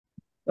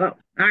Well,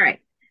 all right.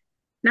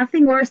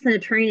 Nothing worse than a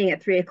training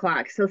at 3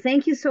 o'clock. So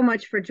thank you so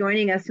much for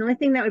joining us. The only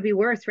thing that would be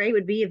worse, right,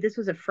 would be if this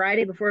was a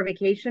Friday before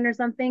vacation or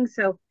something.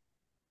 So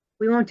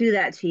we won't do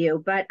that to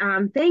you. But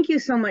thank you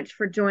so much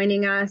for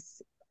joining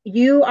us.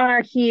 You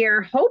are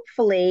here,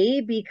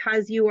 hopefully,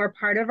 because you are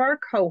part of our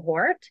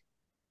cohort,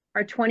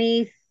 our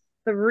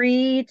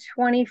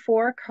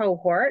 23-24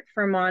 cohort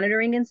for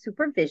monitoring and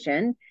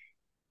supervision.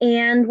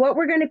 And what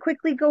we're going to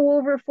quickly go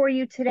over for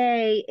you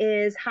today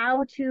is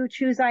how to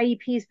choose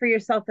IEPs for your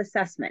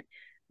self-assessment.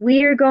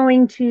 We are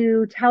going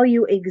to tell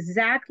you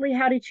exactly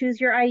how to choose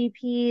your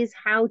IEPs,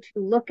 how to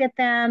look at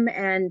them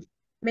and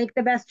make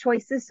the best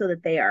choices so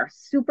that they are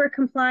super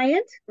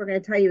compliant. We're going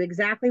to tell you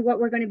exactly what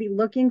we're going to be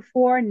looking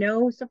for,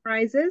 no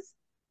surprises.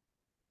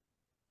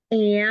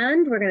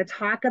 And we're going to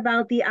talk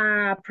about the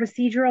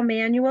procedural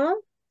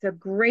manual. It's a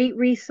great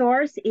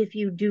resource if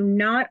you do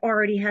not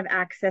already have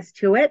access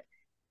to it.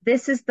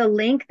 This is the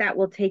link that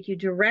will take you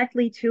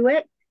directly to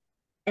it.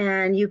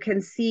 And you can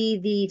see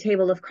the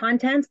table of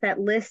contents that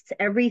lists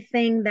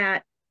everything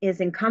that is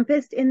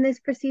encompassed in this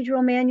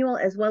procedural manual,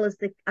 as well as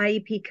the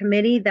IEP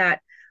committee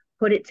that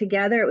put it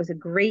together. It was a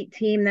great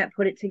team that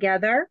put it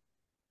together.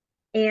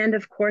 And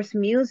of course,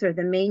 MUSER,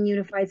 the Maine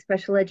Unified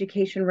Special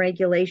Education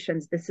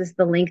Regulations. This is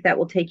the link that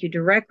will take you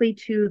directly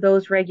to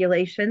those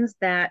regulations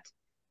that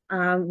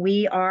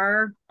we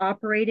are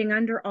operating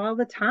under all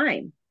the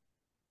time.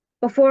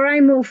 Before I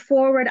move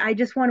forward, I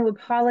just want to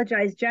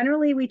apologize.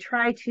 Generally, we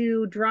try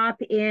to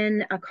drop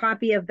in a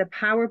copy of the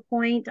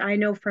PowerPoint. I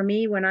know for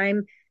me, when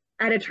I'm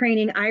at a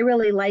training, I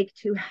really like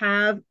to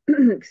have,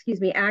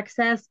 excuse me,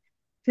 access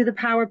to the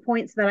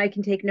PowerPoint so that I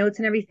can take notes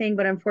and everything.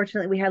 But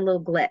unfortunately, we had a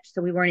little glitch,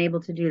 so we weren't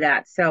able to do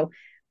that. So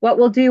what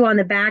we'll do on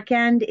the back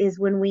end is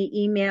when we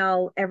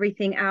email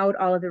everything out,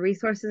 all of the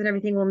resources and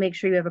everything, we'll make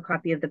sure you have a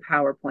copy of the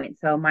PowerPoint.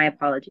 So my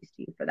apologies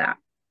to you for that.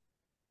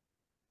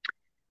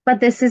 But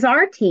this is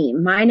our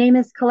team. My name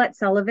is Colette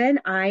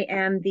Sullivan. I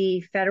am the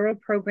Federal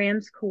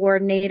Programs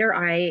Coordinator.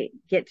 I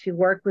get to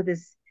work with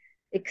this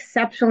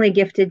exceptionally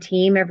gifted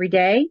team every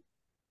day.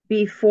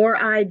 Before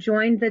I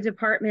joined the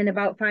department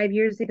about 5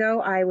 years ago,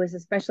 I was a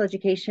special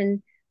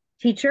education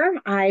teacher.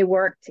 I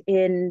worked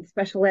in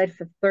special ed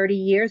for 30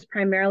 years,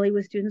 primarily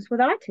with students with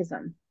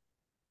autism.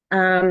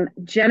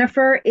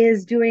 Jennifer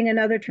is doing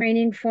another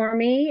training for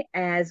me,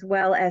 as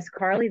well as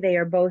Carly. They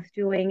are both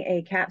doing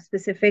a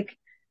CAP-specific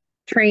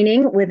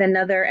training with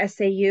another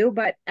SAU,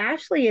 but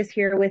Ashley is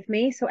here with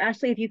me. So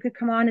Ashley, if you could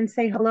come on and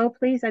say hello,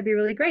 please, that'd be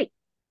really great.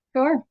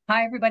 Sure.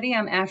 Hi, everybody.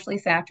 I'm Ashley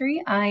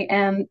Satry. I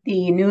am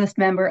the newest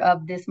member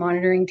of this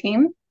monitoring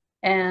team,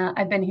 and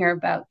I've been here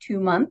about 2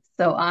 months,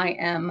 so I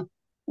am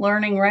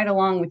learning right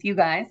along with you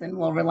guys and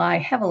will rely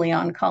heavily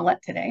on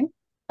Colette today.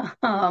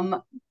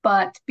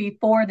 But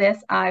before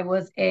this, I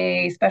was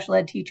a special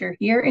ed teacher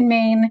here in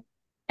Maine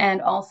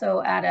and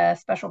also at a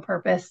special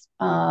purpose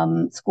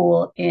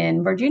school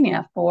in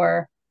Virginia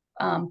for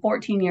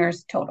 14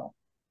 years total.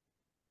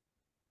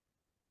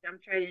 I'm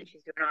trying, and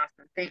she's doing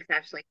awesome. Thanks,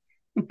 Ashley.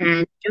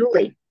 And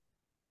Julie.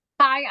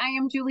 Hi, I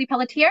am Julie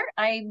Pelletier.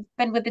 I've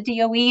been with the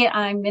DOE.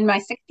 I'm in my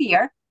 6th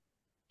year.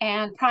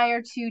 And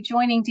prior to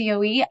joining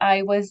DOE,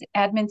 I was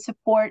admin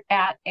support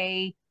at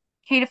a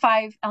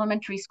K-5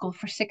 elementary school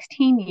for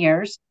 16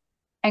 years.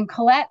 And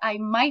Colette, I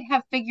might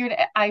have figured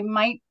I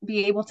might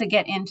be able to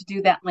get in to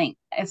do that link.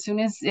 As soon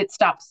as it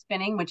stops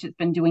spinning, which it's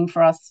been doing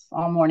for us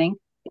all morning,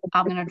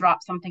 I'm going to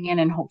drop something in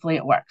and hopefully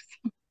it works.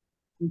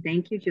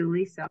 Thank you,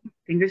 Julie. So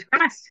fingers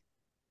crossed.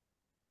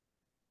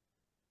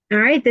 All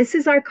right, this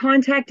is our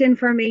contact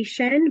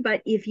information,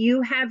 but if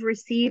you have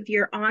received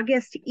your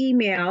August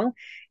email,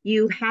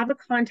 you have a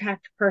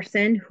contact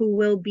person who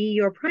will be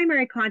your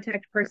primary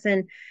contact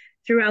person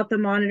throughout the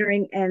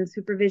monitoring and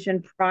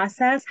supervision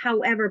process.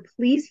 However,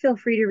 please feel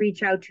free to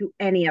reach out to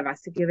any of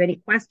us. If you have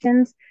any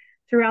questions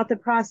throughout the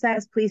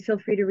process, please feel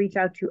free to reach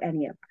out to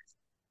any of us.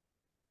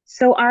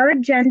 So our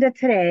agenda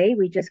today,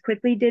 we just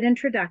quickly did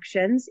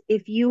introductions.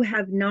 If you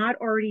have not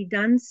already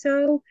done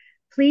so,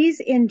 please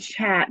in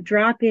chat,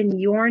 drop in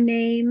your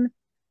name,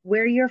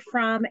 where you're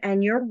from,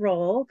 and your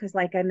role, because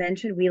like I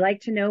mentioned, we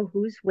like to know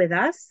who's with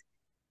us.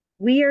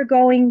 We are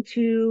going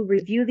to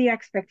review the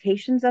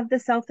expectations of the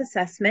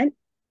self-assessment.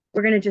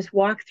 We're going to just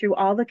walk through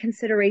all the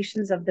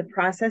considerations of the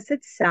process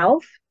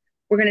itself.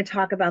 We're going to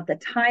talk about the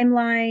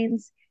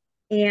timelines.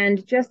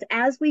 And just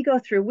as we go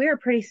through, we're a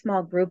pretty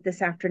small group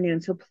this afternoon,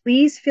 so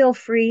please feel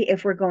free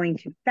if we're going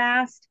too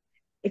fast,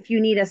 if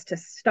you need us to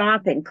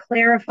stop and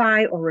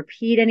clarify or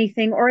repeat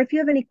anything, or if you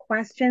have any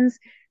questions,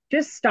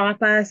 just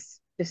stop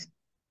us, just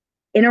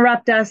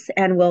interrupt us,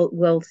 and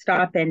we'll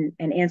stop and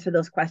answer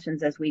those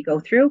questions as we go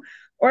through.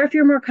 Or if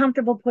you're more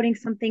comfortable putting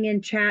something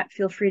in chat,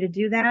 feel free to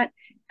do that.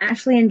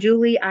 Ashley and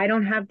Julie, I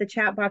don't have the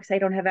chat box. I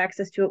don't have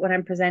access to it when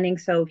I'm presenting.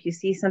 So if you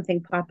see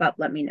something pop up,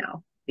 let me know.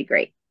 It'd be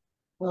great.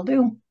 Will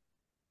do.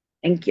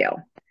 Thank you.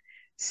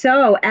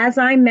 So as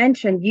I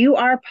mentioned, you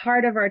are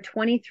part of our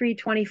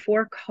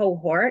 23-24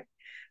 cohort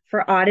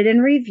for audit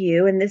and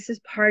review, and this is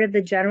part of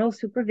the general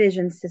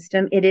supervision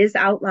system. It is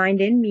outlined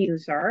in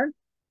MUSER,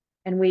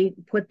 and we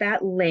put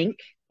that link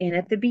in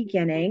at the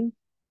beginning.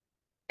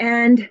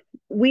 And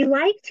we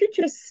like to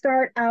just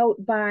start out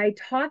by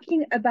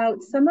talking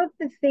about some of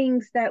the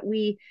things that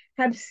we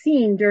have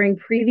seen during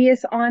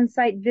previous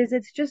on-site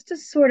visits, just to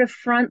sort of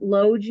front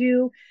load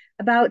you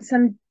about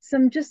some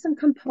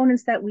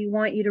components that we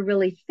want you to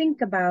really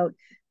think about,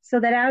 so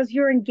that as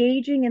you're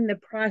engaging in the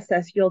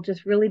process, you'll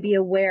just really be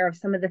aware of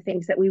some of the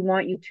things that we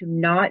want you to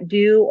not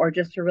do or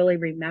just to really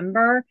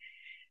remember.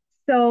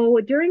 So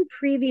during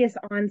previous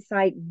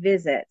on-site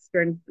visits,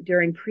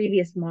 during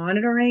previous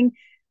monitoring,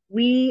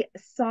 we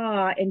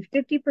saw in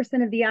 50%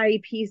 of the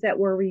IEPs that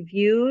were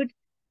reviewed,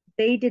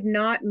 they did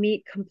not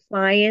meet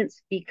compliance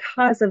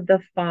because of the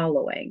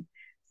following.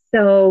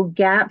 So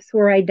gaps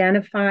were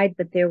identified,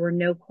 but there were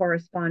no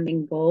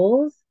corresponding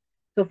goals.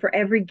 So for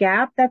every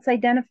gap that's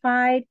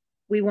identified,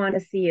 we want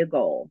to see a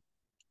goal.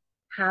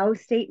 How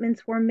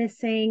statements were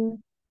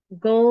missing.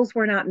 Goals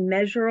were not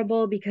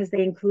measurable because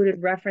they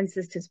included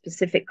references to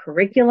specific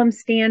curriculum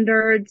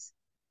standards.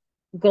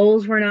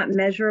 Goals were not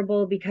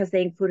measurable because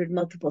they included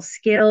multiple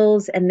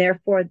skills and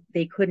therefore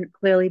they couldn't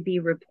clearly be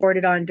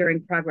reported on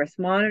during progress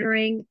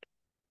monitoring.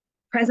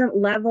 Present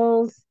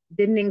levels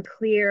didn't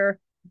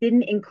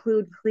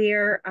include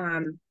clear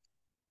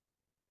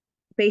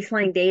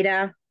baseline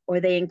data,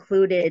 or they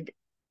included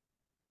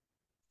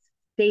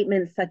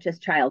statements such as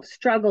child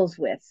struggles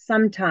with,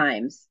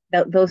 sometimes,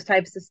 those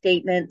types of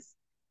statements.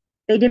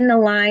 They didn't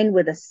align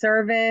with a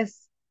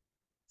service.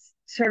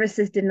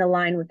 Services didn't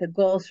align with the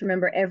goals.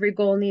 Remember, every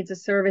goal needs a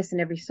service and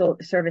every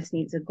service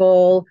needs a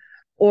goal.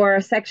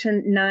 Or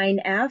Section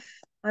 9F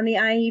on the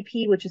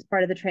IEP, which is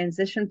part of the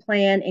transition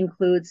plan,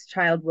 includes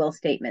child will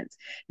statements.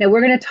 Now,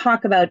 we're going to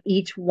talk about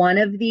each one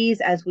of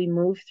these as we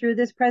move through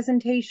this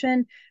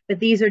presentation, but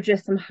these are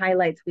just some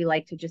highlights we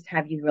like to just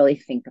have you really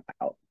think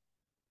about.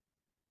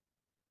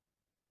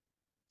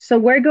 So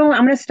I'm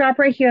going to stop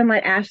right here and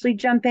let Ashley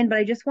jump in, but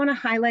I just want to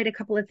highlight a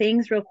couple of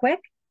things real quick.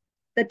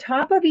 The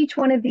top of each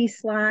one of these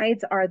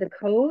slides are the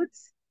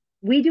codes.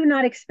 We do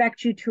not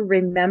expect you to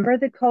remember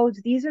the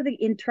codes. These are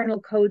the internal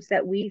codes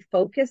that we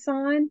focus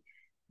on.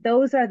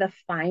 Those are the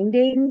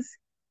findings,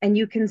 and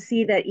you can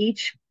see that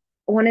each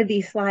one of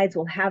these slides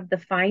will have the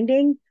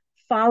finding,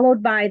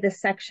 followed by the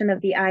section of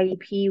the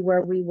IEP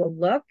where we will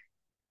look,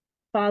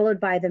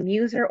 followed by the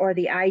MUSER or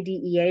the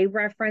IDEA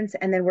reference,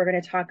 and then we're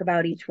going to talk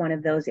about each one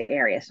of those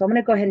areas. So I'm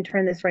going to go ahead and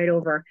turn this right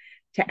over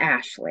to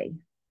Ashley.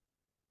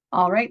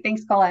 All right,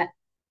 thanks, Colette.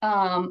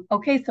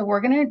 Okay, so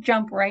we're going to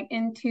jump right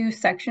into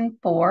section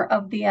 4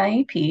 of the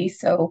IEP.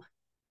 So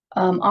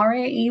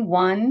RAE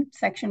 1,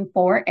 section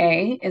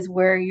 4A is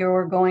where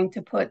you're going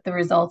to put the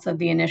results of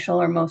the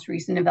initial or most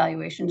recent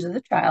evaluations of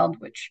the child,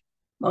 which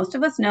most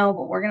of us know,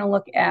 but we're going to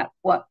look at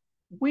what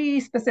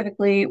we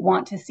specifically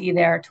want to see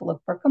there to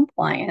look for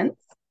compliance.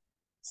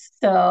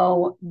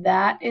 So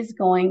that is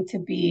going to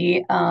be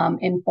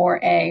in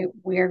 4A,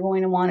 we're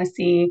going to want to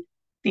see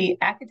the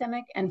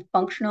academic and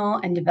functional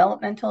and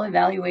developmental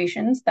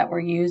evaluations that were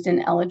used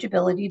in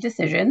eligibility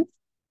decisions,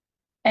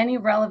 any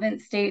relevant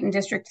state and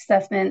district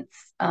assessments,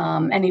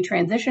 any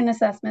transition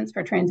assessments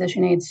for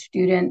transition age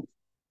students,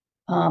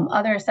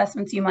 other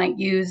assessments you might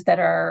use that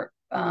are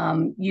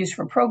used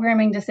for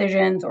programming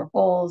decisions or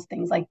goals,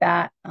 things like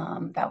that.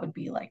 That would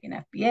be like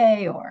an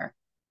FBA or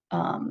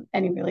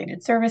any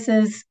related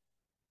services.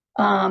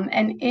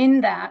 And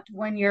in that,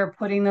 when you're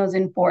putting those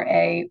in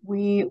 4A,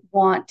 we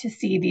want to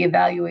see the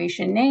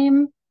evaluation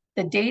name,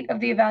 the date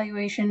of the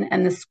evaluation,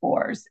 and the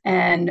scores.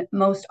 And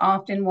most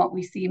often what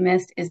we see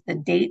missed is the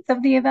dates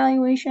of the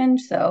evaluation.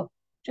 So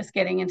just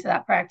getting into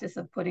that practice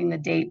of putting the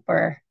date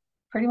for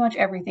pretty much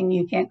everything.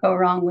 You can't go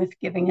wrong with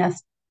giving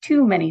us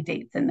too many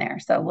dates in there.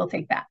 So we'll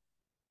take that.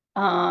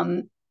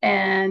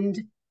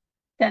 And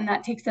then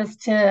that takes us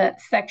to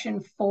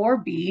section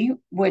 4B,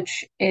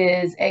 which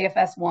is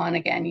AFS 1.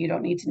 Again, you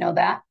don't need to know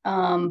that,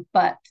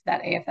 but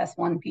that AFS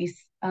 1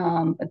 piece,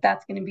 but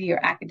that's going to be your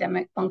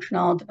academic,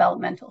 functional,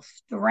 developmental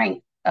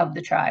strength of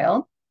the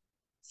child.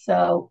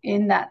 So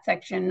in that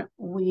section,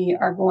 we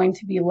are going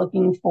to be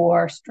looking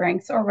for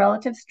strengths or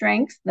relative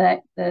strengths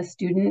that the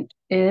student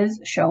is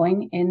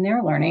showing in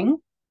their learning.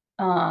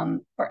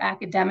 For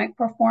academic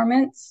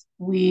performance,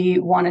 we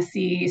want to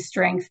see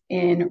strength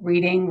in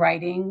reading,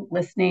 writing,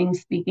 listening,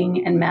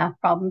 speaking, and math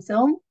problem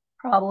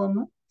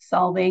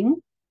solving.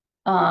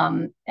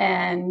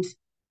 And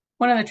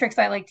one of the tricks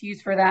I like to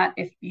use for that,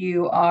 if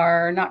you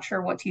are not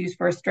sure what to use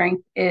for a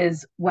strength,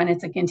 is when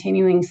it's a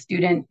continuing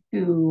student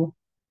who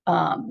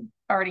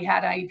already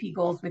had IEP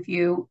goals with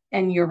you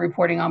and you're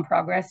reporting on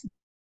progress,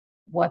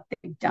 what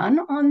they've done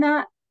on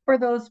that for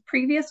those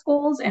previous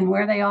goals and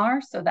where they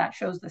are. So that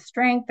shows the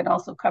strength. It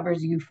also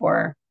covers you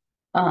for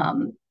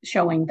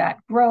showing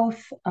that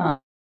growth.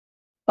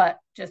 But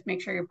just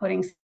make sure you're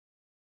putting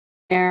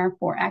there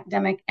for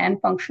academic and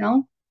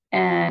functional.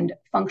 And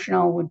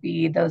functional would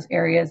be those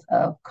areas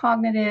of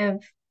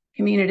cognitive,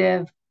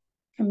 communicative,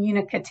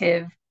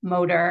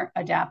 motor,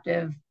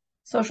 adaptive,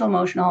 social,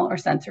 emotional, or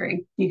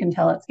sensory. You can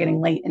tell it's getting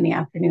late in the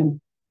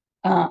afternoon.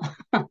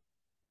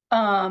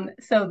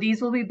 So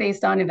these will be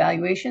based on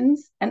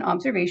evaluations and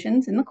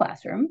observations in the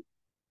classroom.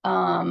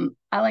 I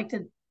like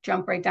to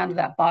jump right down to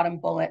that bottom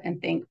bullet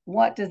and think,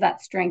 what does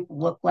that strength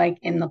look like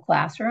in the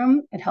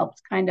classroom? It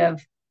helps kind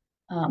of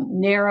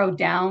narrow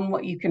down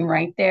what you can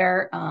write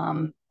there.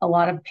 A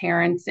lot of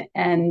parents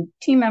and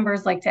team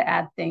members like to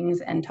add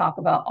things and talk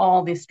about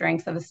all the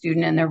strengths of a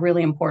student, and they're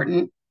really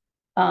important.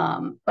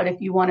 But if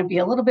you want to be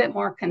a little bit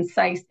more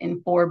concise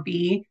in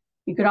 4B,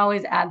 you could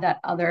always add that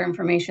other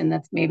information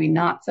that's maybe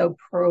not so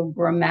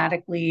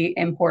programmatically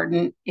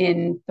important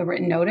in the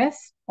written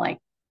notice, like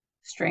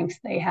strengths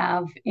they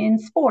have in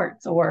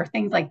sports or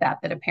things like that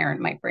that a parent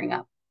might bring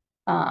up.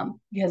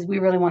 Because we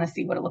really want to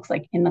see what it looks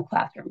like in the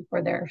classroom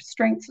for their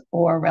strengths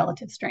or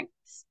relative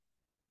strengths.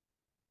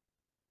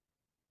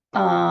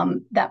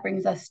 That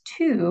brings us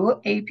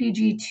to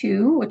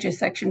APG2, which is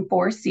section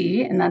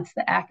 4C, and that's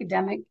the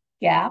academic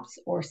gaps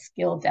or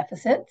skill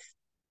deficits.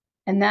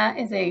 And that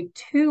is a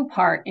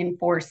two-part in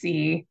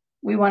 4C.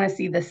 We want to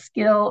see the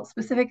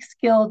specific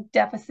skill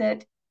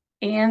deficit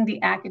and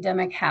the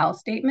academic how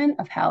statement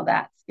of how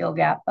that skill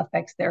gap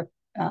affects their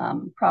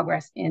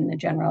progress in the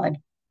general ed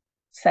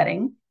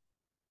setting,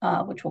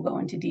 which we'll go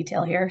into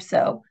detail here.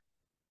 So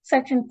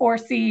section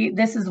 4C,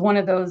 this is one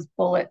of those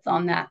bullets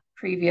on that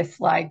previous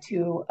slide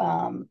too,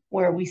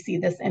 where we see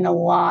this in a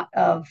lot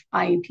of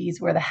IEPs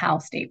where the how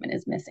statement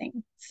is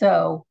missing.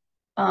 So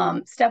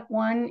step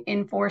 1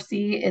 in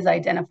 4C is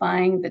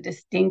identifying the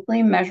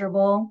distinctly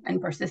measurable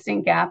and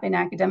persistent gap in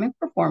academic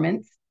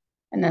performance.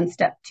 And then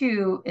step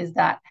 2 is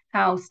that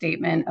how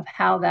statement of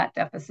how that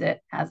deficit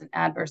has an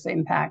adverse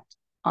impact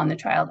on the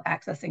child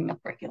accessing the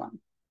curriculum.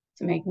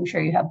 So making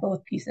sure you have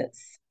both pieces.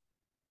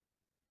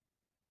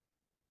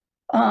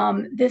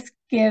 This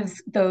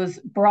gives those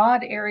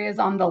broad areas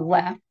on the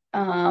left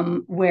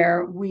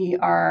where we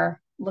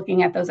are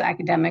looking at those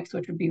academics,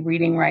 which would be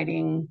reading,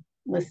 writing,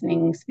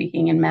 listening,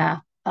 speaking, and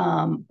math.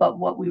 But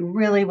what we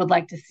really would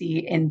like to see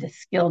in the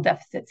skill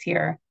deficits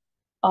here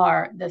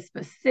are the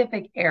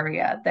specific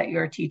area that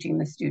you're teaching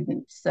the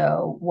student.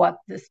 So what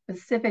the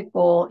specific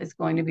goal is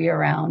going to be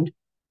around,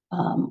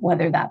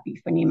 whether that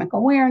be phonemic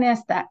awareness,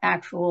 that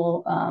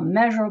actual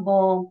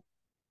measurable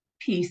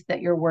piece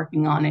that you're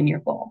working on in your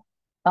goal.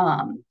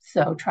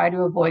 So try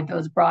to avoid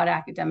those broad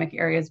academic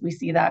areas. We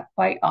see that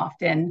quite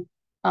often,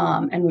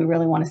 and we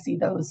really want to see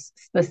those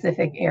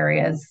specific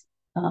areas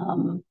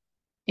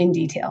in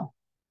detail.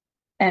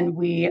 And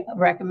we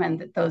recommend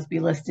that those be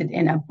listed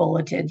in a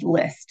bulleted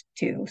list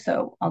too.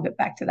 So I'll get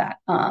back to that.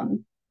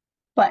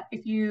 But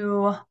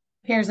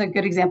here's a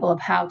good example of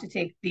how to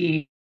take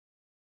the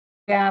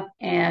gap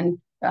and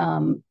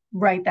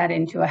write that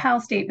into a how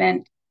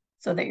statement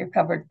so that you're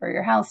covered for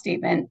your how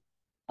statement.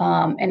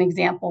 An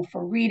example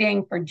for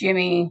reading for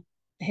Jimmy,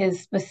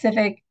 his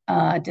specific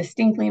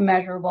distinctly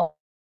measurable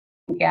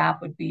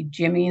gap would be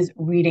Jimmy's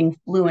reading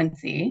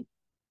fluency.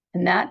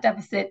 And that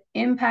deficit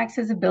impacts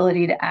his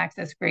ability to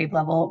access grade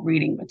level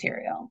reading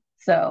material.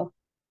 So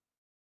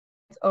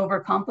it's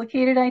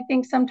overcomplicated, I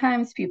think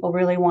sometimes. People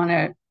really want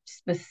to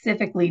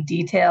specifically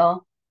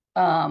detail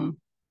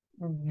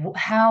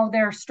how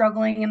they're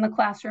struggling in the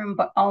classroom,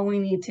 but all we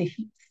need to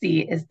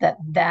see is that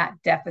that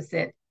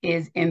deficit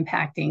is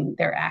impacting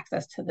their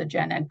access to the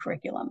gen ed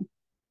curriculum.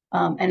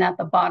 And at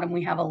the bottom,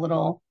 we have a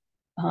little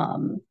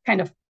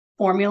kind of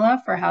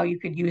formula for how you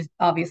could use,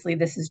 obviously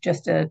this is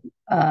just a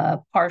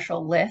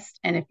partial list,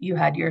 and if you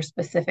had your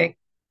specific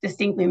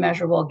distinctly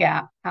measurable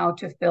gap, how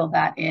to fill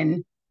that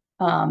in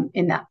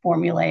that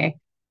formulaic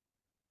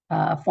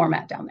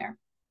format down there.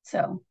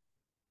 So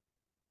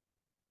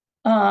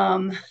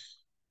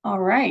all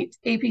right,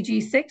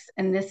 APG 6,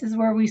 and this is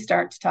where we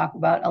start to talk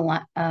about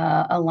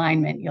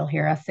alignment. You'll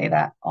hear us say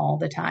that all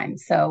the time.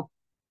 So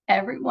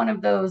every one of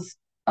those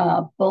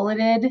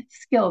bulleted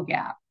skill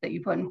gap that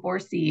you put in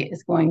 4C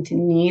is going to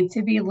need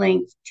to be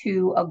linked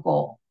to a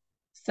goal.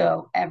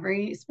 So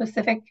every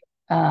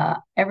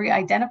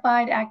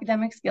identified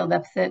academic skill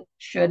deficit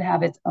should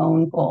have its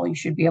own goal. You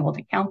should be able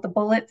to count the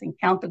bullets and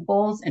count the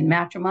goals and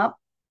match them up.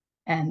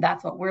 And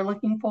that's what we're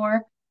looking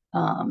for.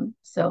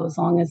 So as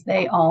long as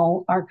they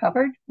all are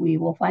covered, we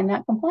will find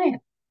that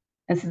compliant.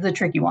 This is a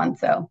tricky one.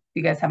 So if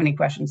you guys have any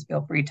questions,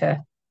 feel free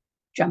to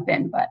jump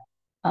in. But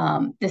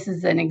this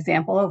is an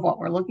example of what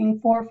we're looking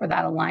for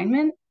that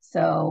alignment.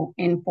 So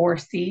in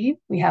 4C,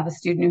 we have a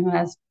student who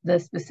has the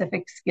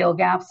specific skill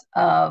gaps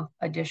of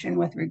addition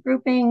with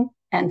regrouping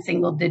and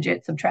single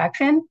digit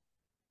subtraction.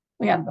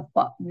 We have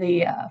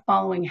the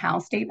following how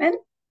statement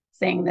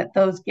saying that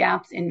those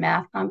gaps in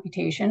math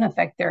computation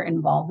affect their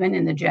involvement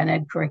in the gen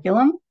ed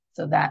curriculum.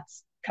 So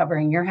that's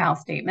covering your how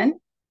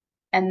statement.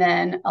 And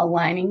then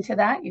aligning to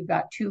that, you've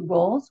got two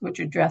goals which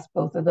address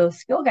both of those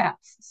skill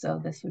gaps. So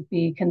this would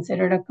be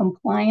considered a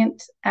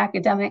compliant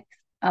academic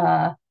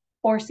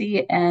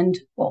 4C and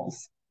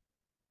goals.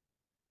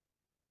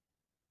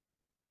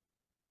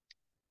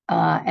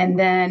 And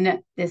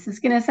then this is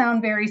going to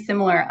sound very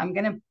similar. I'm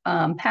going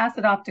to pass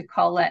it off to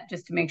Colette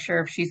just to make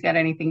sure if she's got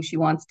anything she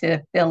wants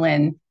to fill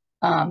in.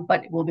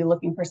 But we'll be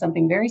looking for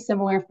something very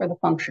similar for the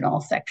functional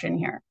section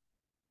here.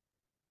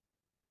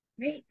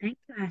 Great, thank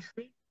you,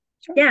 Ashley.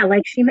 Sure. Yeah,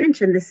 like she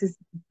mentioned, this is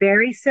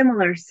very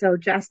similar. So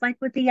just like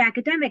with the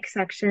academic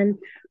section,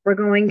 we're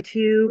going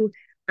to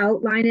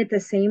outline it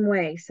the same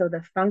way. So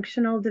the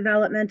functional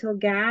developmental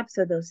gaps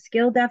or those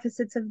skill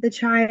deficits of the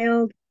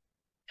child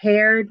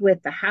paired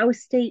with the house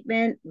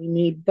statement, we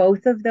need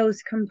both of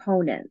those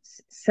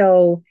components.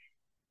 So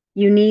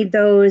you need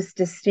those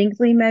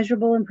distinctly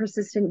measurable and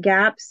persistent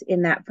gaps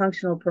in that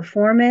functional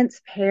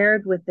performance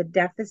paired with the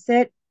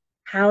deficit,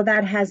 how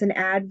that has an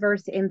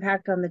adverse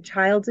impact on the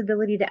child's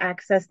ability to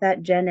access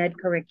that gen ed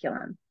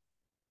curriculum.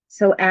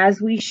 So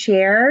as we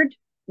shared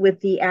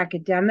with the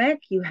academic,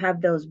 you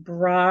have those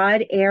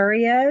broad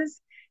areas.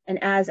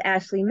 And as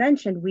Ashley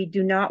mentioned, we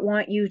do not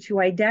want you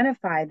to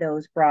identify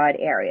those broad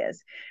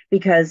areas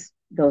because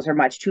those are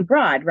much too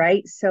broad,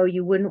 right? So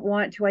you wouldn't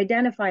want to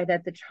identify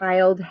that the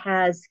child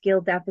has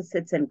skill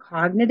deficits in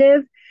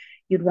cognitive.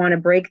 You'd want to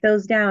break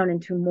those down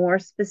into more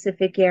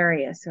specific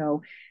areas.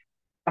 So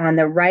on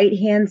the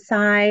right-hand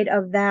side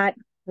of that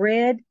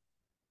grid,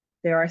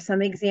 there are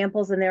some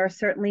examples, and there are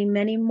certainly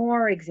many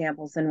more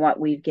examples than what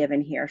we've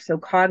given here. So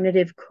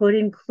cognitive could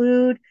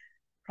include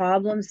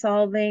problem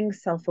solving,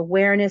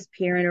 self-awareness,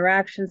 peer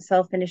interaction,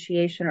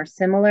 self-initiation, or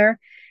similar.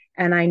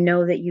 And I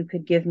know that you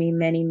could give me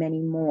many,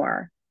 many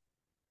more.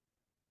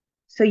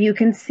 So you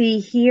can see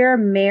here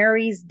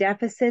Mary's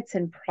deficits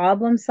in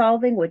problem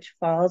solving, which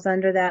falls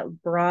under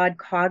that broad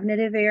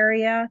cognitive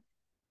area.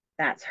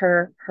 That's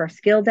her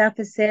skill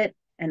deficit.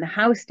 And the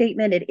house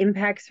statement, it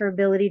impacts her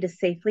ability to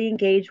safely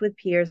engage with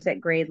peers at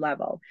grade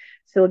level.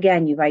 So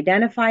again, you've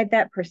identified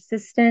that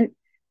persistent,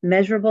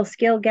 measurable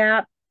skill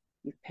gap.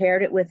 You've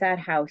paired it with that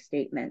house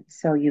statement.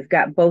 So you've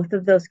got both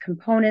of those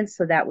components,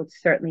 so that would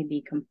certainly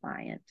be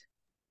compliant.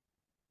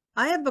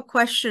 I have a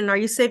question. Are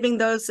you saving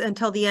those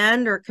until the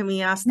end, or can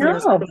we ask them?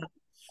 No,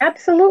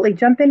 absolutely.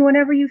 Jump in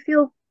whenever you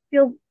feel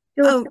it's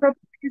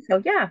appropriate.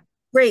 So yeah.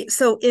 Great.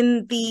 So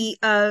in the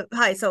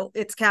hi, so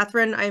it's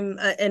Catherine. I'm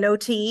an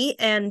OT,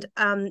 and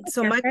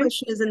so my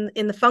question is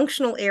in the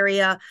functional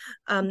area.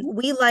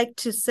 We like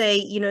to say,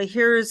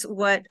 here's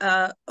what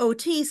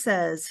OT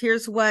says.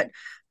 Here's what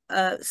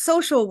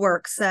social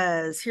work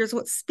says. Here's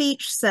what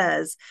speech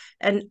says.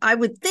 And I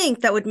would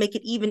think that would make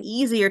it even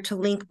easier to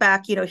link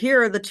back.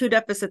 Here are the two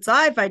deficits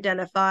I've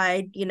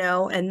identified.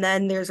 And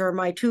then there's are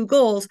my two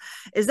goals.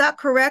 Is that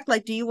correct?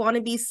 Like, do you want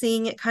to be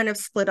seeing it kind of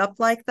split up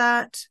like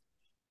that?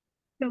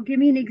 So give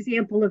me an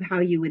example of how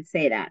you would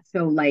say that.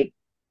 So like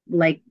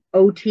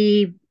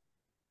OT.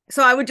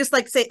 So I would just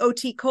like say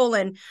OT :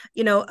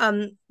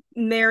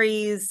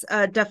 Mary's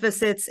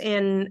deficits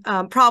in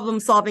problem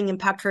solving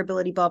impact her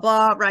ability, blah,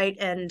 blah, right?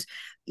 And,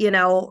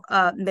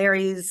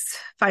 Mary's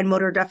fine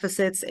motor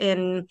deficits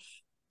in,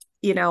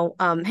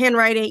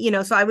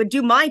 handwriting, so I would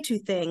do my two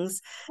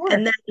things. Sure.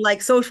 And then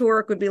like social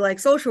work would be like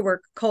social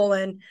work :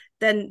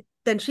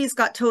 then she's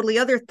got totally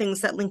other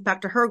things that link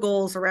back to her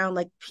goals around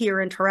like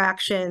peer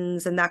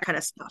interactions and that kind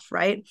of stuff,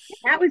 right?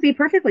 That would be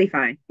perfectly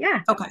fine.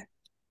 Yeah. Okay.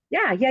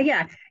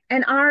 Yeah.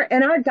 And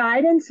our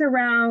guidance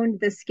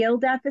around the skill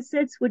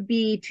deficits would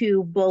be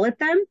to bullet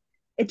them.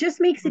 It just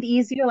makes it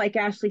easier, like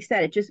Ashley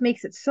said, it just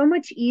makes it so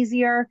much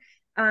easier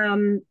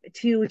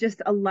to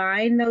just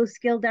align those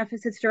skill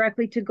deficits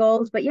directly to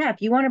goals. But yeah,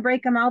 if you want to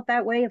break them out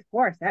that way, of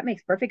course, that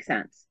makes perfect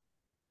sense.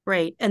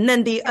 Right. And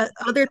then the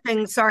other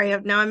thing, sorry,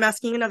 now I'm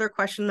asking another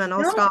question, then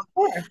I'll stop.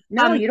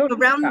 No, you don't.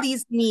 Around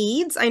these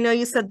needs, I know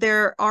you said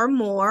there are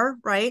more,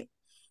 right?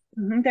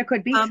 There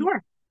could be,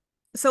 sure.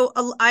 So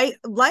I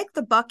like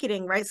the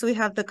bucketing, right? So we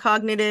have the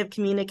cognitive,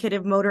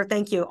 communicative, motor,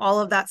 thank you, all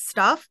of that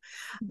stuff.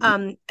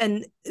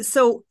 And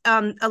so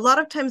a lot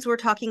of times we're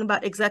talking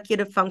about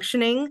executive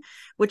functioning,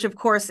 which of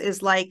course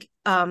is like,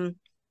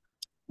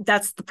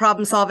 that's the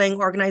problem solving,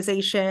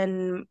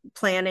 organization,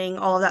 planning,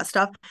 all of that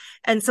stuff.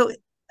 And so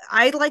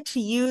I like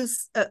to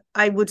use,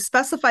 I would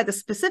specify the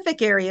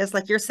specific areas,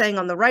 like you're saying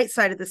on the right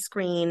side of the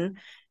screen,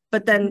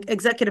 but then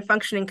executive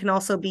functioning can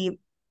also be,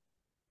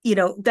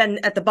 then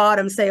at the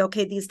bottom say,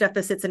 okay, these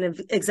deficits in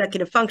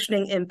executive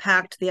functioning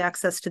impact the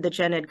access to the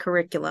gen ed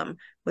curriculum.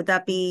 Would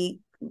that be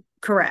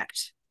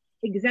correct?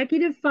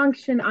 Executive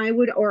function, I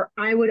would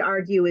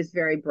argue, is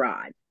very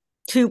broad.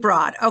 Too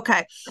broad.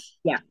 Okay.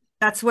 Yeah.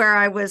 That's where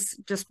I was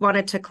just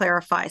wanted to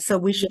clarify. So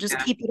we should just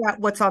keep it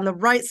at what's on the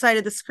right side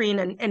of the screen,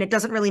 and it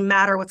doesn't really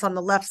matter what's on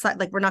the left side.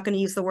 Like we're not going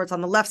to use the words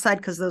on the left side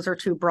because those are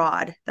too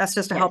broad. That's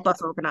just to help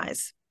us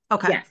organize.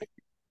 Okay. Yes.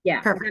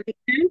 Yeah. Perfect. Does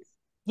that make sense?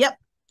 Yep.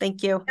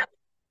 Thank you. Yep.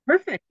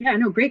 Perfect. Yeah,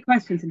 no, great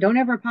questions. And don't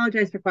ever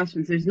apologize for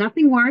questions. There's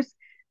nothing worse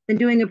than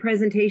doing a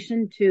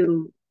presentation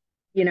to,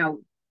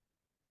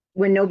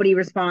 when nobody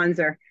responds,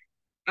 or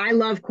I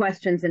love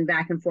questions and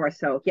back and forth.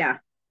 So yeah,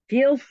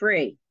 feel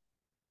free.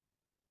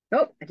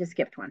 Oh, I just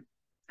skipped one.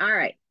 All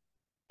right.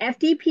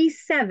 FDP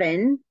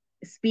 7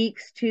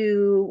 speaks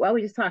to, well,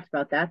 we just talked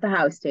about that, the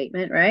house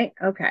statement, right?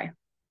 Okay.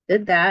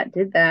 Did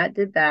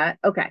that.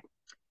 Okay.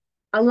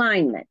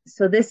 Alignment.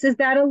 So this is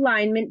that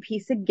alignment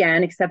piece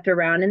again, except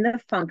around in the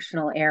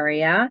functional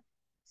area.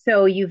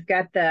 So you've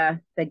got the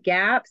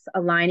gaps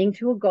aligning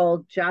to a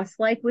goal, just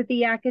like with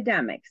the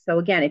academics. So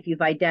again, if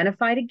you've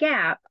identified a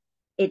gap,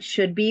 it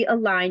should be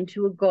aligned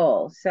to a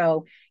goal.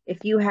 So if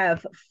you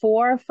have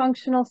 4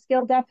 functional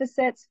skill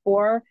deficits,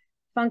 4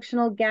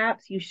 functional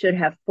gaps, you should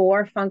have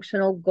 4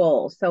 functional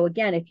goals. So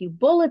again, if you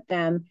bullet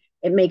them,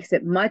 it makes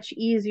it much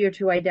easier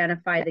to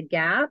identify the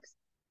gaps.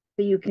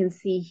 So you can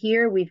see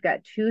here, we've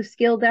got 2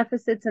 skill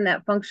deficits in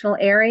that functional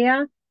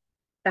area,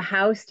 the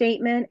how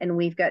statement, and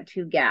we've got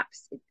 2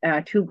 gaps,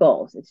 2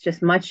 goals. It's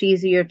just much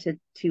easier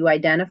to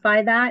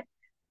identify that.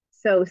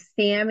 So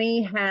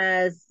Sammy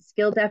has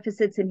skill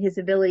deficits in his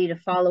ability to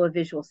follow a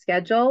visual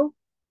schedule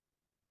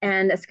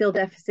and a skill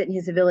deficit in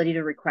his ability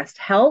to request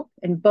help.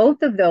 And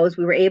both of those,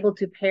 we were able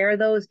to pair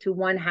those to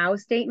one how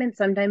statement.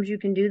 Sometimes you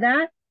can do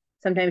that,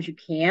 sometimes you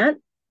can't.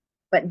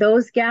 But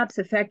those gaps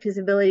affect his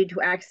ability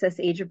to access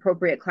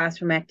age-appropriate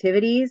classroom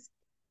activities.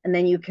 And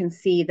then you can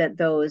see that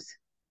those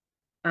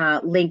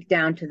link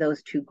down to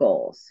those 2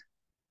 goals.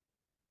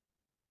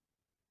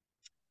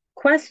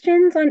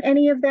 Questions on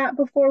any of that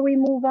before we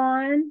move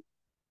on?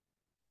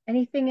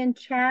 Anything in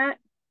chat?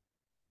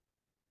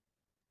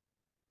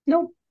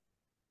 Nope.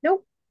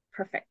 Nope.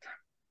 Perfect.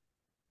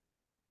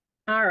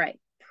 All right.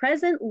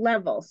 Present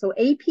level. So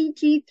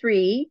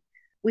APG3,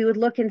 we would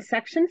look in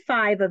section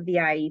 5 of the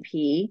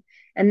IEP.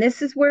 And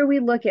this is where we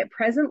look at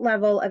present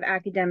level of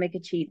academic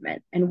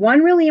achievement. And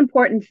one really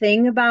important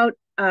thing about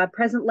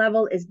present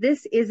level is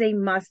this is a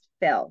must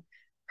fill.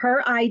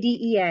 Per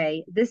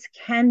IDEA, this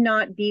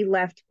cannot be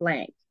left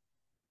blank.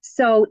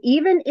 So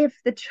even if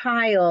the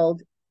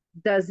child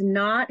does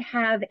not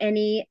have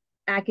any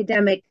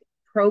academic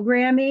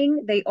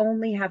programming, they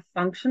only have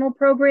functional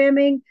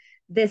programming,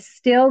 this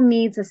still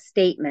needs a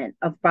statement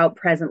about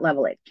present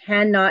level. It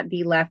cannot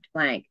be left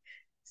blank.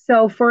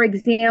 So for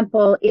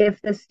example,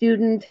 if the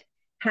student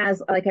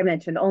has, like I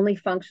mentioned, only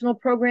functional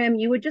program,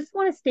 you would just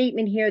want a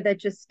statement here that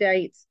just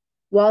states,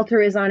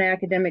 Walter is on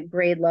academic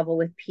grade level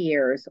with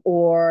peers,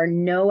 or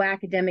no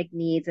academic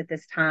needs at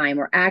this time,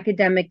 or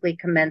academically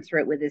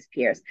commensurate with his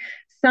peers.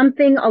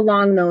 Something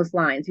along those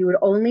lines. You would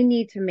only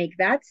need to make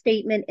that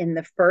statement in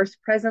the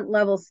first present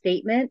level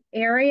statement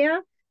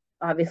area.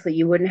 Obviously,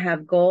 you wouldn't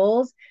have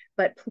goals,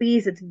 but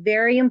please, it's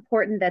very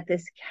important that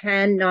this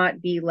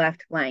cannot be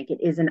left blank. It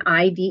is an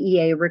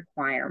IDEA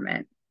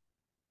requirement.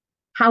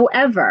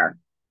 However,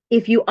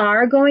 if you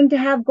are going to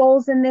have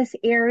goals in this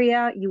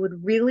area, you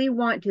would really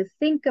want to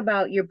think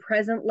about your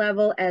present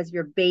level as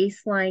your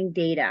baseline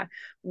data.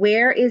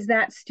 Where is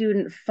that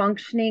student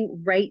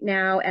functioning right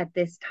now at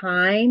this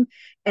time?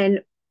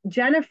 And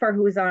Jennifer,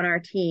 who's on our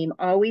team,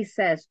 always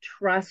says,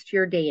 trust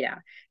your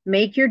data.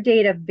 Make your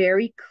data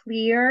very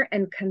clear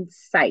and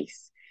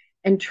concise,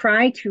 and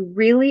try to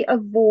really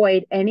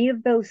avoid any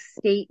of those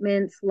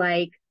statements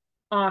like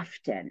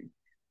often,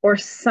 or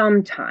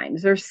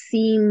sometimes, or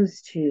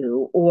seems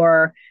to,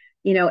 or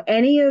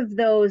any of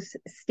those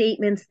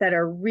statements that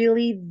are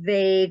really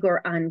vague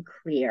or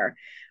unclear.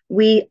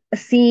 We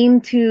see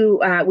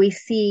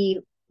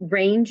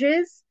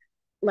ranges,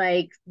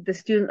 like the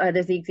student,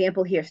 there's the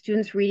example here,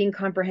 students' reading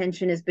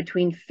comprehension is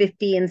between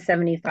 50 and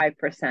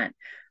 75%.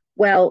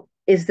 Well,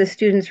 is the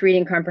student's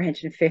reading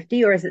comprehension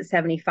 50 or is it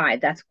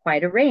 75? That's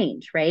quite a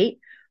range, right?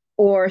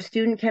 Or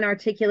student can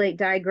articulate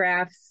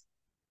digraphs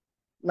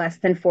less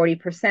than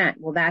 40%.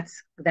 Well,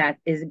 that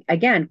is,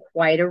 again,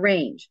 quite a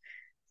range.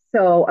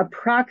 So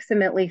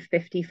approximately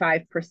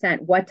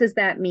 55%. What does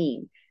that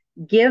mean?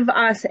 Give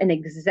us an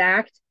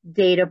exact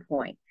data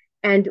point.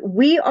 And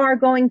we are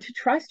going to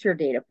trust your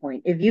data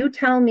point. If you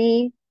tell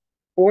me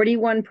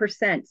 41%,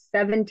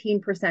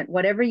 17%,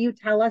 whatever you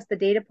tell us the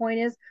data point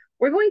is,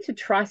 we're going to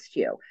trust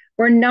you.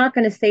 We're not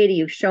going to say to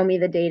you, show me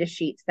the data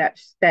sheets that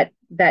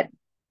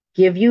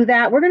give you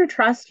that. We're going to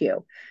trust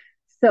you.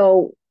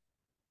 So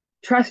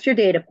trust your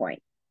data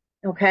point,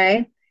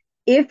 okay?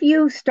 If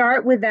you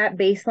start with that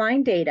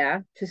baseline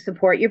data to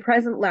support your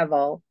present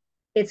level,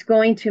 it's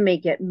going to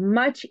make it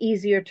much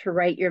easier to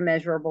write your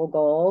measurable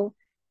goal,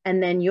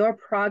 and then your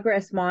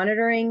progress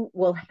monitoring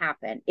will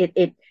happen.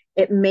 It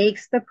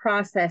makes the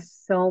process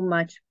so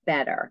much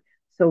better.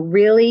 So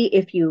really,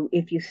 if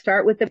you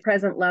start with the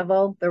present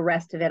level, the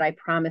rest of it, I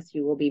promise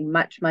you, will be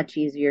much, much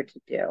easier to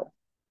do.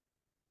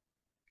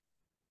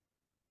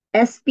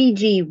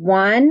 SBG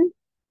 1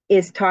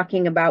 is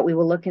talking about, we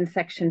will look in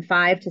section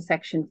 5 to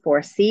section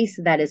 4C.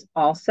 So that is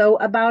also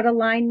about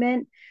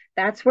alignment.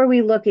 That's where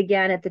we look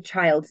again at the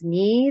child's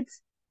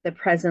needs, the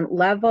present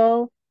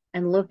level,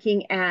 and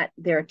looking at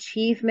their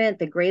achievement,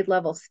 the grade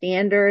level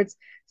standards.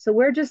 So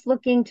we're just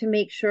looking to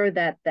make sure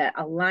that the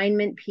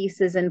alignment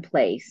piece is in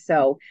place.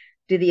 So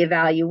do the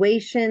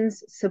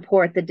evaluations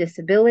support the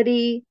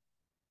disability?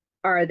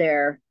 Are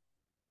the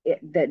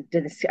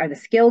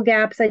skill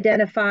gaps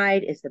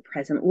identified? Is the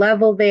present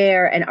level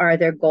there? And are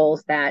there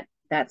goals that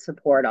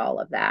support all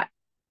of that?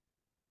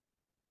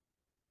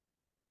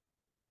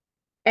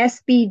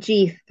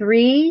 SBG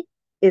 3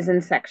 is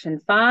in section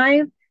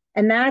 5,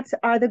 and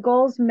are the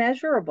goals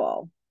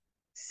measurable?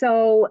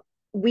 So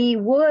we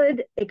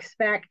would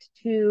expect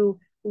to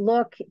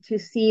look to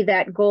see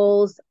that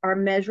goals are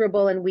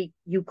measurable, and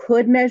you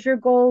could measure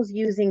goals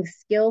using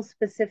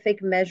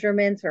skill-specific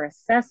measurements or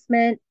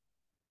assessment,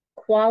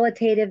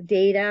 qualitative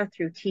data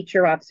through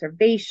teacher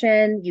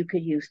observation. You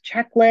could use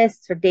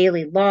checklists or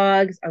daily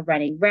logs, a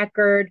running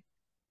record,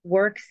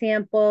 work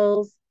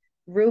samples,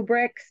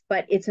 rubrics.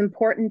 But it's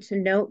important to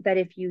note that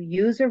if you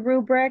use a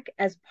rubric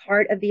as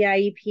part of the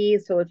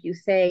IEP, so if you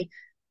say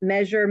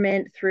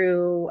measurement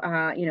through,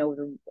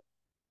 the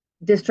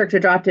district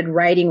adopted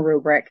writing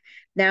rubric,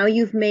 now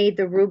you've made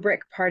the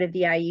rubric part of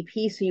the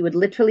IEP. So you would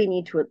literally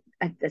need to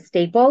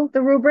staple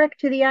the rubric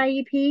to the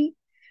IEP.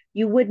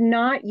 You would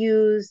not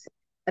use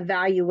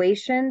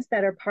evaluations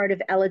that are part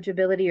of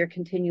eligibility or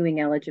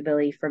continuing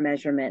eligibility for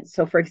measurement.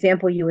 So for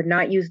example, you would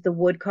not use the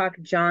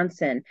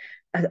Woodcock-Johnson,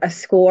 a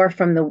score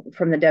from the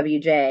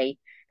WJ,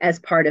 as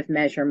part of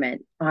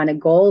measurement on a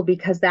goal,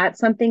 because that's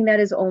something that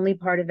is only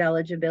part of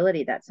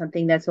eligibility. That's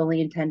something that's only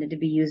intended to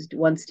be used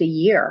once a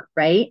year,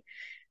 right?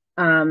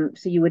 So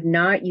you would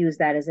not use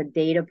that as a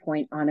data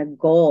point on a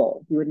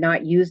goal. You would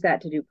not use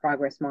that to do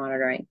progress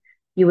monitoring.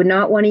 You would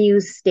not want to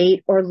use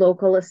state or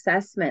local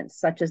assessments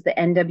such as the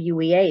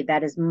NWEA.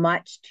 That is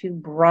much too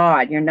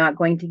broad. You're not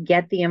going to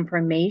get the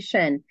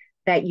information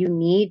that you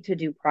need to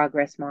do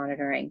progress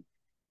monitoring.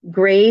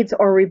 Grades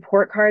or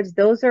report cards,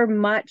 those are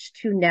much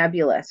too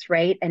nebulous,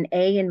 right? An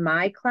A in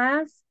my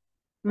class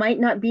might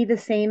not be the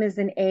same as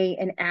an A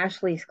in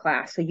Ashley's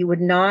class. So you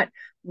would not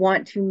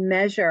want to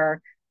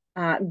measure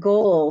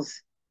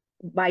goals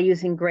by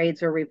using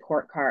grades or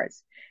report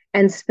cards.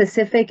 And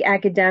specific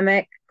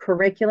academic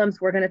curriculums,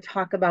 we're going to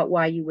talk about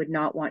why you would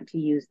not want to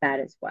use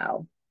that as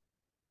well.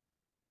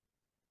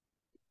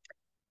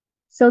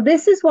 So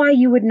this is why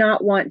you would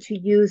not want to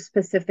use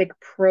specific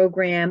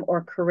program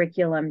or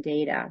curriculum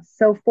data.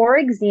 So for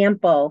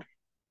example,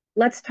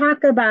 let's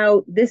talk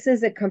about, this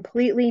is a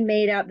completely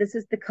made up, this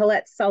is the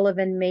Colette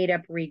Sullivan made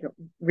up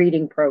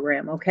reading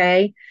program,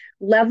 okay?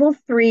 Level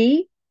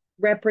 3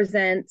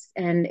 represents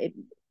a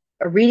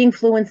reading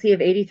fluency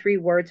of 83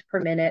 words per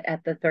minute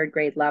at the 3rd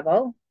grade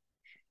level.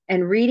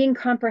 And reading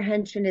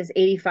comprehension is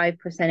 85%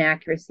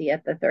 accuracy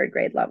at the 3rd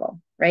grade level,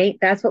 right?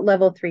 That's what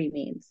level 3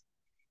 means.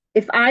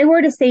 If I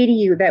were to say to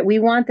you that we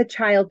want the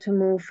child to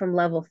move from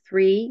level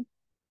 3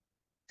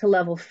 to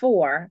level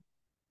 4,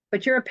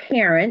 but you're a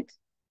parent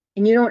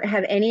and you don't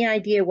have any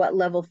idea what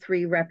level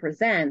 3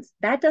 represents,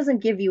 that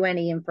doesn't give you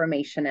any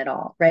information at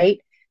all, right?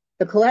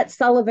 The Colette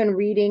Sullivan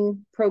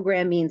reading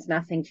program means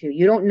nothing to you.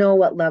 You don't know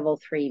what level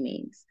 3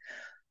 means.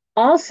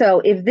 Also,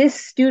 if this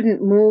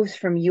student moves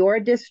from your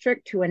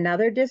district to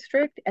another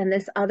district and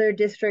this other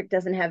district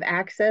doesn't have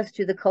access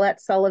to the Colette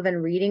Sullivan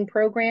reading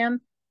program,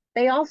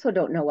 they also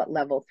don't know what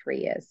level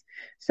 3 is.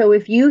 So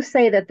if you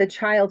say that the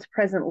child's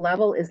present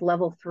level is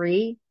level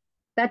 3,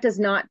 that does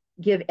not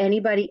give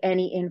anybody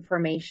any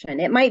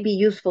information. It might be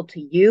useful to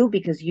you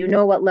because you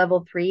know what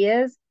level 3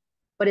 is,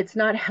 but it's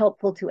not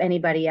helpful to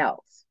anybody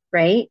else,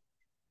 right?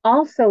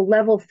 Also,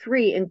 level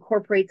 3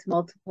 incorporates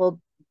multiple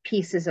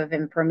pieces of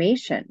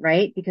information,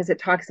 right? Because it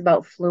talks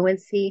about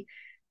fluency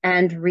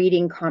and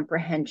reading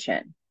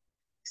comprehension.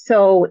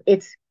 So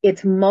it's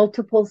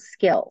multiple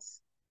skills.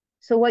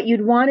 So what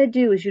you'd want to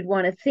do is you'd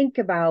want to think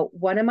about,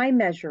 what am I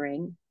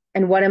measuring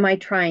and what am I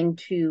trying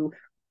to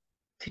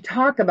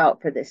talk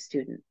about for this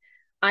student?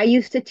 I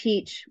used to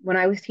teach, when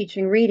I was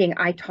teaching reading,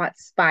 I taught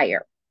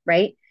SPIRE,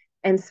 right?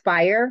 And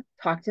SPIRE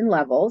talked in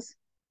levels,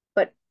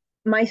 but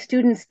my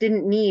students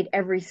didn't need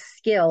every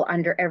skill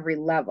under every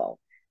level.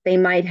 They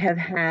might have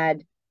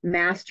had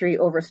mastery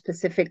over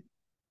specific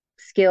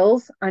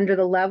skills under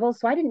the level.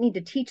 So I didn't need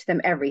to teach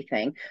them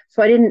everything.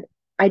 So I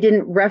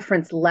didn't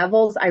reference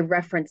levels, I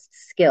referenced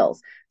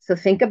skills. So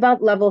think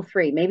about level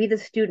 3. Maybe the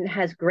student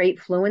has great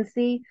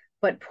fluency,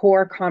 but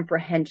poor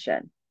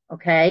comprehension,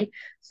 okay?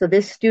 So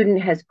this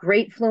student has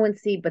great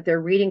fluency, but their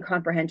reading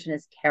comprehension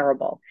is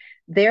terrible.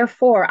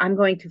 Therefore, I'm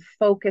going to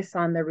focus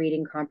on the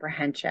reading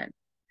comprehension.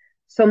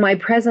 So my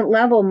present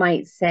level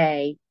might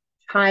say,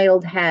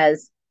 child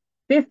has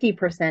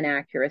 50%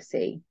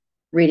 accuracy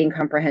reading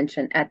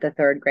comprehension at the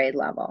 3rd grade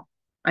level.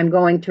 I'm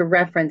going to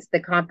reference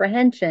the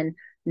comprehension,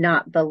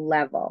 not the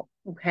level,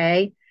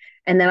 okay?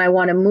 And then I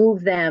want to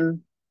move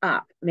them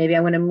up. Maybe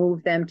I want to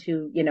move them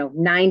to,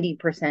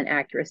 90%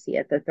 accuracy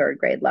at the 3rd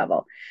grade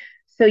level.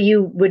 So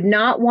you would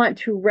not want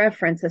to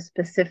reference a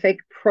specific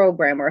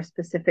program or a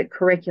specific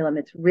curriculum.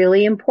 It's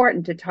really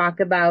important to talk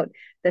about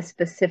the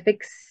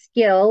specific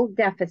skill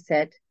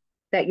deficit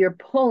that you're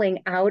pulling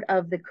out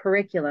of the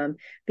curriculum,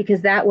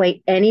 because that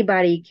way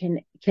anybody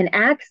can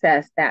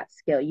access that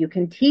skill. You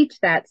can teach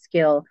that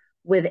skill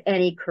with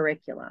any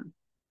curriculum.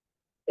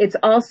 It's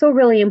also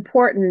really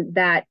important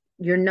that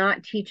you're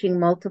not teaching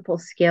multiple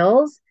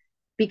skills,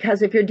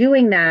 because if you're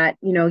doing that,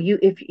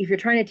 if you're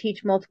trying to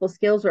teach multiple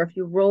skills, or if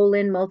you roll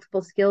in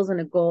multiple skills in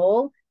a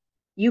goal,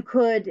 you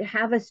could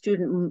have a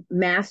student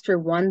master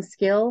one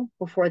skill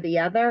before the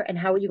other. And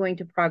how are you going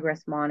to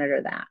progress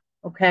monitor that?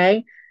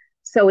 Okay.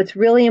 So it's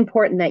really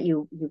important that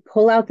you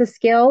pull out the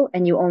skill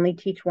and you only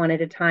teach one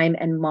at a time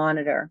and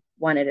monitor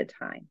one at a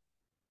time.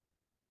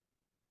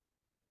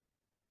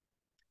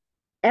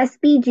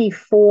 SBG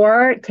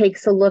 4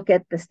 takes a look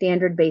at the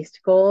standard-based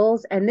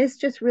goals, and this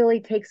just really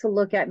takes a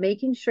look at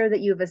making sure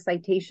that you have a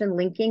citation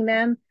linking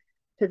them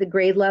to the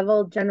grade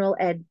level general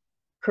ed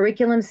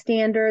curriculum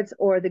standards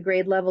or the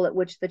grade level at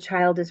which the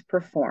child is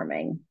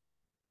performing.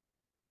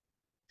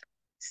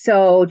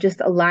 So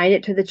just align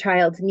it to the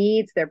child's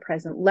needs, their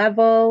present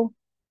level.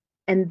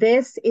 And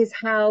this is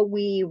how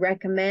we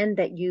recommend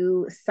that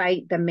you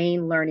cite the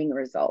Maine learning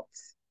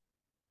results.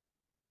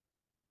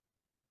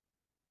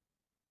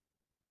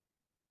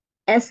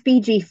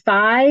 SBG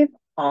 5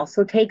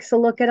 also takes a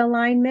look at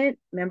alignment.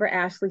 Remember,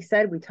 Ashley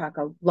said we talk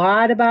a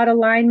lot about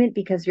alignment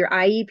because your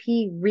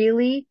IEP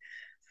really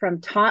from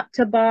top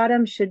to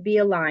bottom should be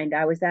aligned.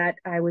 I was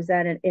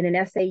in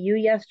an SAU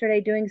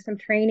yesterday doing some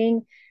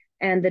training,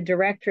 and the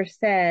director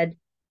said,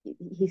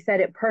 he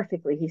said it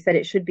perfectly. He said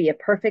it should be a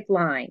perfect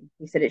line.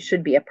 He said it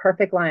should be a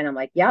perfect line. I'm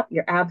like, yep,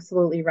 you're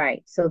absolutely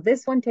right. So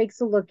this one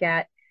takes a look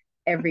at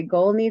every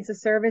goal needs a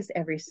service,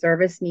 every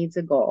service needs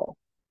a goal.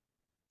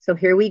 So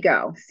here we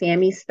go.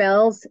 Sammy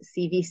spells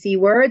CVC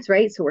words,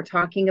 right? So we're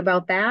talking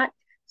about that.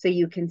 So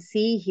you can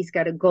see he's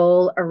got a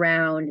goal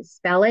around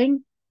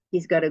spelling.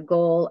 He's got a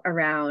goal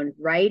around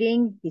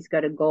writing. He's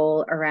got a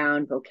goal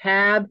around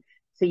vocab.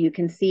 So you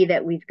can see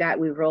that we've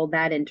rolled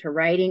that into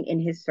writing in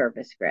his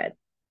service grid.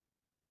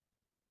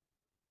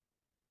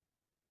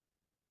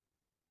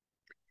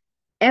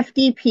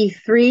 FDP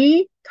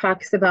 3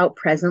 talks about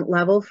present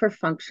level for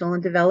functional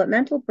and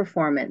developmental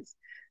performance.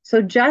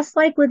 So just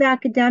like with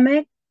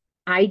academic,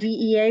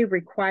 IDEA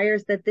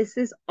requires that this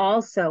is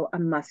also a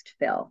must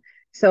fill.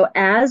 So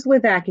as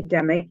with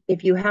academic,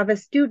 if you have a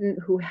student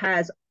who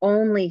has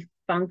only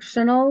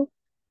functional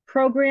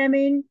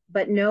programming,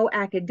 but no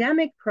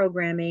academic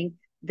programming,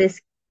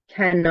 this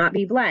cannot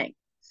be blank.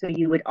 So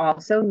you would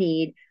also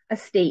need a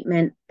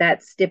statement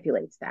that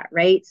stipulates that,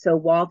 right? So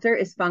Walter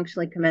is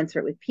functionally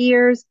commensurate with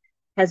peers,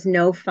 has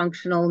no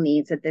functional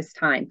needs at this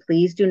time.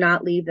 Please do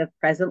not leave the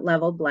present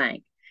level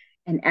blank.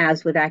 And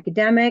as with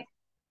academic,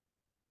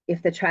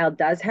 if the child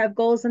does have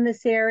goals in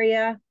this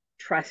area,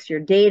 trust your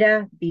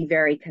data, be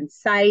very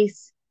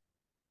concise,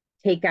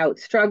 take out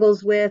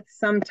struggles with,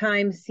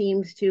 sometimes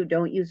seems to,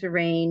 don't use a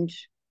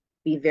range,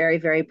 be very,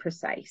 very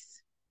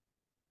precise.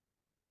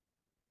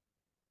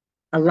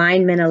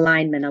 Alignment,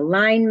 alignment,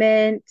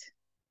 alignment,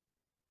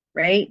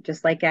 right?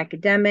 Just like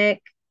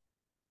academic.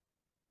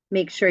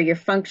 Make sure your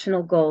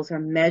functional goals are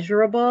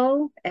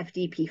measurable.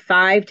 FDP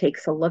 5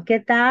 takes a look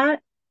at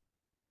that.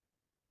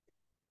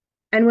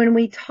 And when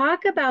we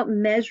talk about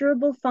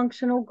measurable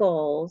functional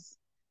goals,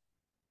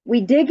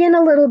 we dig in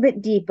a little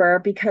bit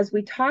deeper because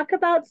we talk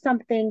about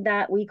something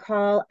that we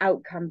call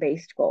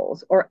outcome-based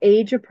goals or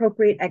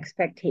age-appropriate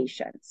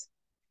expectations.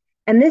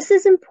 And this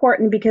is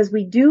important because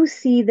we do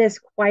see this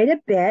quite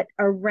a bit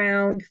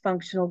around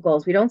functional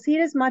goals. We don't see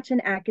it as much in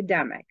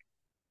academic.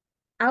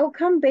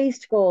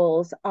 Outcome-based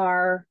goals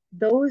are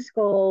those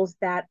goals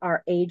that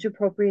are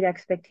age-appropriate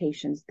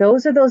expectations.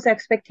 Those are those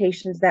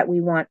expectations that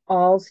we want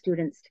all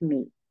students to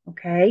meet.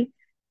 Okay,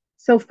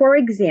 so for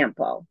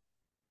example,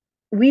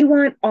 we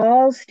want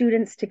all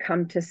students to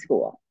come to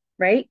school,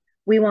 right?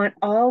 We want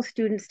all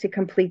students to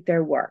complete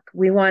their work.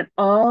 We want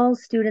all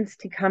students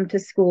to come to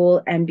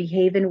school and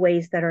behave in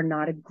ways that are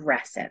not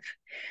aggressive.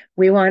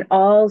 We want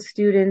all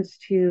students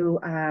to,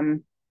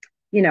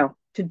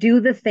 to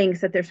do the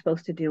things that they're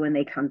supposed to do when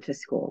they come to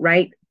school,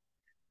 right?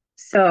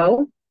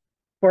 So,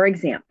 for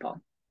example,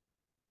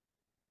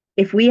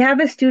 if we have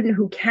a student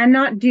who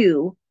cannot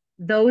do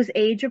those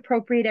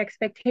age-appropriate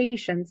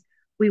expectations,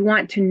 we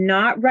want to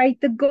not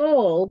write the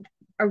goal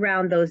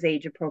around those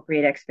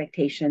age-appropriate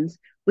expectations.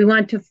 We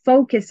want to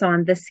focus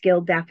on the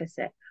skill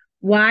deficit.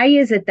 Why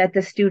is it that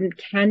the student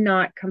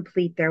cannot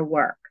complete their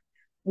work?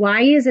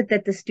 Why is it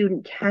that the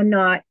student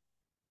cannot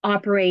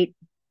operate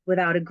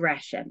without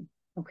aggression?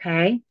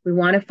 Okay, we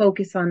want to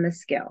focus on the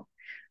skill.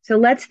 So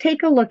let's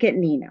take a look at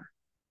Nina.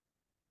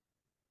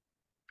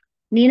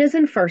 Nina's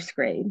in first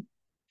grade.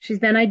 She's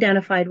been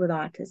identified with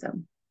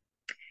autism.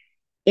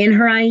 In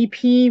her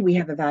IEP, we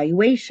have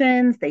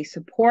evaluations. They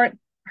support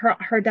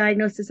her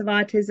diagnosis of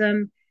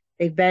autism.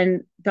 They've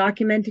been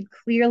documented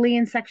clearly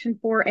in Section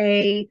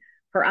 4A.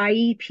 Her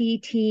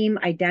IEP team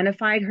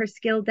identified her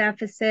skill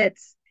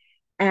deficits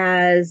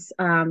as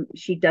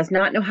she does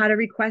not know how to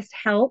request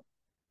help.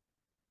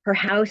 Her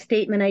house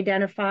statement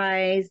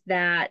identifies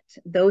that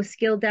those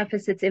skill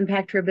deficits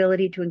impact her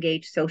ability to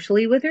engage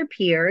socially with her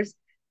peers,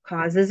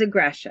 causes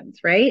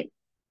aggressions, right?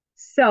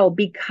 So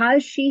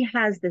because she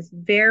has this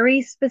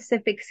very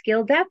specific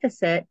skill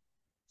deficit,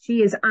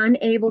 she is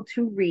unable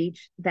to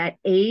reach that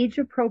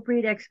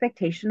age-appropriate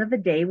expectation of a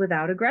day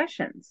without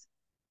aggressions.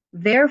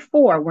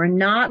 Therefore, we're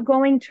not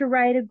going to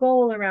write a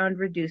goal around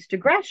reduced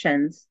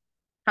aggressions.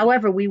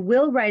 However, we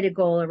will write a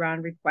goal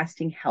around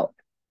requesting help,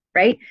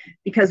 right?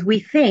 Because we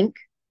think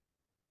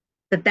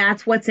that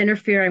that's what's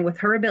interfering with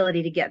her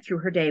ability to get through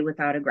her day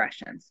without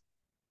aggressions.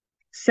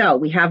 So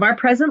we have our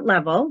present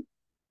level.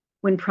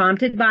 When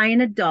prompted by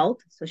an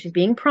adult, so she's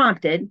being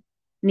prompted,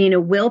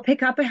 Nina will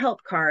pick up a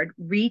help card,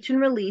 reach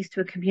and release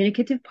to a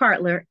communicative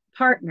partner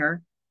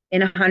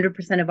in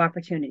 100% of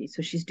opportunities.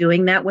 So she's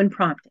doing that when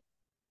prompted.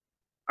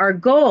 Our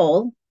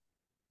goal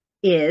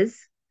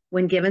is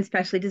when given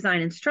specially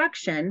designed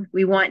instruction,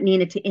 we want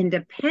Nina to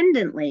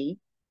independently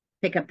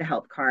pick up the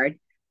help card,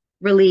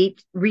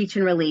 reach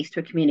and release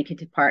to a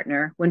communicative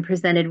partner when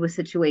presented with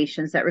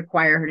situations that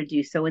require her to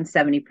do so in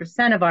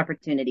 70% of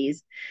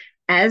opportunities,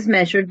 as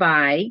measured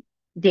by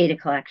data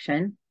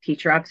collection,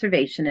 teacher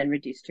observation, and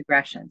reduced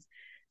aggressions.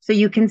 So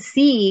you can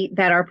see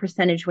that our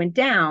percentage went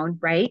down,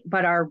 right?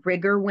 But our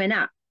rigor went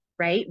up,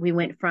 right? We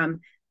went from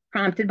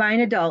prompted by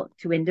an adult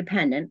to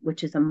independent,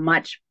 which is a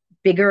much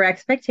bigger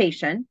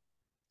expectation.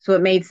 So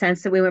it made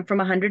sense that we went from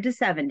 100 to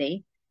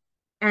 70.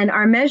 And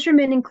our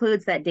measurement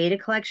includes that data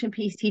collection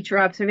piece, teacher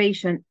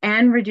observation,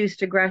 and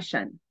reduced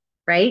aggression,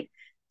 right?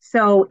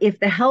 So if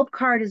the help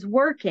card is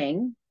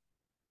working,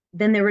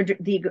 then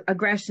the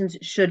aggressions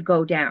should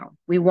go down.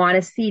 We want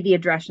to see the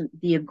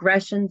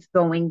aggressions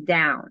going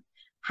down.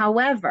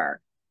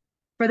 However,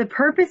 for the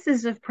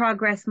purposes of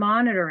progress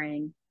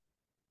monitoring,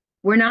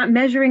 we're not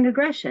measuring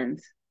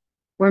aggressions.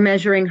 We're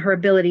measuring her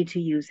ability to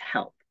use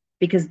help,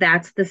 because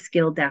that's the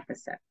skill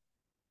deficit.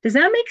 Does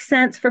that make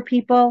sense for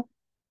people?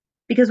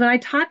 Because when I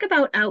talk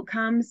about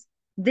outcomes,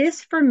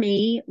 this for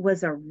me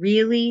was a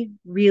really,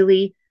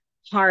 really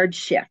hard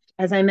shift.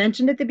 As I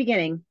mentioned at the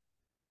beginning,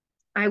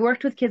 I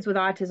worked with kids with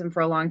autism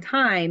for a long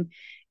time,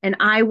 and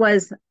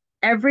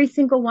every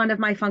single one of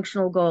my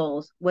functional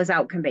goals was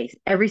outcome based.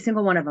 Every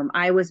single one of them.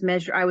 I was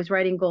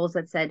writing goals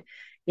that said,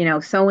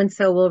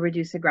 so-and-so will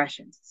reduce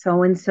aggressions.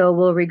 So-and-so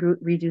will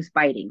reduce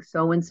biting.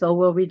 So-and-so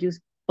will reduce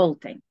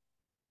bolting.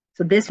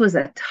 So this was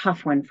a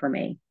tough one for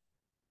me.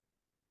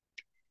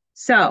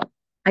 So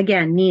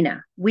again,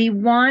 Nina, we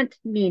want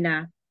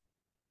Nina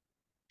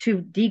to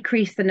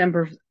decrease the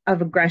number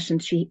of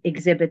aggressions she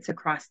exhibits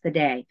across the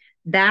day.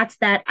 That's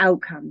that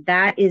outcome.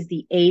 That is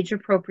the age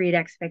appropriate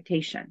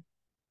expectation.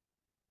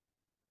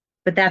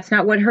 But that's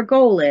not what her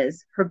goal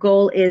is. Her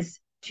goal is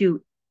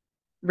to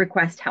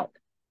request help.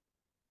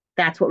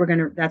 That's what we're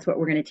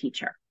going to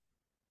teach her.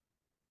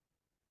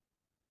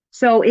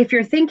 So if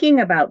you're thinking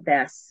about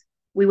this,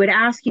 we would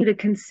ask you to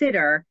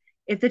consider,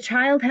 if the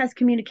child has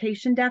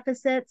communication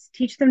deficits,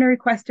 teach them to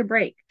request a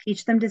break,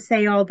 teach them to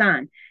say all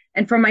done.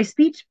 And for my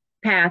speech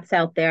paths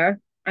out there,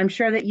 I'm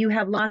sure that you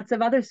have lots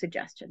of other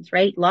suggestions,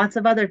 right? Lots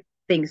of other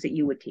things that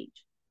you would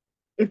teach.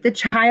 If the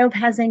child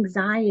has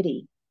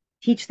anxiety,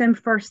 teach them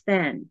first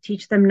then,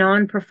 teach them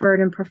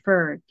non-preferred and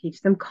preferred,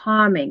 teach them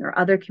calming or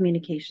other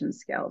communication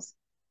skills.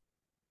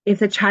 If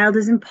the child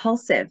is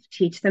impulsive,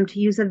 teach them to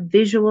use a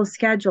visual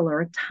schedule or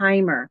a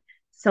timer,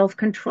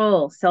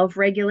 self-control,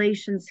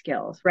 self-regulation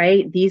skills,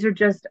 right? These are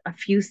just a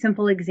few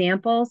simple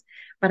examples,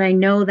 but I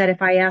know that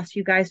if I asked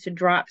you guys to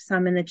drop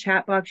some in the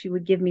chat box, you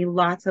would give me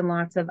lots and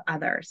lots of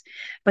others.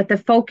 But the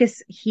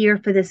focus here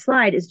for this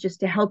slide is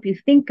just to help you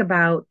think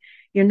about,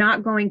 you're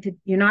not going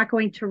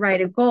to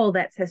write a goal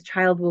that says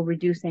child will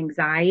reduce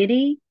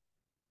anxiety,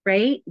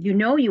 right?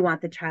 You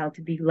want the child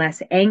to be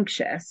less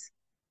anxious,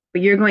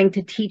 but you're going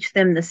to teach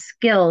them the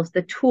skills,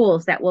 the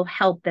tools that will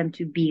help them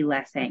to be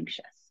less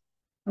anxious,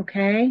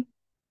 okay?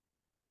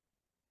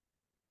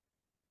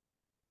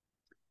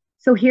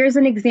 So here's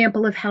an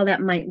example of how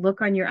that might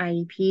look on your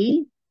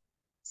IEP.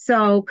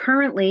 So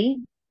currently,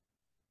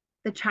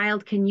 the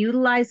child can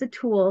utilize a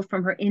tool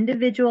from her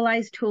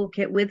individualized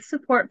toolkit with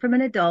support from an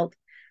adult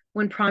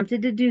when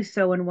prompted to do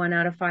so in 1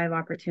 out of 5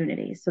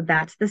 opportunities. So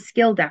that's the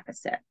skill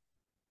deficit.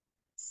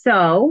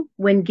 So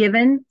when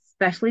given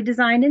specially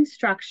designed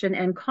instruction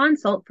and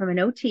consult from an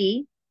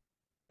OT,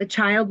 the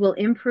child will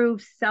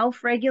improve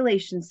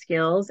self-regulation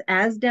skills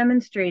as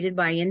demonstrated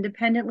by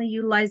independently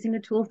utilizing a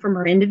tool from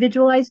her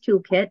individualized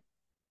toolkit,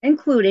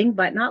 including,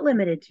 but not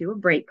limited to, a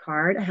break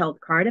card, a help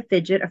card, a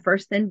fidget, a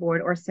first thin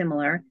board, or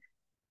similar,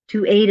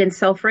 to aid in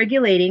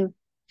self-regulating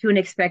to an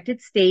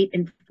expected state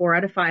in 4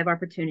 out of 5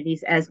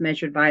 opportunities as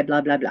measured by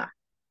blah, blah, blah.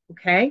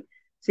 Okay?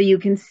 So you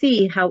can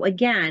see how,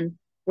 again,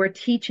 we're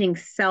teaching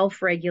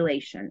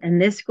self-regulation.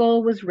 And this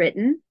goal was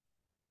written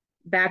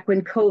back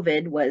when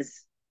COVID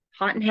was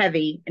hot and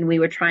heavy, and we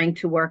were trying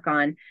to work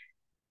on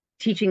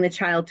teaching the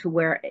child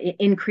to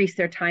increase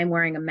their time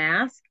wearing a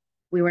mask.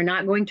 We were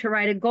not going to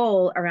write a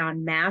goal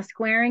around mask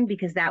wearing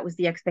because that was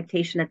the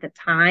expectation at the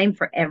time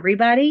for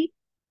everybody.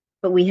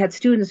 But we had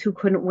students who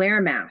couldn't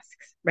wear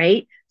masks,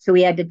 right? So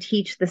we had to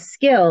teach the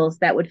skills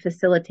that would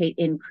facilitate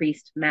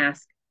increased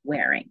mask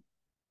wearing.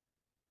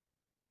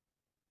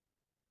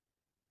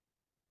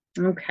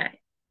 Okay.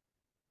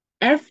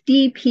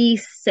 FDP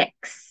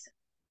 6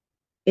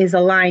 is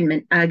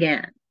alignment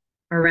again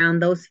around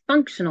those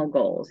functional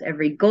goals.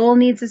 Every goal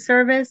needs a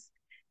service.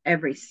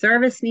 Every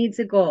service needs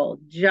a goal,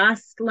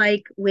 just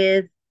like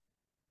with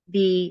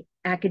the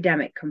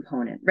academic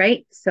component,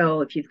 right?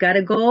 So if you've got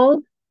a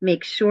goal,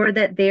 make sure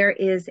that there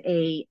is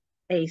a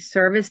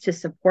service to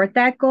support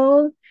that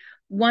goal.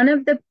 One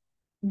of the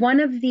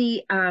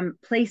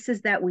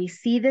places that we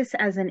see this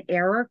as an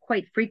error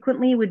quite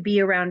frequently would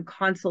be around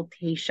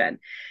consultation.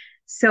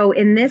 So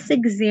in this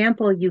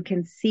example, you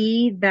can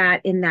see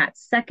that in that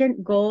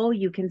second goal,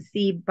 you can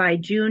see by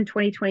June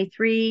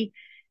 2023,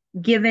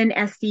 given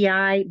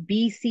SDI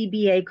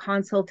BCBA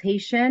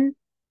consultation.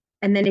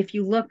 And then if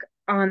you look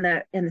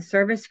in the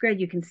service grid,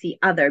 you can see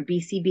other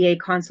BCBA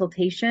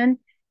consultation.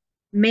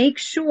 Make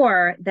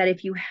sure that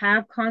if you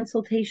have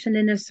consultation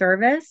in a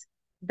service,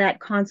 that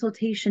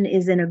consultation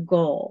is in a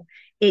goal.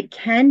 It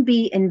can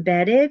be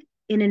embedded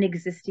in an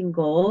existing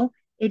goal.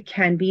 It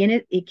can be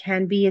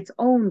its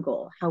own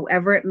goal.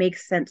 However it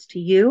makes sense to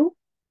you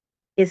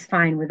is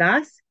fine with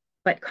us,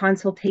 but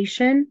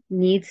consultation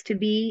needs to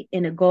be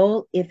in a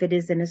goal if it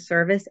is in a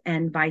service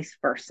and vice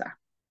versa.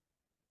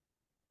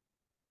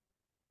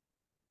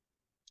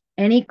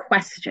 Any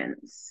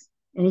questions?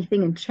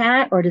 Anything in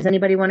chat, or does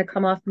anybody want to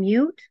come off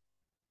mute?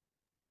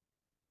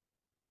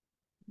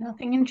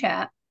 Nothing in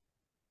chat.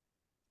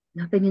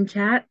 Nothing in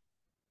chat.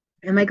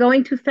 Am I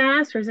going too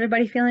fast, or is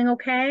everybody feeling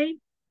okay?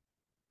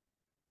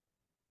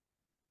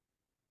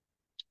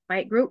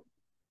 Right, group?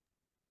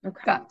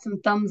 Okay. Got some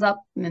thumbs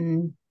up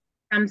and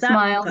Thumbs up.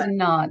 smiles Good. and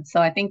nods,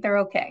 so I think they're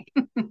okay.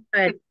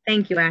 Good.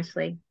 Thank you,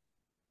 Ashley.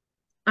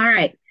 All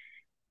right.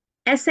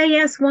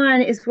 SAS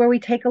 1 is where we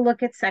take a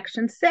look at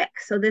Section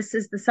 6. So this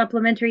is the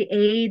supplementary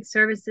aid,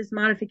 services,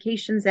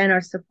 modifications, and our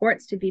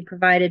supports to be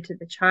provided to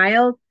the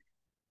child.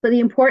 So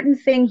the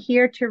important thing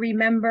here to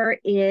remember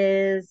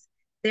is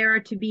there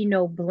are to be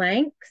no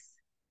blanks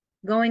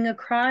going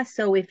across.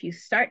 So if you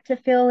start to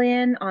fill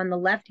in on the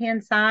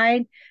left-hand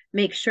side,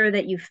 make sure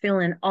that you fill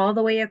in all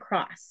the way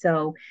across.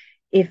 So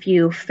if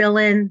you fill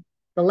in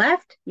the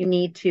left, you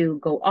need to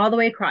go all the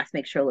way across.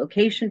 Make sure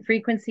location,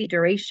 frequency,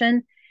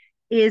 duration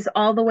is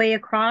all the way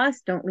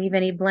across. Don't leave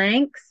any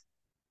blanks.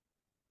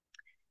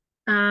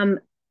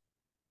 Other,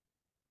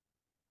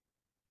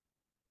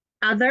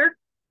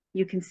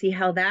 you can see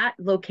how that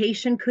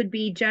location could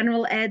be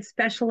general ed,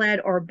 special ed,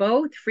 or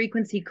both.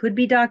 Frequency could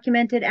be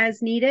documented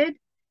as needed.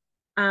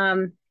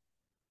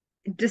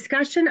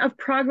 Discussion of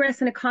progress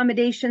and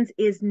accommodations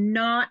is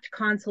not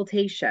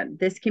consultation.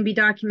 This can be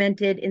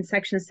documented in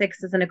Section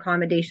 6 as an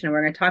accommodation, and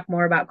we're going to talk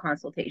more about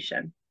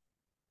consultation.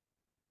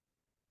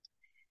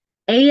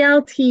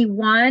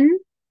 ALT1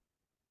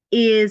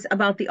 is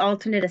about the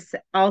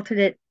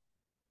alternate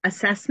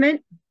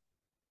assessment,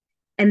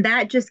 and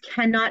that just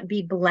cannot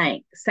be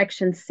blank.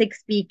 Section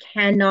 6B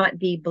cannot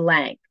be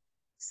blank.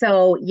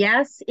 So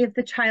yes, if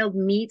the child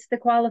meets the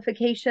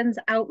qualifications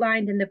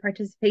outlined in the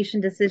participation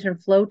decision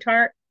flow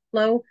chart,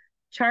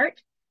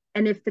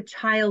 and if the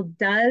child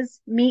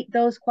does meet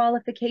those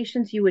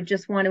qualifications, you would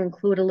just want to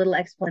include a little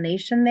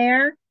explanation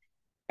there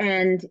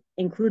and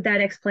include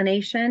that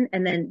explanation,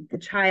 and then the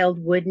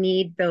child would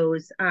need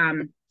those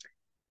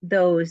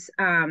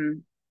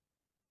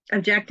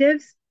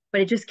objectives,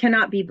 but it just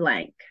cannot be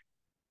blank.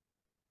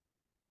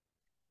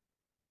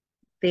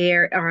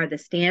 There are the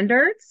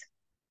standards,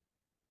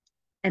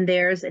 and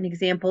there's an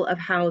example of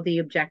how the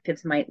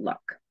objectives might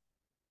look.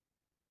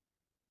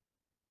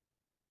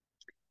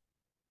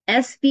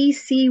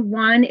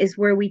 SVC1 is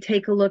where we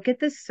take a look at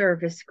the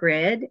service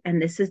grid,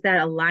 and this is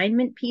that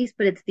alignment piece,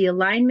 but it's the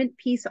alignment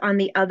piece on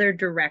the other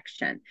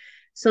direction.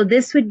 So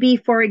this would be,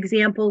 for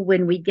example,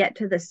 when we get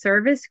to the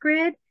service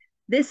grid,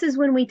 this is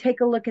when we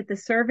take a look at the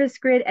service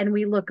grid and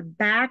we look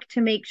back to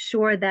make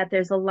sure that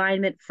there's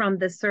alignment from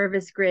the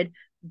service grid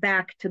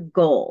back to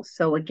goals.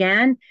 So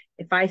again,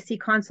 if I see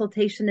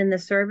consultation in the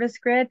service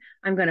grid,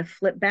 I'm going to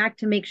flip back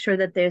to make sure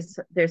that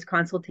there's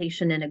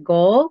consultation in a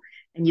goal.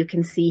 And you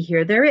can see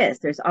here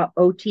there's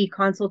OT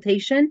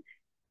consultation.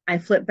 I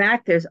flip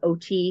back, there's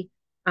OT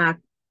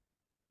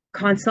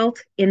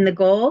consult in the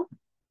goal,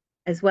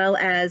 as well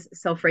as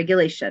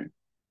self-regulation.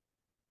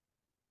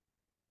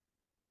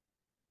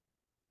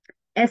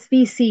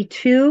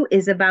 SVC2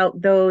 is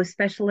about those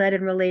special ed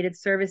and related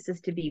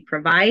services to be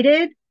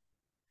provided.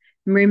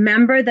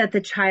 Remember that the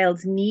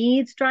child's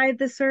needs drive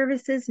the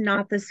services,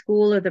 not the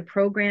school or the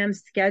program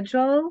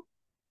schedule.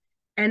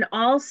 And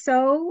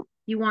also,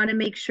 you want to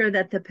make sure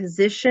that the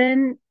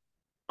position,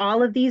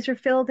 all of these are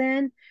filled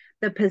in,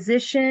 the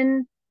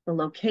position, the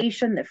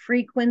location, the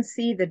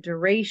frequency, the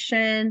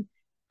duration.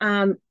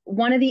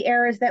 One of the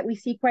errors that we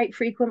see quite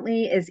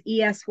frequently is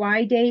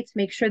ESY dates.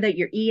 Make sure that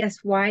your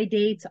ESY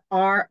dates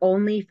are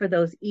only for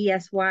those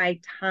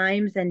ESY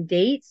times and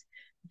dates.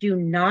 Do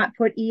not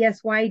put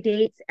ESY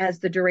dates as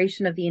the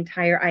duration of the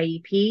entire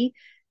IEP,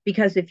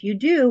 because if you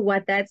do,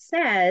 what that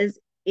says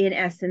in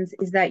essence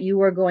is that you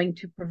are going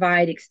to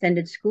provide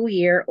extended school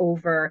year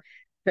over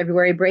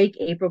February break,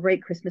 April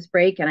break, Christmas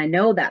break, and I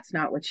know that's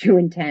not what you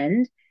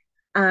intend.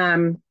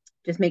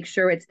 Just make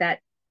sure it's that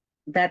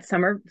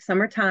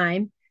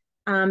summertime.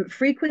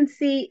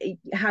 Frequency,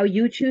 how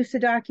you choose to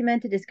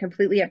document it is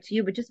completely up to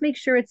you, but just make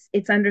sure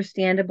it's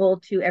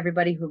understandable to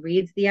everybody who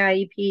reads the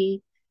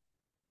IEP.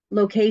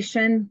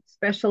 Location,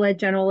 special ed,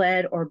 general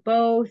ed, or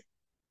both.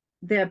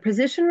 The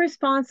position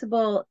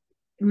responsible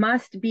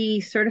must be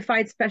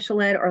certified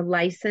special ed or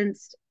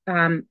licensed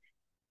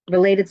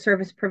related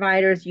service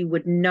providers. You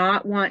would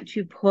not want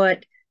to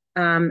put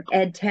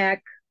ed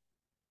tech,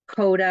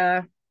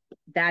 CODA.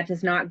 That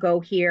does not go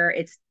here.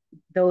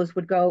 Those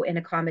would go in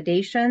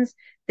accommodations.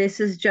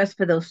 This is just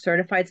for those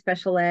certified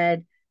special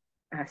ed,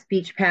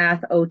 speech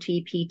path,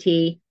 OT,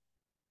 PT.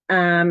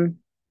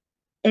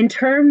 In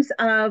terms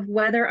of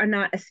whether or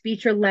not a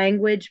speech or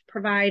language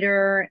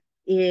provider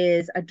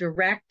is a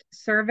direct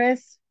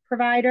service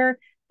provider,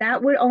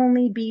 that would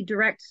only be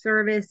direct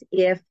service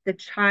if the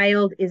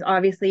child is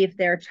obviously, if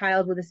they're a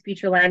child with a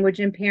speech or language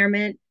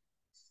impairment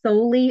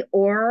solely,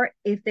 or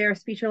if they're a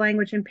speech or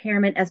language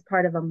impairment as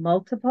part of a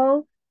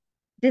multiple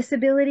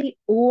disability,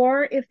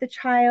 or if the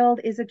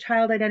child is a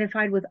child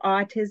identified with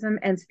autism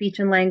and speech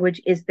and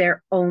language is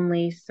their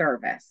only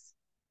service.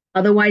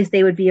 Otherwise,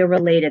 they would be a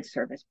related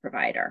service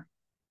provider.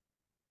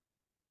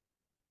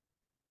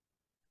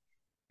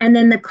 And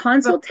then the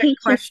consultation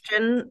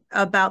question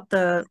about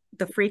the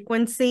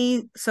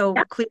frequency. So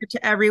yeah. Clear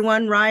to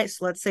everyone, right?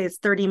 So let's say it's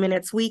 30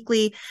 minutes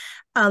weekly.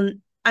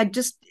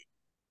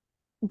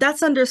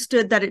 That's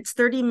understood that it's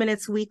 30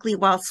 minutes weekly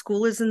while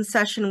school is in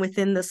session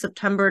within the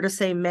September to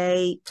say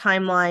May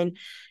timeline.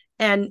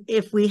 And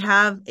if we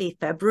have a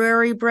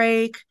February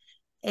break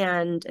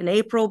and an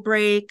April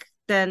break,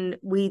 then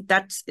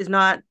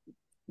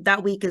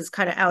that week is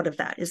kind of out of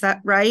that. Is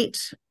that right?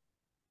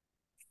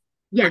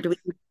 Yeah.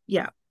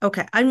 Yeah.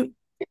 Okay. I'm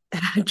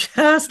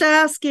just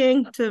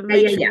asking to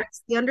make sure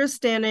it's the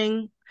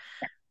understanding.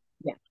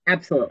 Yeah,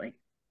 absolutely.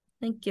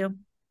 Thank you.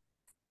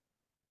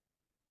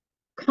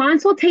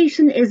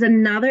 Consultation is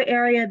another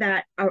area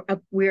that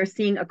we're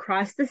seeing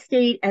across the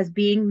state as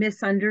being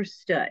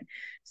misunderstood.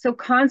 So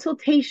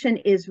consultation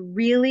is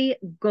really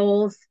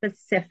goal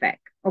specific,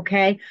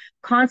 okay?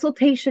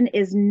 Consultation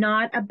is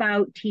not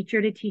about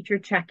teacher-to-teacher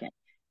check-in.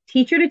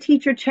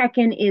 Teacher-to-teacher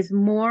check-in is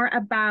more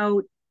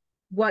about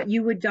what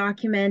you would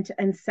document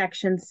in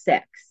Section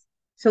 6.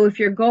 So if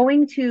you're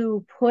going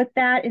to put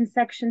that in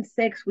Section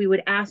 6, we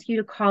would ask you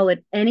to call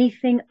it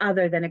anything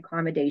other than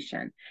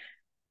accommodation.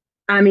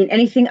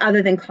 Anything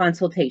other than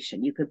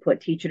consultation. You could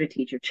put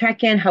teacher-to-teacher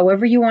check-in,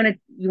 however you want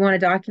to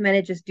document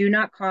it. Just do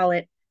not call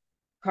it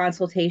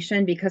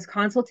consultation, because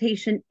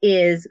consultation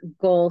is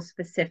goal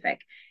specific.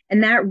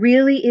 And that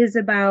really is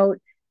about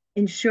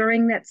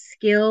ensuring that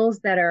skills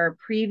that are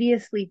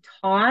previously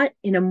taught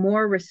in a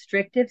more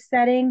restrictive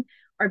setting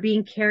are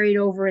being carried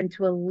over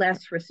into a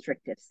less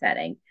restrictive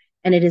setting.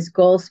 And it is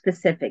goal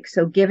specific.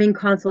 So giving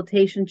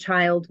consultation,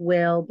 child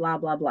will, blah,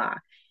 blah, blah.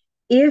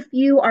 If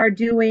you are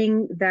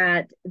doing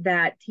that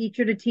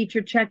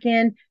teacher-to-teacher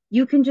check-in,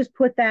 you can just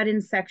put that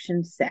in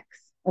Section 6,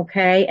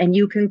 okay? And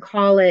you can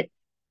call it,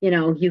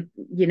 oh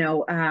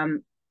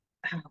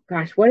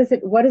gosh, what is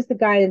it? What is the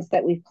guidance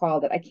that we've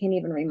called it? I can't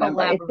even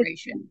remember.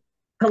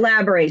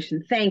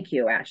 Collaboration. Thank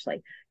you,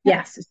 Ashley.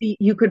 Yes, so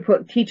you could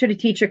put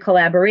teacher-to-teacher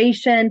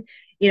collaboration.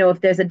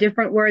 If there's a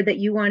different word that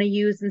you want to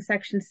use in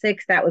Section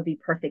 6, that would be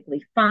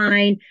perfectly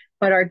fine.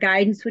 But our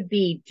guidance would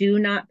be, do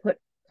not put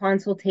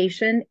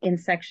consultation in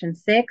Section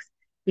 6,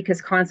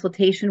 because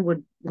consultation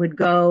would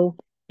go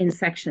in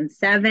Section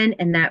 7,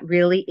 and that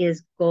really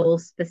is goal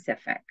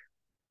specific.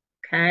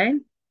 Okay.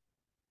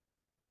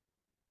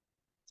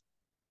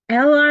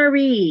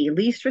 LRE,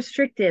 least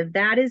restrictive,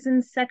 that is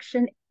in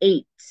Section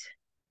 8.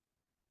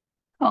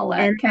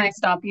 Paulette, can I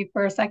stop you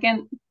for a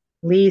second?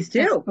 Please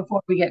do. Just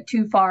before we get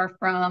too far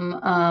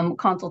from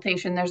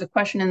consultation, there's a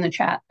question in the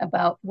chat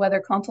about whether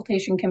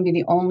consultation can be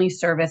the only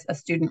service a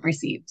student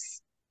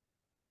receives.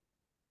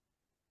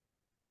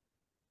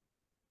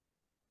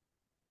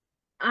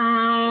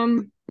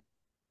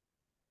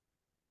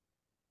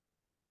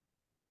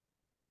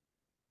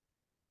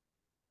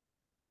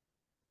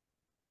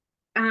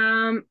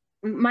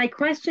 My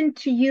question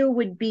to you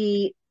would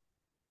be,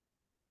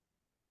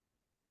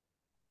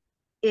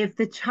 if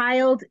the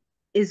child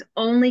is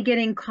only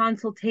getting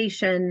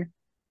consultation,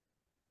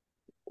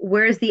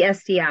 where's the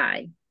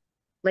SDI?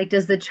 Like,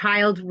 does the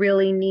child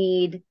really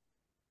need,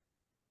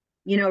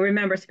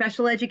 remember,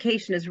 special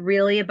education is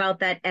really about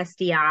that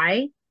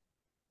SDI.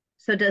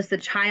 So does the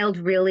child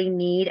really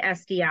need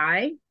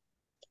SDI?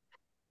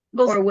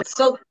 Well,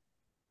 so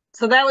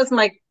that was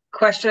my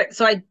question.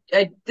 So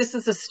this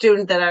is a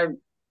student that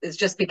is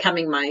just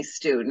becoming my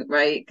student,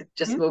 right?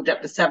 Just moved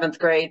up to 7th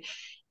grade.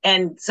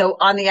 And so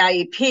on the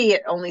IEP,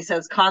 it only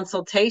says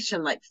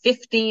consultation, like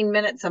 15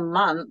 minutes a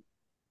month.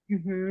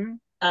 Mm-hmm.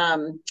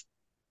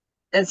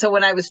 And so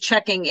when I was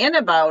checking in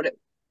about it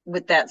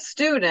with that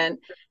student,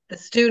 the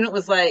student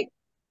was like,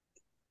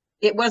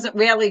 it wasn't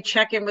really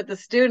checking with the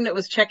student, it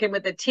was checking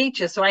with the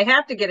teacher. So I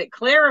have to get it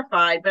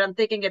clarified, but I'm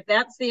thinking if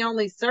that's the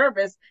only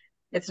service,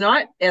 it's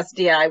not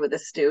SDI with a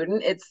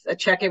student, it's a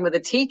check-in with a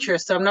teacher.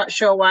 So I'm not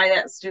sure why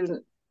that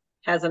student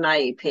has an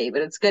IEP,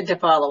 but it's good to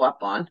follow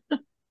up on.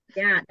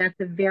 Yeah, that's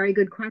a very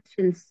good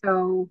question.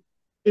 So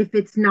if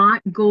it's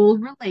not goal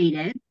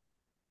related,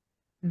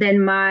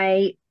 then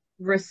my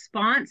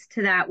response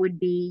to that would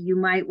be, you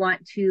might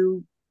want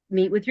to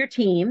meet with your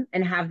team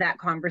and have that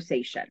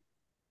conversation.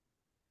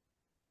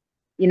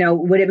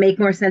 Would it make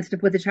more sense to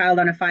put the child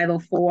on a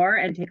 504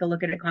 and take a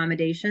look at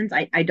accommodations?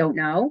 I don't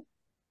know.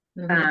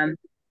 Mm-hmm.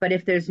 But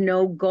if there's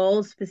no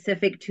goal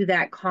specific to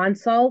that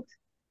consult,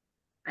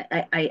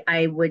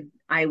 I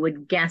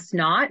would guess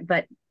not,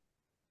 but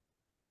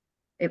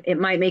it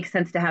might make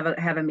sense to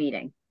have a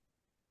meeting.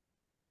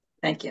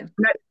 Thank you.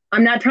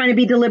 I'm not trying to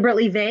be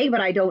deliberately vague,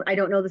 but I don't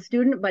know the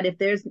student. But if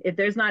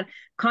there's not,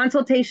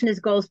 consultation is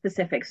goal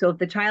specific. So if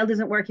the child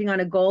isn't working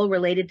on a goal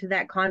related to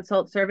that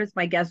consult service,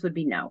 my guess would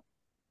be no.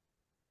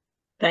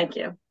 Thank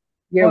you.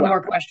 You're One welcome.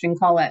 more question,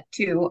 Colette,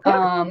 too.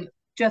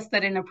 Just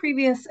that in a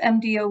previous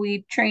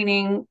MDOE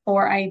training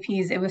for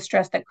IEPs, it was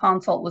stressed that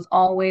consult was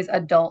always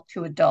adult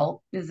to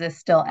adult. Is this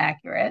still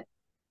accurate?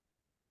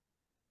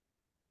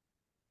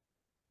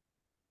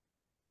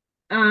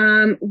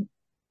 I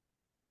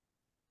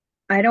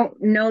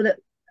don't know that.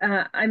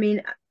 I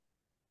mean,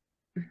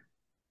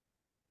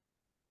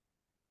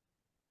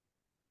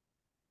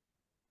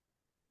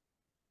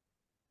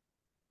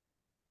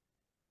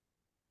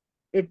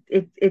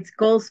 it's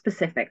goal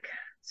specific.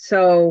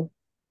 So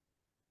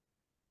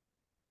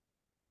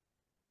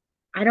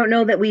I don't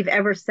know that we've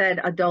ever said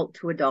adult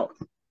to adult.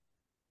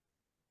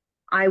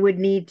 I would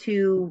need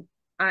to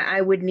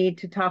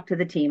talk to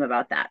the team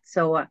about that.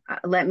 So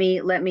let me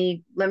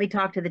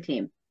talk to the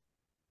team.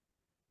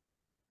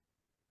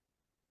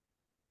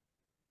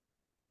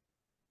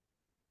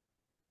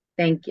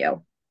 Thank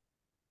you.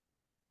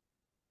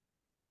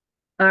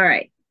 All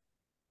right.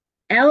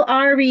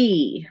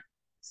 LRE.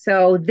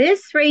 So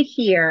this right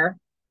here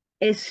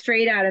is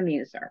straight out of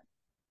Muser.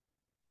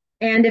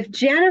 And if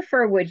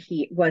Jennifer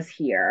was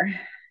here,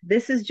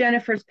 this is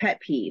Jennifer's pet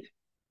peeve,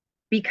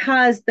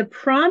 because the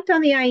prompt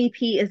on the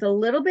IEP is a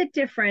little bit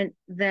different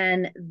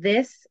than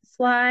this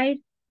slide,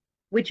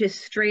 which is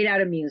straight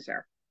out of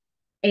Muser.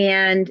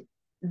 And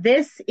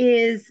this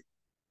is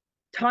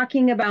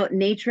talking about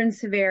nature and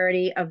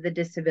severity of the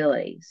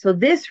disability. So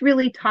this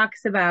really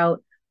talks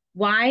about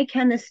why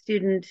does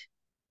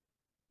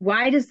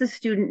the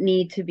student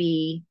need to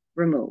be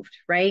removed,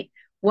 right?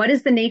 What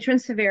is the nature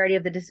and severity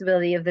of the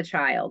disability of the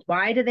child?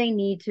 Why do they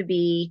need to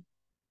be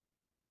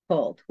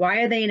pulled?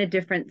 Why are they in a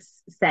different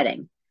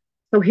setting?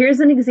 So here's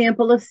an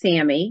example of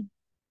Sammy.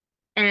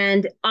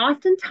 And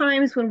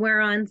oftentimes when we're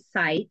on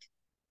site,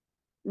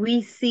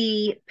 we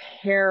see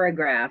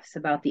paragraphs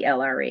about the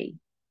LRE.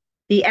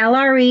 The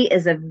LRE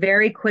is a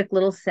very quick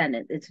little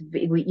sentence.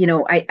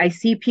 I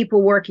see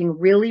people working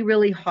really,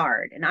 really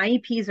hard, and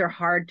IEPs are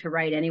hard to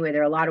write anyway.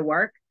 They're a lot of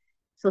work.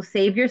 So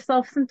save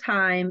yourself some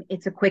time.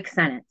 It's a quick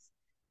sentence.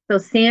 So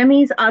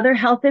Sammy's other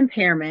health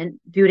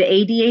impairment due to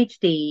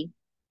ADHD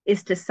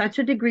is to such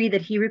a degree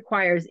that he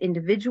requires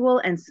individual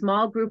and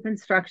small group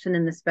instruction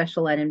in the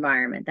special ed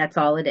environment. That's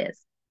all it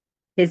is.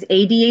 His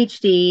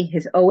ADHD,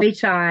 his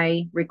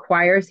OHI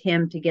requires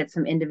him to get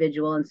some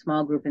individual and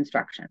small group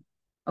instruction.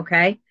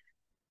 Okay?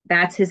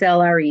 That's his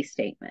LRE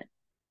statement.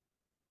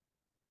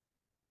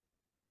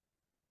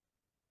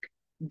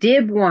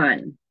 DIB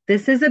 1.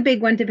 This is a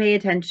big one to pay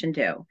attention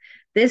to.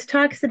 This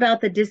talks about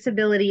the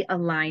disability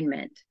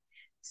alignment.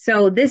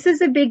 So this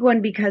is a big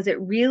one because it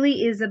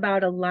really is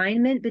about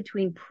alignment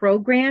between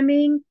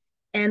programming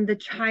and the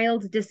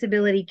child's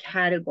disability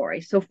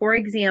category. So for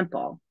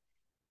example,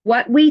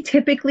 what we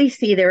typically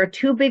see, there are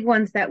two big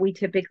ones that we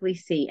typically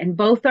see, and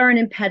both are an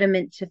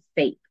impediment to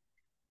FAPE.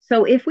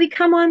 So if we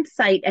come on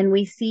site and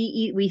we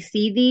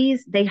see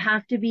these, they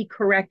have to be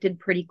corrected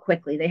pretty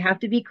quickly. They have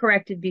to be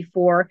corrected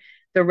before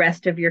the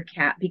rest of your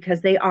CAP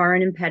because they are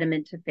an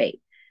impediment to FAPE.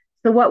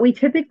 So what we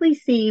typically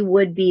see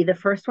would be the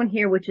first one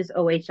here, which is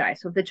OHI.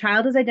 So if the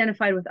child is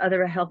identified with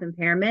other health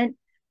impairment,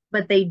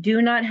 but they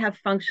do not have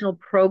functional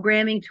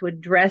programming to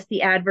address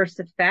the adverse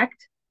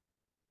effect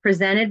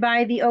presented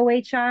by the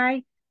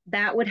OHI,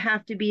 that would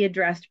have to be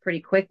addressed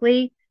pretty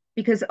quickly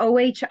because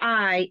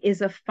OHI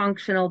is a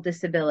functional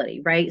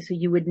disability, right? So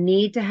you would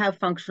need to have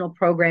functional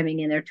programming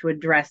in there to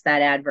address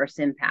that adverse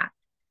impact.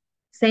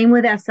 Same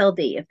with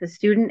SLD. If the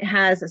student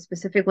has a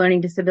specific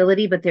learning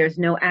disability, but there's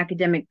no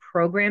academic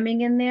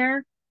programming in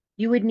there,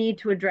 you would need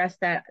to address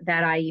that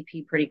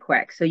IEP pretty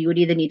quick. So you would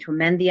either need to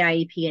amend the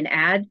IEP and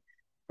add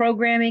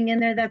programming in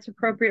there that's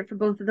appropriate for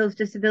both of those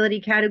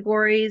disability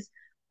categories,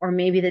 or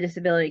maybe the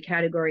disability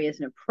category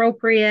isn't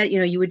appropriate.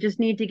 You would just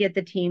need to get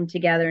the team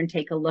together and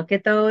take a look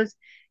at those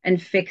and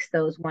fix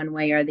those one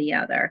way or the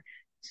other.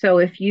 So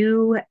if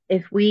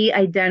we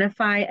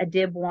identify a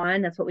DIB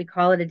 1, that's what we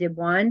call it, a DIB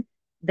 1,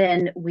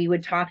 then we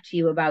would talk to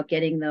you about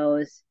getting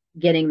those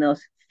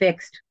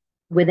fixed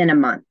within a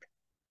month.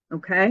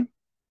 Okay.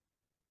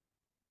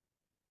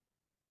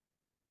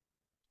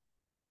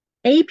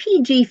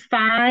 APG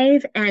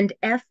 5 and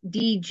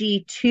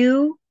FDG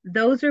 2,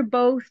 those are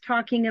both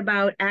talking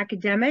about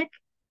academic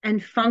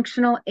and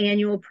functional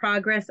annual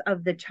progress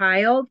of the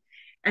child.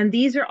 And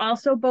these are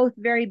also both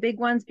very big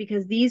ones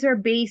because these are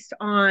based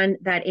on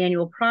that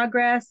annual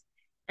progress.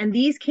 And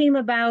these came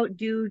about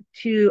due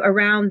to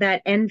around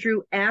that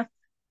Andrew F.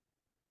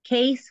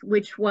 case,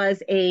 which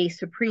was a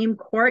Supreme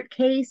Court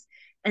case.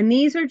 And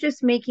these are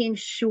just making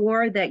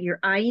sure that your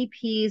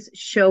IEPs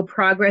show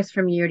progress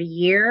from year to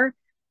year,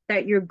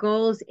 that your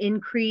goals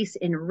increase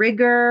in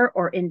rigor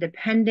or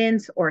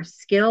independence or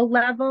skill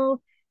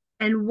level.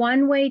 And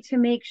one way to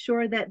make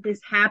sure that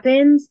this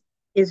happens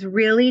is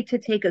really to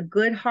take a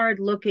good hard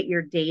look at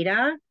your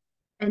data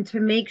and to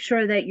make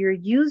sure that you're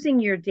using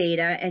your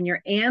data and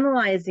you're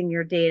analyzing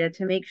your data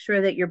to make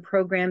sure that your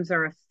programs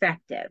are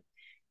effective.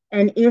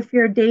 And if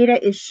your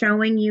data is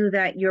showing you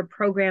that your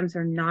programs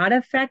are not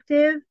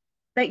effective,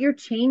 that you're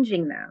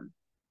changing them.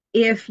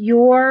 If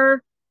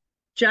you're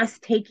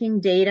just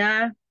taking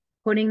data,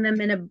 putting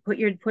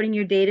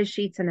your data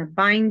sheets in a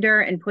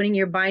binder and putting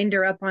your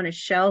binder up on a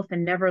shelf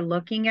and never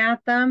looking at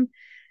them,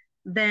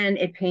 then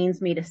it pains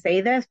me to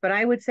say this, but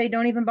I would say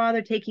don't even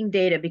bother taking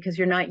data because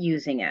you're not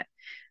using it.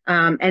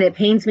 And it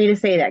pains me to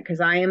say that because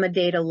I am a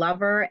data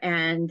lover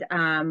and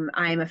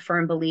I'm a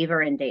firm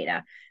believer in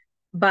data.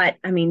 But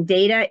I mean,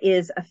 data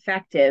is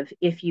effective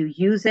if you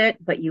use it,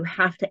 but you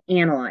have to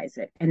analyze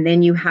it. And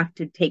then you have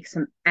to take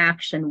some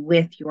action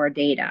with your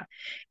data.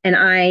 And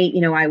I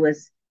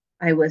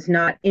was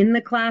not in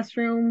the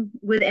classroom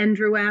with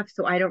NDREF,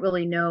 so I don't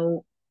really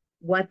know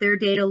what their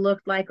data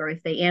looked like or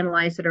if they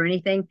analyzed it or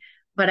anything.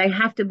 But I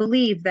have to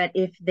believe that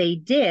if they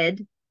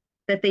did,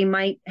 that they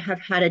might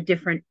have had a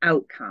different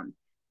outcome.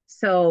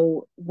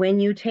 So when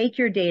you take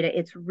your data,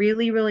 it's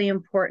really, really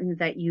important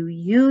that you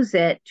use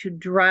it to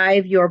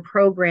drive your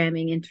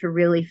programming and to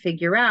really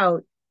figure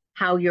out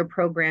how your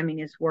programming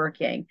is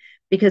working.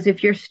 Because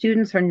if your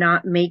students are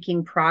not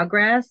making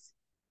progress,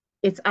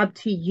 it's up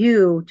to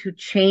you to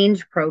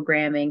change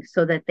programming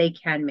so that they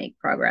can make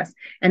progress.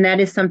 And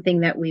that is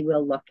something that we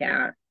will look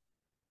at.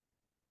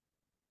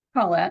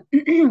 Paulette,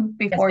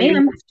 before Yes, you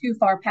ma'am. move too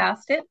far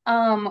past it,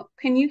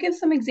 can you give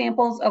some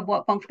examples of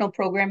what functional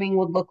programming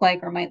would look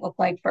like or might look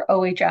like for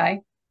OHI?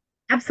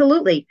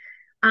 Absolutely.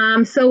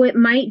 So it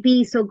might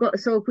be so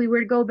if we were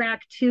to go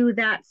back to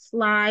that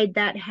slide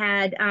that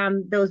had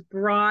those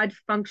broad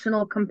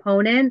functional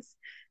components,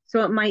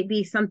 so it might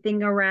be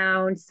something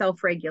around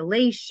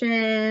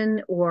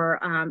self-regulation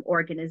or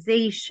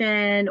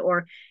organization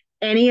or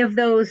any of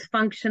those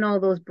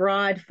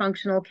broad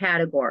functional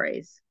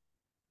categories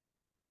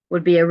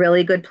would be a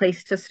really good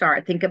place to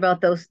start. Think about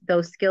those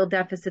skill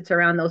deficits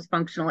around those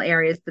functional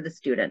areas for the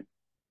student.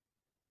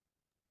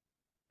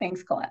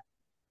 Thanks, Colette.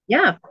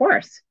 Yeah, of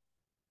course.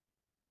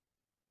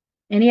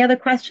 Any other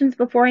questions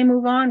before I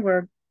move on?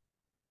 We're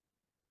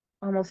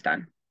almost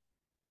done.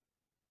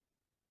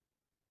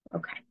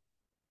 Okay.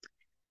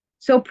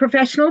 So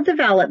professional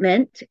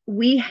development,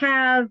 we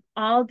have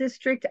all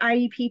district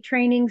IEP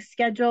trainings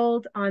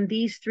scheduled on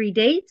these 3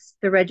 dates.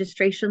 The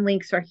registration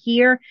links are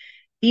here.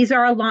 These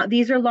are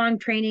long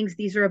trainings.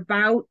 These are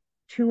about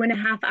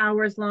 2.5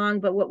 hours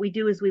long, but what we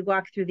do is we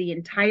walk through the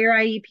entire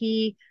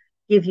IEP,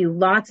 give you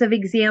lots of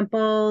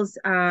examples.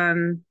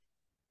 There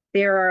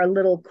are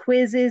little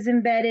quizzes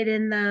embedded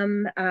in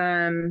them,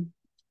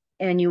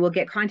 and you will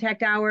get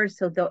contact hours.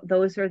 So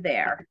those are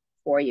there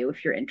for you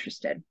if you're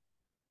interested.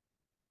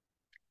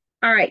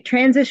 All right,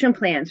 transition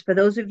plans. For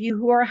those of you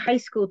who are high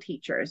school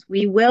teachers,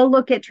 we will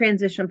look at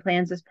transition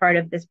plans as part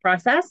of this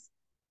process.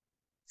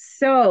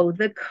 So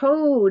the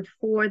code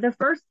for the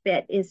first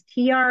bit is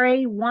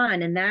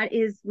TRA1, and that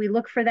is, we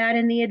look for that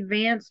in the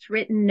advanced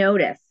written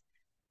notice.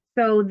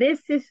 So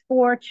this is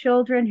for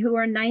children who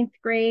are 9th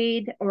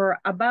grade or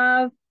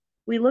above.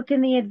 We look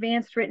in the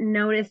advanced written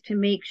notice to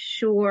make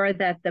sure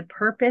that the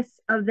purpose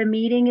of the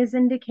meeting is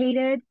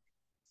indicated.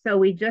 So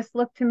we just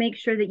look to make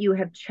sure that you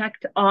have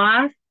checked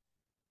off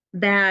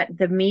that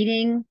the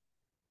meeting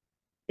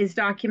is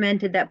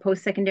documented, that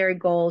post-secondary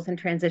goals and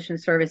transition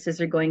services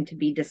are going to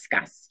be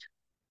discussed.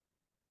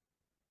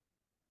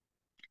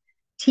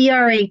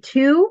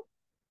 TRA2,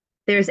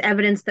 there's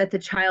evidence that the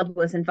child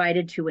was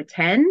invited to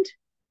attend.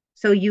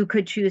 So you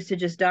could choose to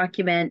just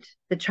document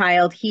the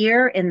child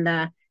here in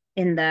the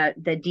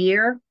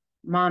dear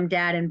mom,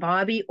 dad, and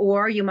Bobby,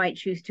 or you might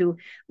choose to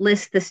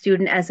list the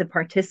student as a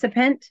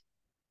participant.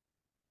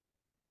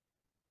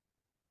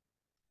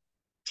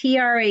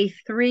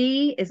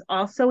 TRA3 is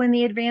also in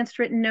the advanced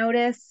written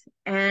notice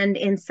and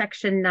in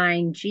section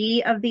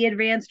 9G of the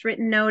advanced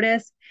written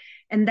notice.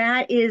 And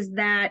that is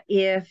that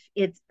if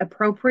it's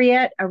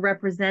appropriate, a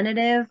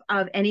representative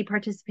of any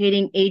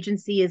participating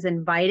agency is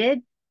invited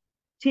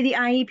to the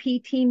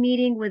IEP team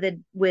meeting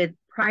with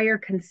prior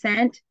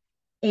consent.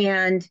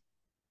 And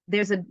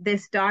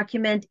this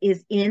document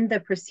is in the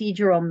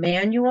procedural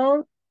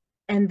manual.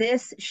 And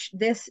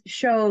this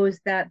shows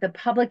that the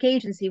public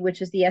agency,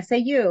 which is the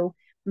SAU,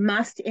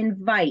 must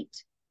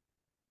invite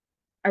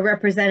a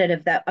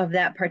representative of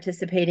that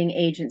participating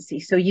agency.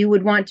 So you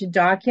would want to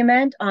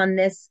document on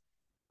this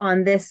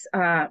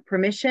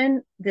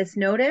permission, this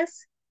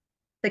notice,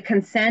 the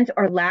consent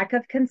or lack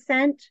of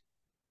consent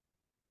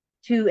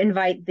to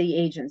invite the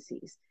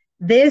agencies.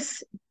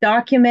 This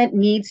document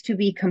needs to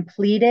be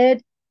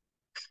completed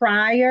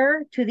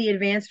prior to the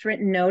advanced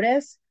written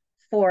notice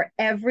for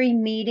every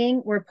meeting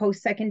where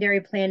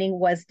post-secondary planning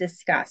was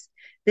discussed.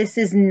 This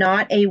is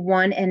not a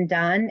one and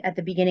done at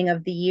the beginning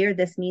of the year.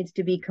 This needs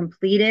to be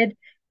completed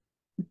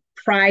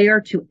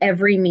prior to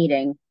every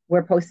meeting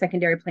where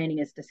post-secondary planning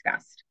is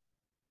discussed.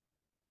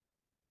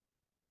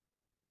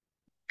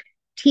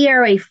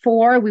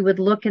 TRA4, we would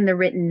look in the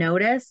written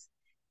notice.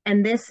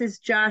 And this is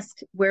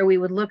just where we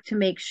would look to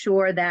make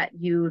sure that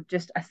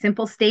just a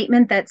simple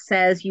statement that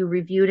says you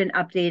reviewed and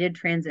updated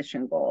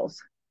transition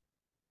goals.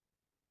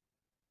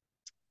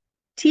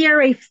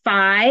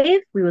 TRA5,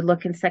 we would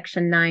look in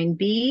section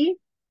 9B.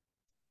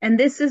 And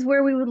this is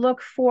where we would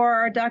look for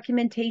our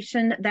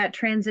documentation that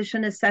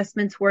transition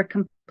assessments were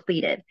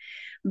completed.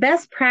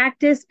 Best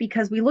practice,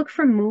 because we look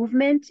for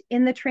movement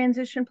in the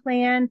transition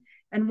plan,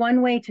 and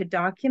one way to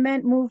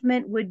document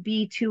movement would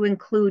be to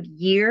include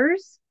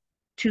years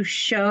to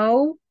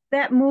show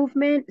that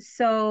movement.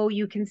 So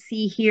you can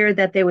see here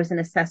that there was an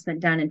assessment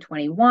done in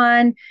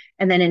 21,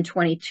 and then in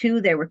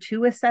 22, there were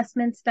 2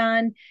 assessments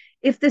done.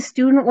 If the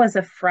student was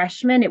a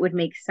freshman, it would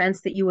make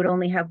sense that you would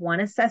only have 1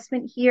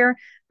 assessment here.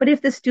 But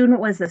if the student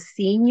was a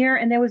senior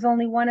and there was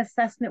only 1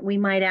 assessment, we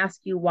might ask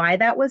you why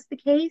that was the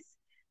case.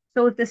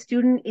 So if the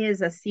student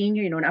is a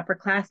senior, an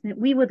upperclassman,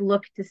 we would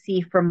look to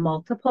see for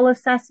multiple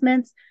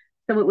assessments.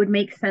 So it would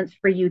make sense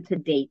for you to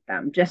date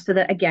them, just so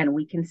that, again,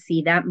 we can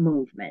see that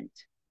movement.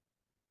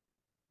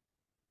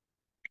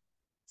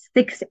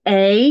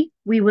 6A,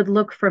 we would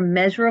look for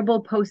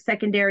measurable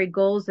post-secondary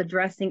goals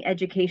addressing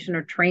education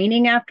or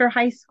training after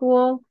high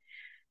school.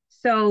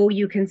 So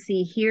you can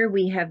see here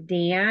we have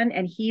Dan,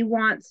 and he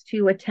wants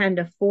to attend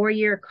a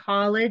 4-year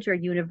college or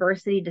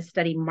university to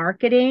study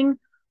marketing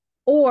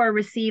or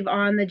receive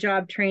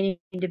on-the-job training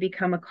to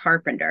become a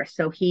carpenter.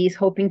 So he's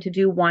hoping to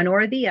do one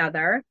or the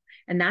other,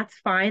 and that's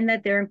fine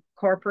that they're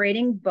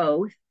incorporating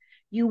both.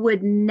 You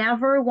would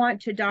never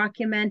want to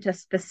document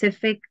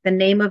the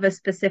name of a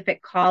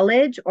specific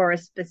college or a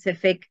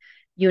specific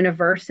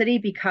university,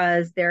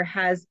 because there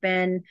has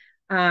been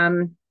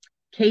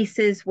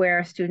cases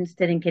where students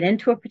didn't get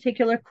into a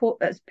particular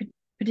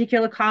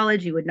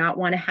college. You would not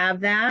want to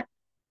have that.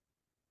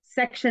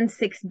 Section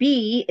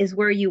 6B is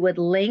where you would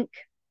link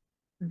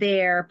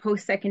their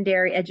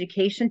post-secondary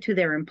education to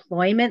their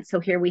employment.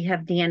 So here we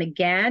have Dan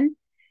again,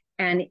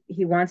 and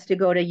he wants to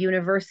go to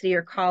university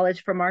or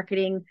college for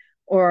marketing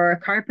or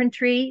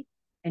carpentry.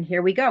 And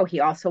here we go. He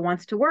also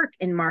wants to work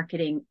in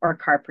marketing or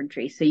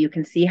carpentry. So you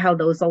can see how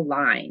those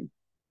align.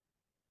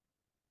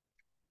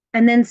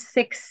 And then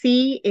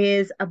 6C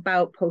is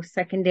about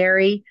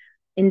post-secondary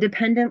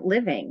independent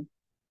living.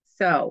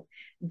 So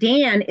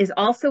Dan is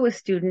also a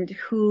student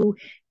who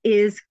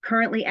is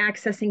currently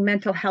accessing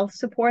mental health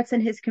supports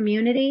in his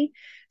community.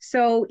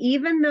 So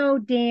even though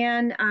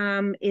Dan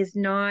is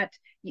not,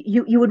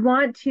 you would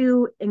want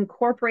to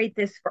incorporate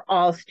this for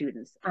all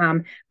students.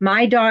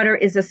 My daughter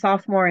is a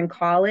sophomore in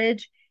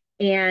college,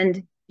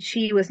 and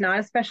she was not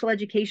a special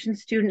education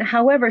student.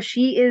 However,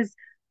 she is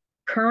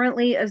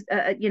currently,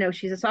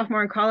 she's a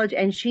sophomore in college,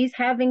 and she's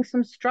having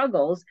some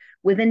struggles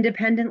with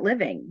independent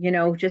living,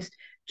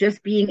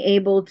 just being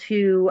able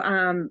to,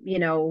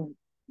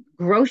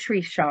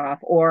 grocery shop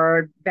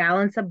or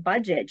balance a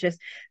budget, just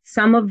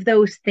some of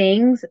those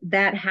things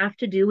that have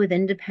to do with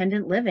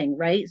independent living,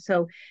 right?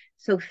 So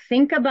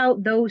think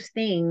about those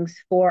things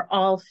for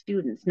all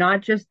students,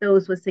 not just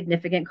those with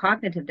significant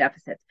cognitive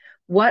deficits.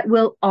 What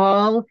will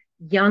all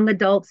young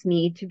adults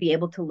need to be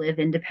able to live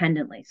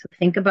independently? So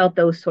think about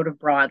those sort of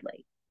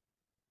broadly.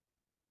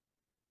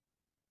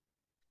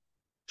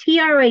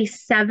 TRA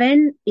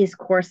 7 is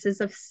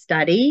courses of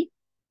study,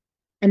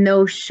 and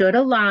those should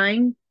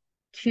align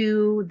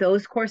to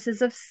those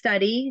courses of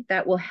study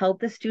that will help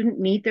the student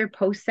meet their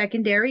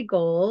post-secondary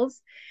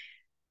goals.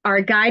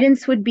 Our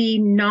guidance would be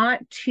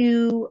not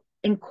to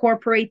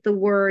incorporate the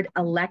word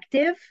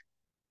elective.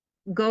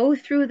 Go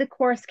through the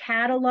course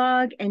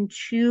catalog and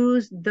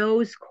choose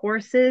those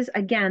courses,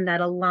 again, that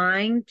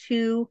align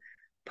to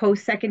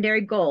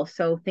post-secondary goals.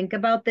 So think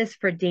about this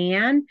for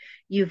Dan.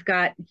 He's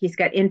got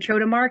Intro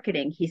to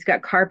Marketing. He's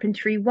got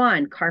Carpentry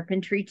 1,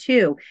 Carpentry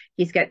 2.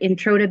 He's got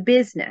Intro to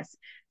Business.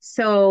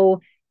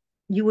 So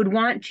you would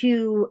want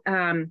to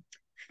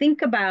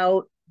think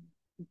about,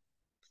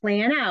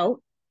 plan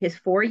out his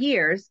 4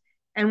 years.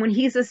 And when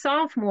he's a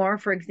sophomore,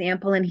 for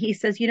example, and he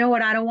says, you know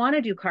what, I don't want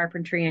to do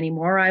carpentry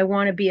anymore, I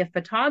want to be a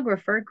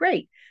photographer,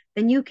 great.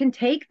 Then you can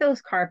take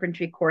those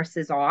carpentry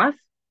courses off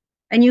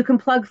and you can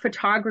plug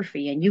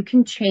photography, and you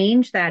can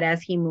change that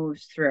as he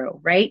moves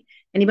through, right?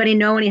 Anybody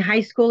know any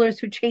high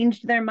schoolers who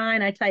changed their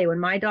mind? I tell you, when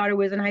my daughter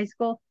was in high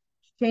school,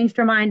 she changed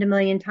her mind a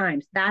million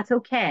times. That's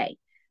okay.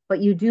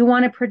 But you do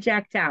want to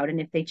project out. And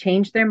if they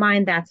change their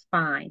mind, that's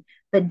fine.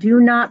 But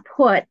do not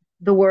put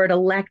the word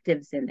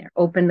electives in there.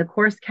 Open the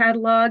course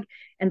catalog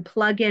and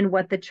plug in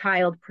what the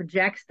child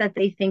projects that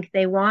they think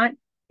they want.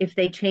 If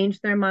they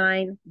change their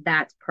mind,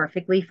 that's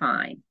perfectly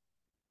fine.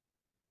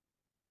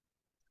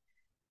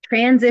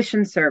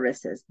 Transition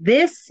services.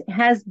 This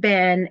has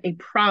been a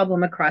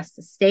problem across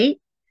the state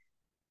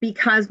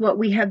because what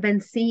we have been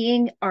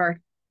seeing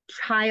are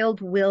child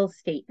will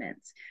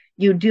statements.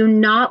 You do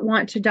not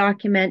want to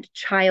document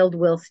child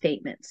will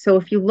statements. So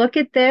if you look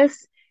at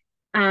this,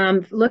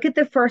 look at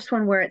the first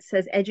one where it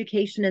says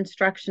education,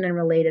 instruction, and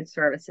related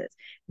services.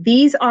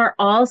 These are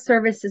all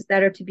services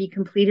that are to be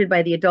completed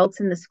by the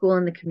adults in the school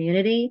and the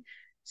community.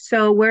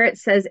 So where it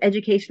says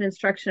education,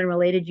 instruction, and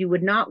related, you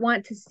would not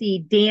want to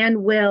see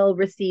Dan will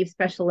receive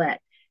special ed.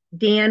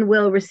 Dan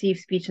will receive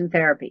speech and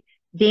therapy.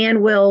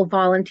 Dan will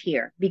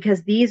volunteer,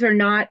 because these are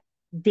not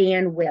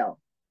Dan will.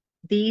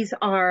 These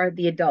are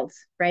the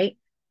adults, right?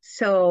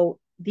 So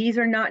these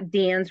are not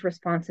Dan's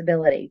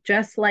responsibility,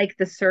 just like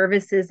the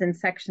services in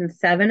section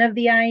 7 of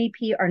the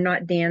IEP are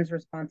not Dan's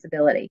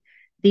responsibility.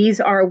 These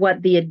are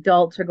what the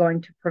adults are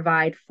going to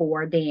provide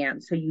for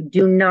Dan. So you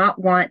do not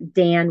want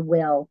Dan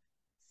will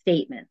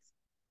statements.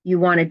 You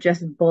want to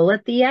just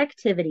bullet the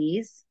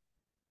activities,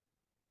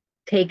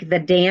 take the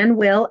Dan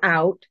will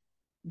out.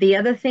 The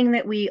other thing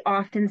that we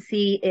often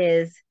see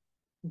is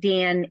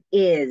Dan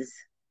is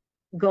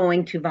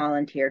going to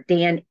volunteer.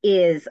 Dan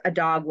is a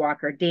dog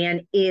walker.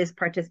 Dan is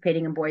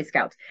participating in Boy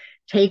Scouts.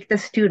 Take the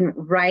student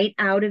right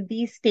out of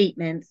these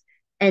statements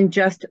and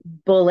just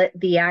bullet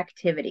the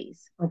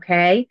activities,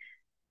 okay?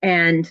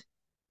 And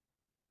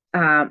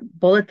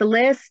bullet the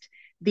list.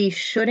 These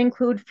should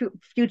include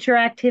future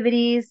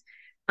activities.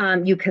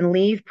 You can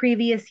leave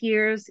previous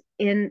years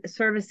in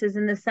services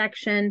in the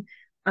section,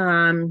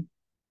 and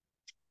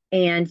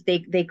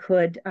they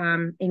could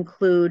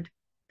include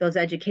those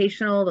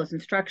educational, those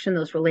instruction,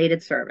 those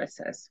related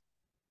services.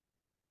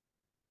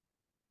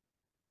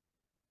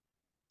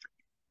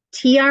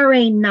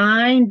 TRA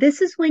 9,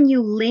 this is when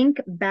you link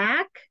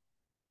back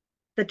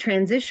the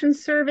transition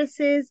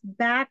services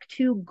back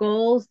to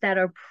goals that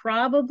are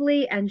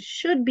probably and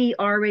should be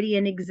already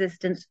in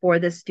existence for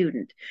the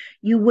student.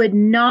 You would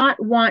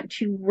not want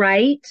to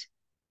write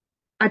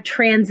a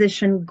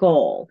transition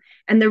goal.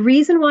 And the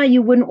reason why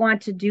you wouldn't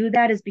want to do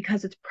that is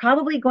because it's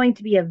probably going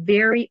to be a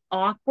very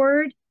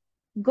awkward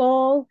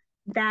goal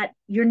that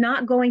you're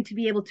not going to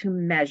be able to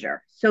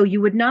measure. So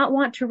you would not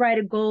want to write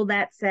a goal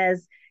that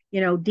says,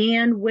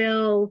 Dan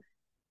will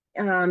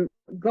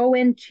go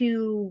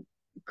into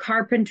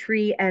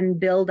carpentry and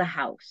build a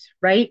house,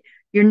 right?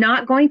 You're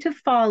not going to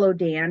follow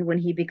Dan when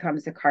he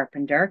becomes a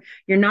carpenter.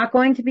 You're not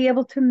going to be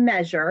able to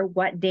measure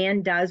what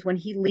Dan does when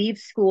he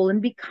leaves school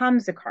and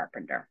becomes a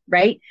carpenter,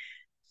 right?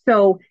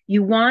 So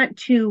you want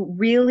to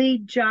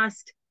really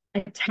just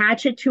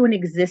attach it to an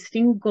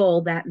existing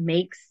goal that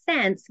makes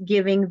sense,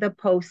 giving the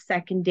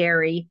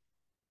post-secondary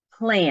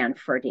plan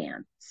for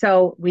Dan.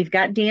 So we've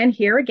got Dan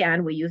here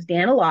again. We use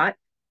Dan a lot.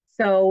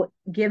 So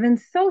given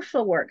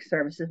social work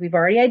services, we've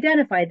already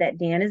identified that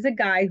Dan is a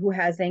guy who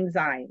has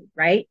anxiety,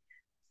 right?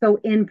 So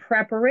in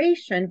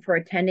preparation for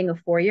attending a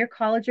 4-year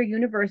college or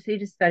university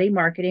to study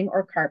marketing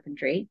or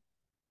carpentry,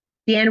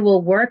 Dan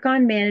will work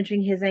on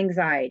managing his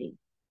anxiety.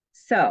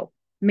 So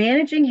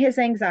managing his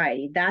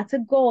anxiety, that's a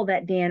goal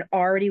that Dan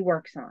already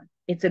works on.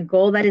 It's a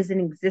goal that is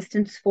in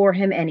existence for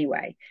him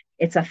anyway.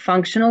 It's a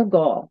functional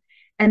goal.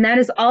 And that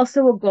is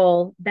also a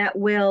goal that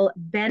will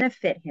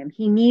benefit him.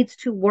 He needs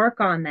to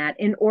work on that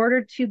in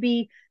order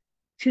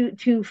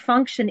to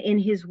function in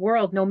his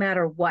world, no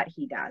matter what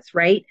he does,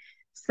 right?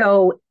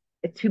 So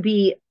to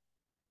be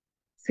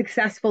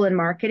successful in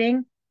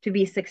marketing, to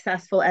be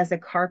successful as a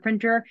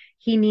carpenter,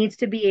 he needs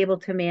to be able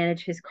to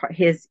manage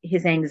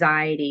his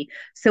anxiety.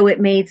 So it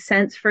made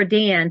sense for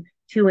Dan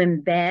to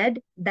embed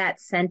that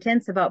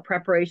sentence about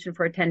preparation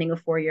for attending a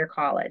 4-year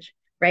college,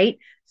 right?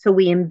 So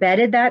we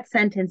embedded that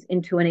sentence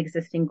into an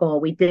existing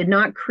goal. We did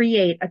not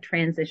create a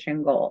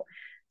transition goal.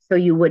 So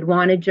you would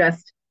want to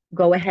just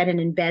go ahead and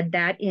embed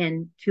that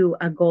into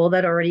a goal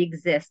that already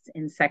exists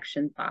in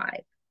section 5.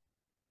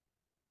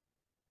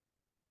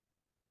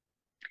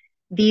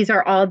 These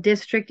are all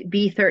District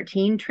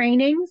B13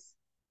 trainings.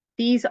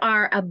 These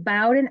are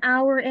about an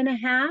hour and a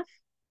half,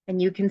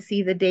 and you can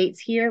see the dates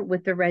here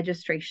with the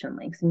registration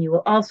links, and you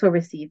will also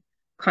receive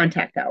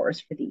contact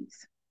hours for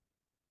these.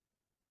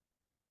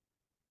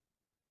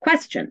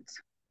 Questions?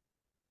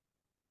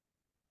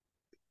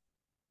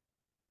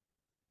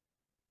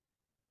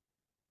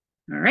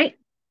 All right.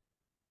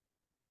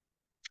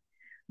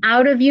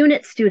 Out of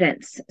unit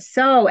students.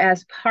 So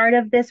as part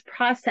of this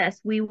process,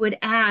 we would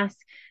ask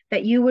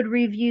that you would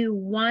review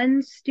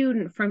one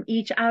student from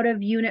each out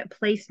of unit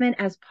placement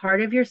as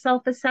part of your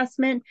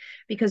self-assessment,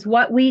 because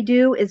what we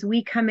do is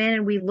we come in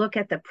and we look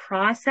at the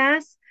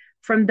process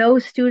from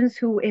those students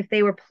who, if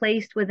they were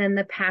placed within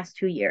the past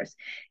 2 years.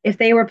 If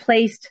they were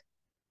placed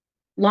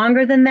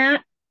longer than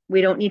that,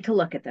 we don't need to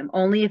look at them,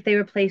 only if they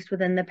were placed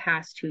within the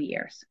past 2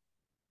 years.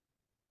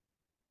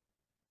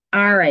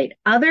 All right,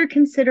 other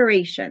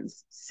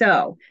considerations.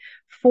 So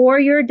for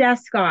your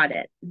desk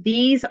audit,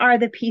 these are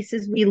the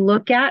pieces we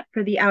look at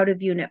for the out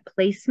of unit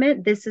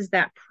placement. This is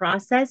that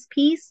process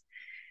piece.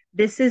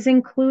 This is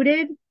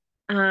included.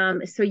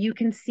 So you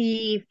can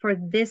see for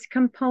this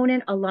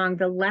component along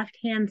the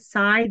left-hand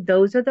side,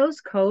 those are those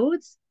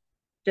codes,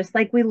 just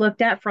like we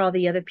looked at for all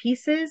the other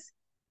pieces.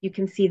 You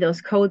can see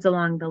those codes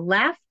along the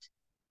left.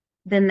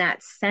 Then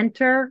that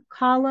center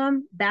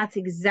column, that's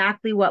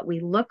exactly what we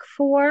look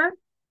for.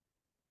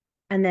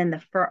 And then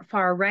the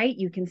far right,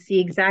 you can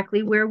see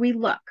exactly where we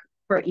look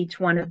for each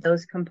one of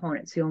those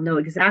components. So you'll know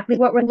exactly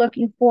what we're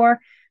looking for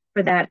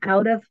that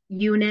out of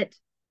unit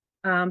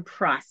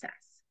process.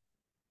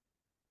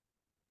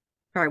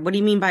 All right, what do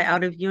you mean by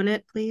out of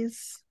unit,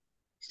 please?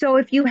 So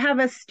if you have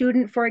a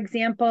student, for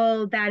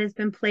example, that has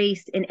been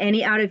placed in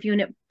any out of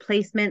unit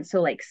placement,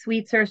 so like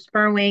Sweetser,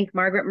 Spurwink,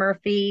 Margaret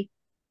Murphy,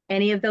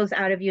 any of those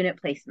out of unit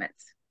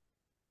placements,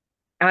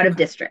 out of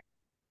district.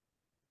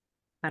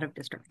 Out of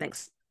district,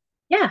 thanks.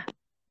 Yeah.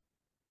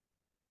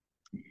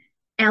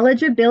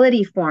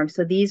 Eligibility forms.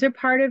 So these are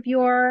part of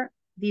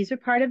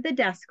the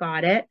desk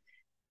audit.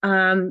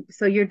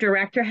 So your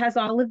director has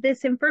all of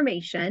this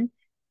information.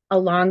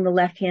 Along the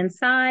left-hand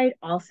side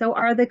also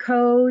are the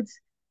codes,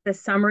 the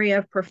summary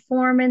of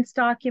performance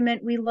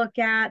document we look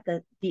at,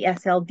 the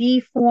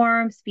SLD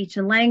form, speech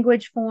and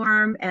language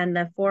form, and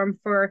the form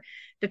for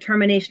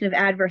determination of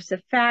adverse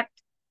effect.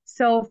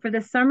 So for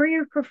the summary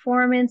of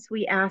performance,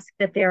 we ask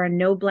that there are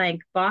no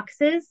blank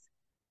boxes.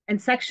 And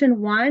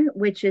section 1,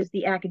 which is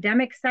the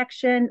academic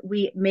section,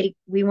 we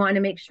want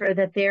to make sure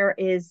that there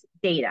is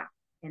data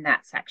in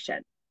that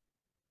section.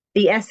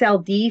 The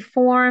SLD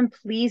form,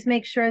 please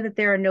make sure that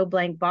there are no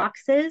blank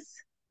boxes.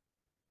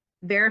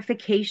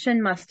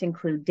 Verification must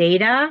include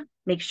data.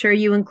 Make sure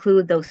you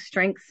include those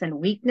strengths and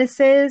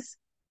weaknesses.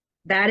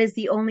 That is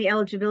the only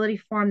eligibility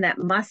form that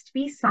must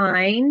be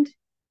signed.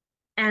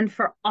 And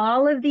for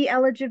all of the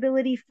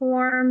eligibility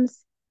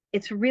forms,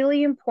 it's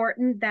really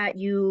important that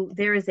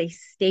there is a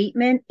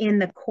statement in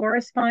the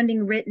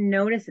corresponding written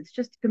notice. It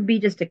can be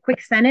just a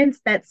quick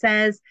sentence that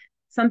says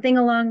something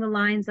along the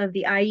lines of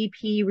the IEP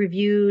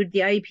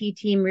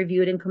team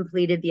reviewed and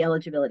completed the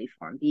eligibility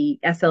form, the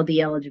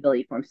SLD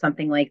eligibility form,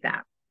 something like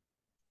that.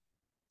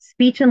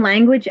 Speech and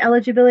language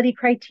eligibility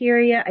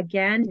criteria,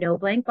 again, no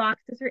blank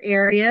boxes or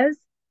areas.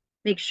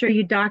 Make sure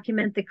you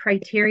document the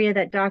criteria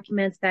that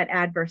documents that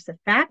adverse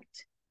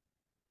effect.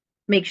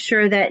 Make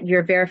sure that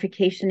your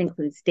verification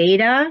includes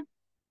data.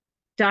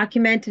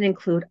 Document and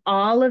include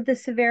all of the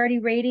severity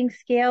rating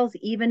scales,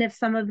 even if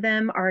some of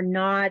them are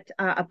not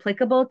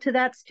applicable to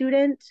that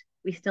student.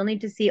 We still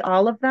need to see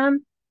all of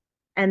them.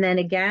 And then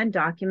again,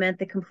 document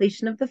the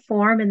completion of the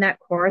form in that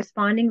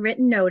corresponding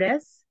written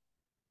notice.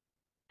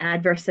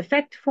 Adverse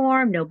effect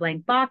form, no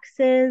blank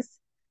boxes.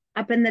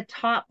 Up in the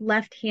top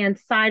left-hand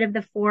side of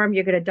the form,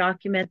 you're going to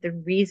document the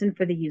reason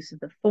for the use of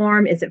the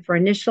form. Is it for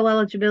initial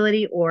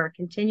eligibility or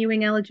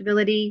continuing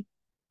eligibility?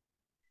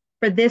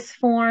 For this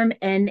form,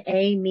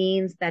 NA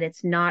means that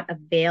it's not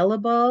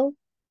available.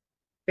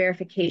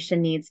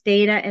 Verification needs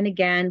data. And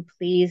again,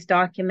 please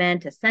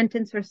document a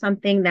sentence or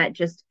something that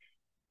just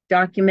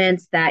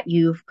documents that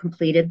you've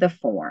completed the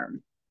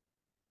form.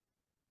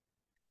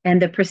 And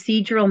the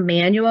procedural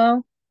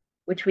manual,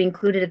 which we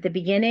included at the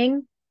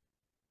beginning,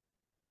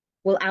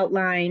 will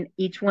outline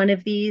each one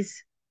of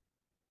these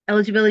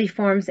eligibility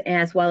forms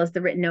as well as the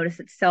written notice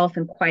itself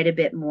in quite a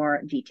bit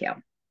more detail.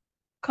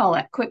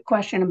 Colette, quick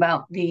question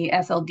about the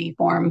SLD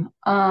form.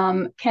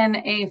 Can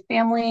a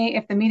family,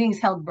 if the meeting's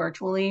held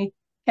virtually,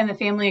 can the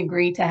family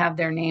agree to have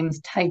their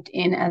names typed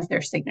in as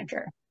their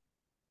signature?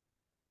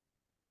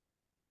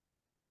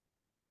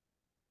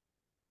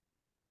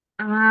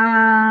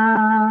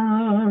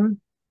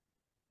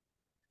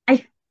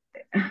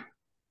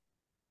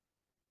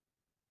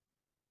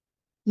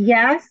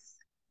 Yes.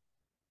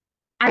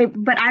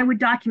 But I would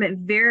document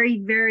very,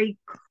 very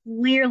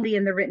clearly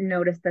in the written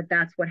notice that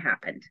that's what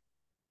happened.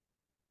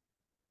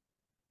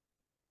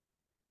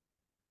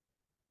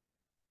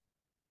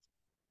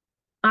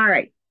 All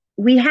right.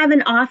 We have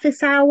an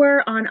office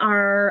hour on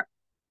our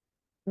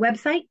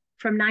website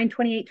from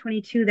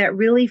 9/28/22 that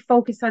really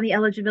focus on the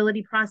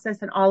eligibility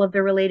process and all of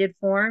the related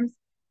forms.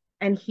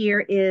 And here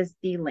is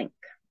the link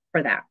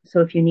for that.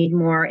 So if you need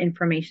more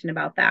information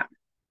about that.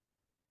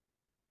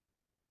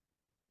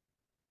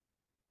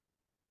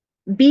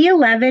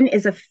 B11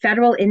 is a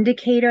federal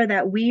indicator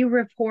that we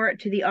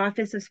report to the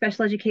Office of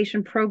Special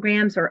Education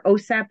Programs, or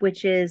OSEP,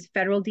 which is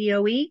federal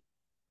DOE.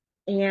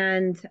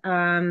 And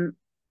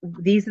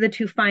these are the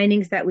two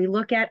findings that we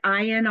look at.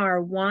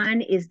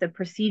 INR1 is the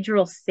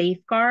procedural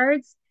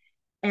safeguards.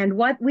 And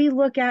what we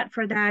look at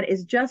for that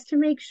is just to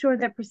make sure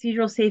that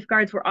procedural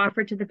safeguards were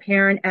offered to the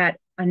parent at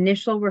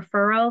initial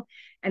referral.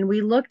 And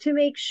we look to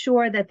make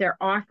sure that they're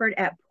offered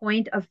at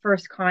point of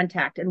first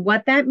contact. And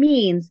what that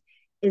means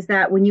is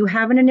that when you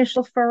have an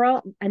initial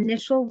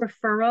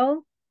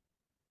referral,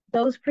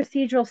 those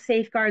procedural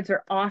safeguards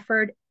are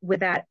offered with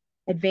that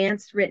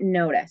advanced written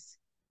notice.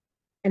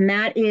 And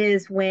that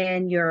is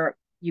when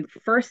you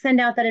first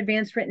send out that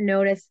advanced written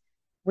notice,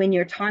 when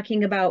you're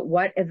talking about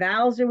what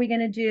evals are we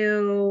going to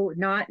do,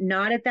 not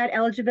at that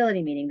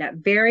eligibility meeting, that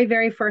very,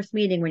 very first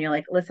meeting when you're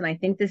like, listen, I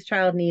think this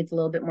child needs a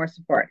little bit more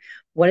support.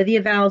 What are the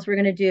evals we're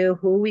going to do?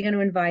 Who are we going to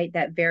invite?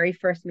 That very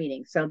first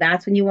meeting. So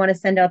that's when you want to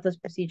send out those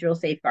procedural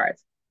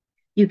safeguards.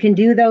 You can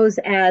do those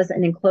as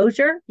an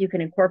enclosure. You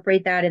can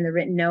incorporate that in the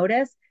written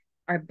notice.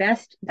 Our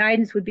best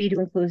guidance would be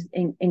to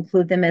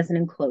include them as an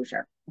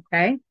enclosure,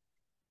 okay?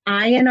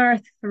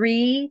 INR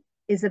 3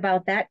 is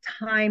about that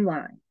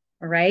timeline,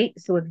 all right?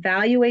 So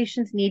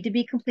evaluations need to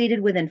be completed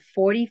within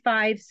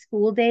 45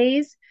 school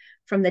days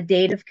from the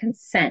date of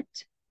consent.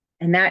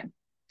 And that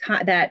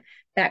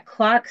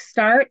clock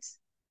starts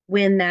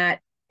when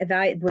that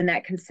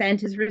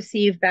consent is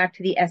received back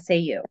to the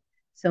SAU.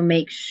 So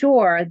make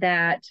sure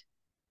that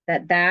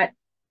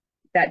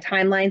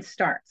timeline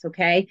starts,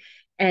 okay?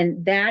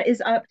 And that is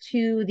up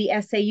to the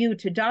SAU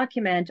to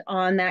document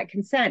on that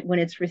consent when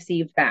it's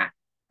received back,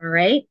 all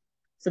right?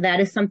 So that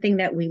is something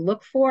that we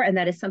look for, and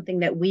that is something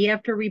that we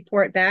have to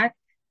report back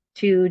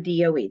to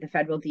DOE, the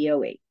federal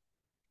DOE.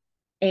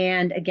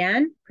 And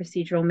again,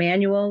 procedural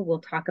manual, we'll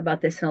talk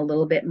about this in a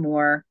little bit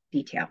more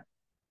detail.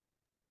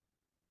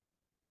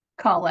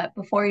 Colette,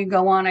 before you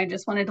go on, I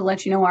just wanted to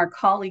let you know our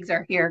colleagues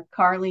are here.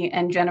 Carly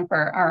and Jennifer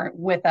are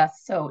with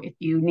us. So if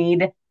you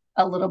need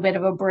a little bit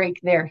of a break,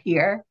 they're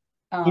here.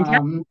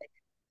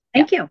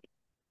 Thank you.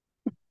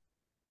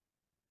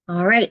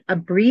 All right,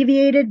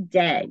 abbreviated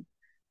day.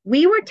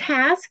 We were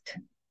tasked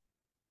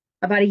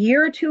about a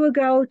year or two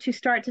ago to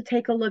start to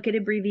take a look at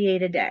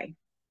abbreviated day.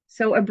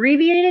 So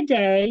abbreviated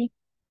day,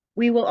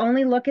 we will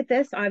only look at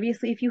this,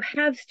 obviously, if you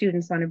have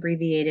students on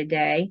abbreviated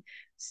day.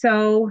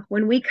 So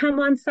when we come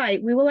on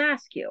site, we will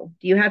ask you,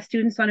 do you have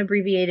students on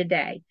abbreviated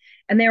day?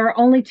 And there are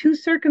only two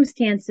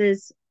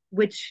circumstances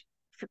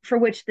for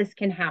which this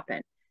can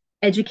happen,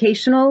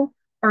 educational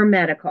or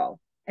medical.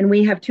 And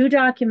we have two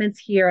documents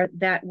here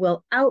that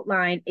will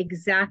outline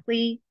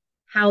exactly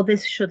how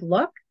this should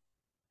look.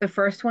 The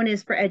first one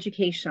is for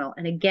educational.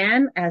 And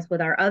again, as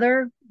with our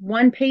other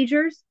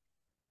one-pagers,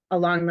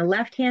 along the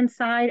left-hand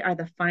side are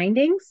the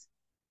findings.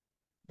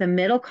 The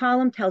middle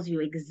column tells you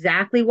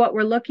exactly what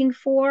we're looking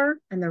for,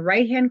 and the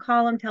right-hand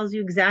column tells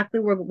you exactly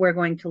where we're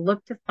going to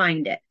look to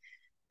find it.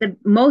 The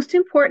most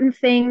important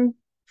thing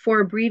for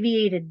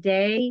abbreviated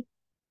day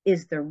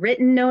is the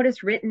written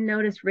notice, written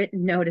notice,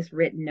 written notice,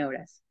 written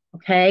notice,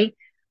 okay?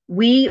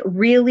 We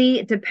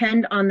really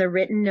depend on the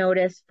written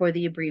notice for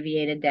the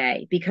abbreviated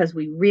day because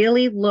we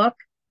really look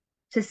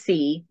to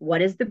see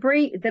what is the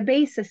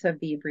basis of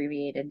the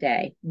abbreviated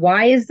day.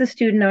 Why is the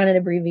student on an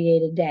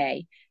abbreviated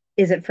day?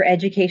 Is it for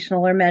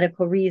educational or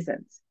medical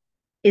reasons?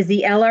 Is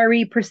the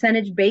LRE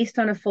percentage based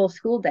on a full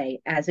school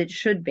day, as it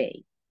should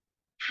be?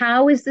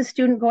 How is the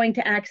student going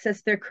to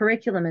access their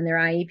curriculum and their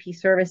IEP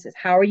services?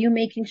 How are you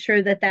making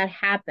sure that that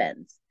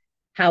happens?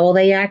 How will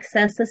they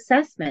access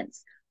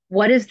assessments?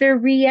 What is their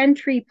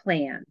reentry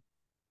plan?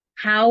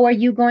 How are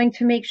you going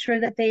to make sure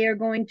that they are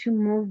going to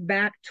move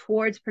back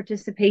towards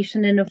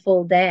participation in a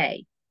full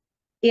day?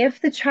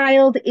 If the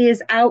child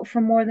is out for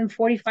more than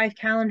 45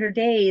 calendar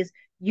days,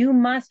 you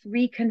must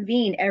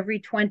reconvene every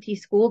 20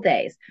 school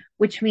days,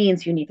 which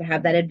means you need to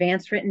have that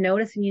advanced written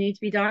notice and you need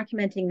to be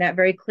documenting that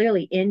very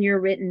clearly in your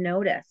written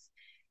notice.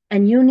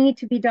 And you need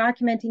to be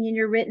documenting in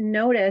your written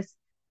notice,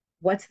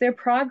 what's their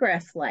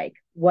progress like?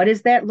 What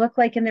does that look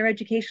like in their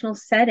educational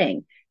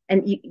setting?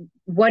 And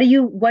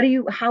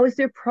how is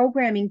their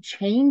programming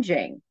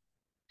changing?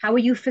 How are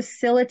you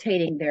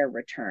facilitating their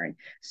return?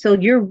 So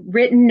your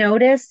written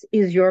notice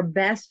is your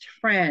best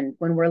friend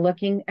when we're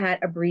looking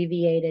at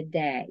abbreviated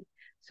day.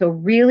 So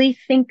really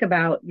think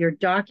about your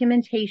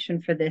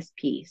documentation for this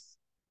piece.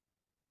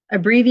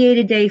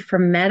 Abbreviated day for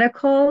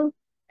medical,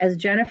 as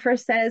Jennifer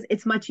says,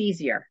 it's much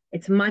easier.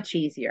 It's much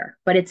easier,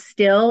 but it's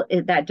still,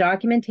 that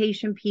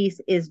documentation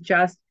piece is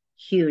just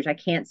huge. I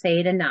can't say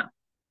it enough.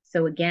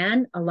 So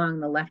again, along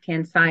the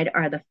left-hand side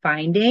are the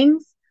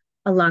findings.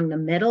 Along the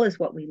middle is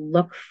what we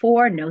look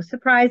for, no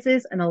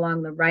surprises, and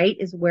along the right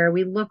is where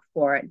we look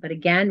for it. But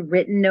again,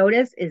 written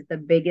notice is the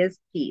biggest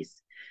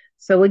piece.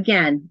 So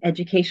again,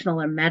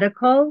 educational or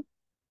medical,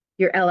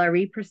 your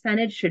LRE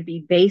percentage should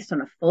be based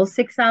on a full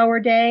 6-hour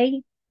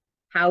day.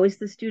 How is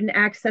the student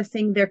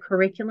accessing their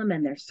curriculum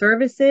and their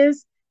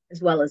services,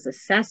 as well as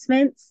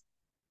assessments?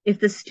 If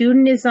the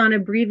student is on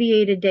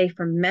abbreviated day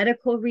for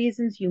medical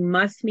reasons, you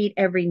must meet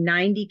every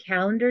 90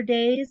 calendar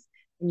days,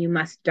 and you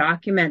must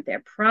document their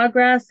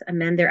progress,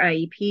 amend their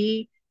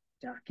IEP,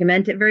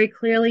 document it very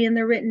clearly in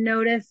the written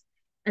notice,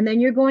 and then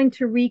you're going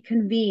to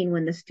reconvene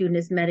when the student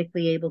is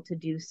medically able to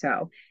do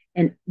so.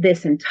 And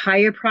this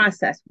entire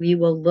process, we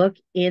will look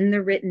in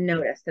the written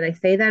notice. Did I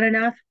say that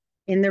enough?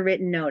 In the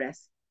written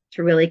notice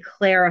to really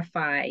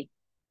clarify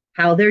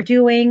how they're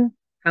doing,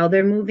 how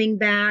they're moving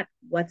back,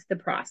 what's the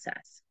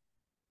process.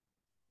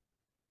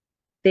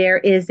 There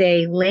is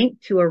a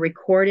link to a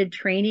recorded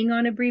training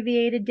on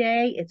abbreviated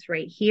day. It's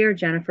right here.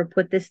 Jennifer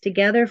put this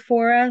together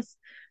for us.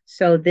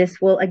 So this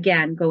will,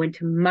 again, go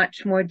into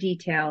much more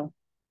detail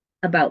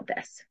about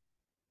this.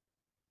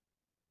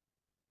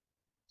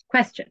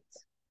 Questions?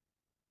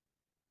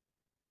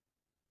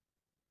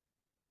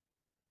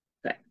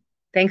 Good.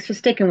 Thanks for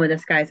sticking with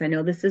us, guys. I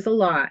know this is a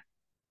lot.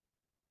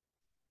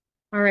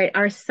 All right,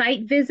 our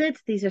site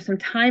visits, these are some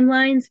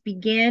timelines,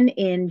 begin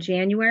in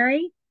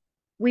January.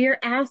 We are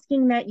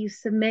asking that you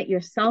submit your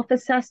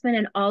self-assessment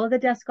and all of the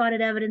desk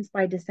audit evidence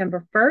by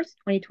December 1st,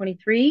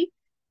 2023.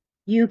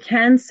 You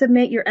can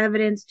submit your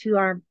evidence to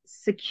our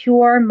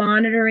secure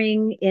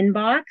monitoring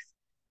inbox.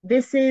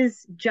 This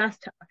is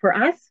just for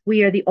us.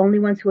 We are the only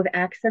ones who have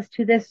access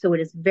to this, so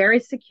it is very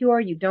secure.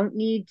 You don't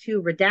need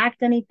to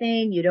redact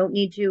anything. You don't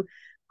need to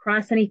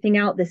cross anything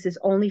out. This is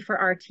only for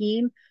our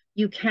team.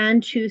 You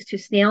can choose to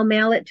snail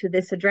mail it to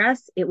this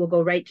address. It will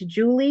go right to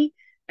Julie,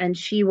 and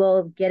she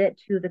will get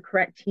it to the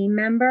correct team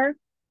member.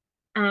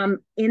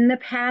 In the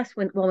past,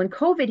 when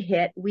COVID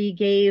hit, we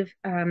gave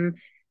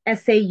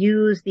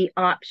SAUs the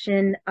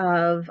option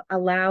of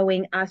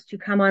allowing us to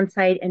come on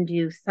site and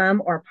do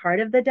some or part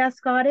of the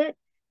desk audit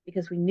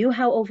because we knew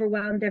how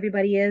overwhelmed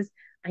everybody is.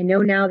 I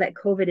know now that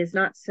COVID is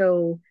not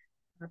so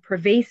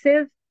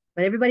pervasive,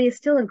 but everybody is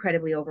still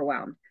incredibly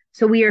overwhelmed.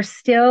 So we are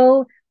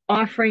still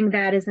offering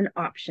that as an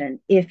option.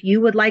 If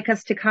you would like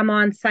us to come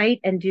on site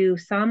and do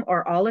some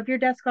or all of your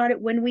desk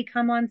audit when we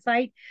come on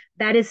site,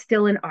 that is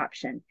still an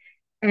option.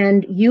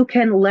 And you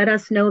can let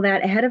us know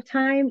that ahead of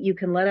time. You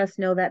can let us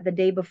know that the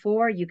day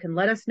before. You can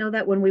let us know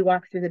that when we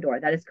walk through the door.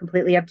 That is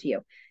completely up to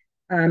you.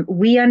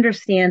 We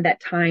understand that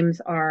times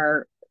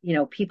are,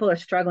 people are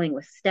struggling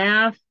with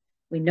staff.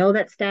 We know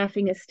that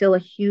staffing is still a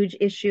huge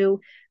issue.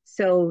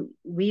 So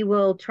we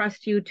will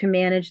trust you to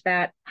manage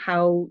that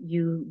how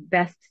you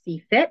best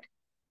see fit.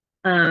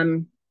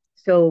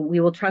 So we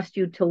will trust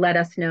you to let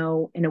us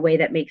know in a way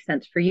that makes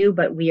sense for you,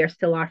 but we are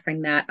still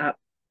offering that up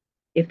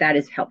if that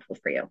is helpful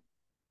for you.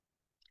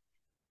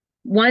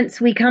 Once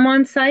we come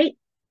on site,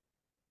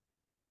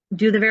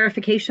 do the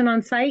verification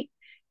on site,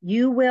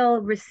 you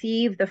will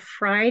receive the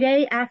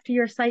Friday after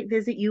your site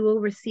visit, you will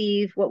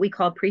receive what we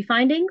call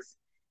pre-findings,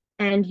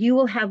 and you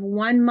will have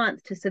 1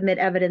 month to submit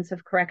evidence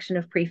of correction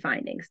of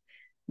pre-findings.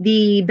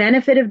 The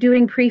benefit of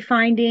doing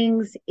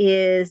pre-findings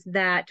is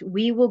that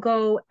we will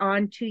go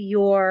onto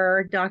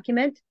your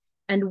document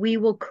and we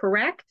will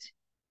correct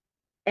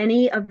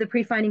any of the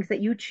pre-findings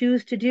that you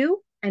choose to do,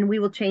 and we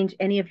will change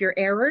any of your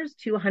errors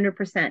to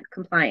 100%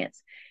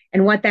 compliance.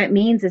 And what that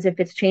means is if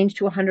it's changed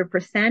to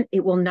 100%,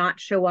 it will not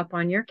show up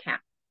on your CAP.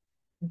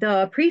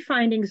 The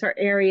pre-findings are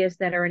areas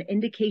that are an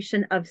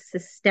indication of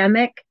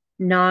systemic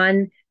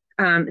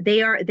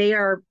they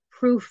are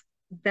proof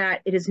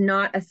that it is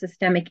not a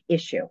systemic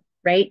issue,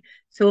 right?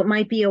 So it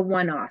might be a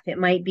one-off. It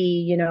might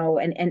be,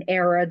 an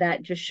error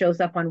that just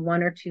shows up on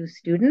 1 or 2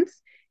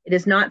 students. It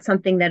is not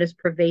something that is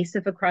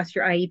pervasive across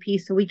your IEP.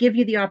 So we give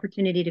you the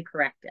opportunity to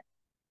correct it.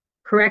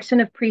 Correction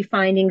of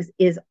pre-findings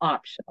is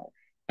optional.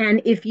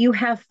 And if you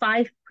have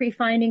 5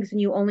 pre-findings and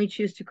you only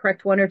choose to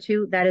correct 1 or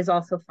 2, that is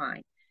also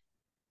fine.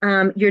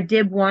 Your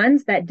DIB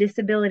ones, that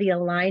disability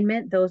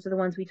alignment, those are the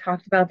ones we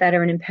talked about that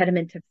are an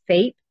impediment to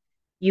FAPE.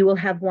 You will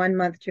have 1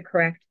 month to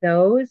correct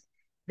those.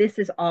 This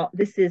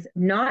is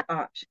not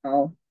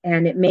optional,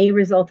 and it may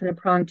result in a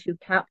prong 2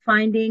 CAP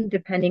finding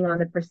depending on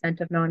the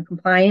percent of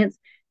non-compliance.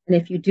 And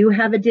if you do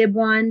have a DIB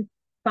 1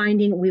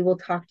 finding, we will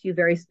talk to you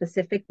very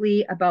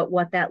specifically about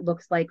what that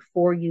looks like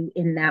for you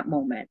in that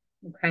moment,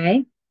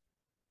 okay?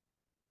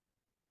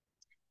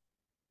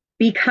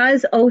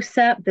 Because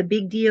OSEP, the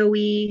big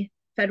DOE,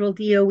 federal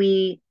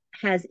DOE,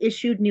 has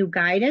issued new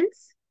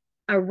guidance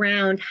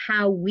around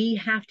how we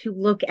have to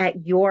look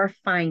at your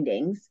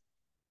findings,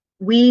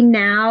 we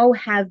now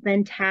have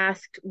been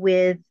tasked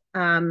with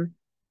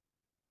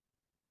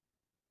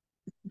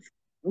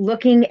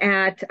looking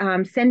at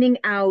sending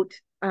out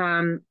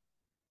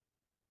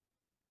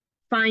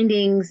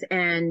findings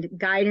and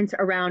guidance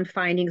around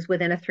findings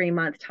within a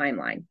 3-month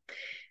timeline.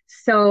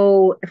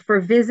 So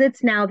for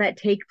visits now that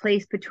take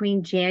place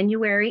between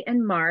January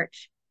and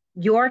March,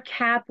 your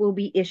CAP will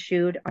be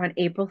issued on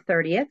April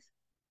 30th,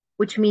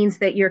 which means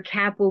that your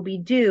CAP will be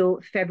due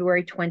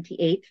February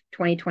 28th,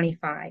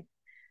 2025.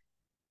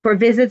 For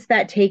visits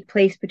that take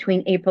place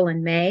between April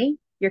and May,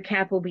 your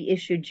CAP will be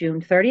issued June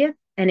 30th,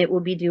 and it will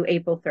be due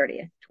April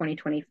 30th,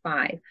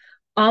 2025.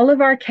 All of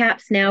our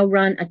CAPs now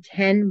run a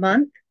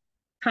 10-month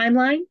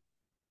timeline,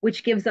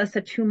 which gives us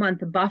a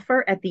 2-month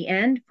buffer at the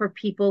end for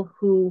people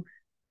who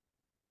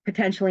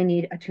potentially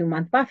need a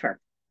 2-month buffer,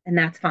 and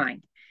that's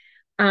fine.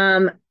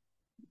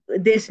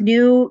 This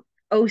new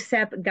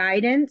OSEP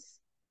guidance,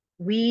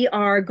 we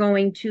are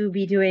going to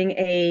be doing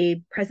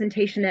a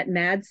presentation at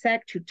MADSEC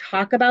to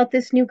talk about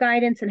this new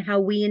guidance and how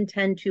we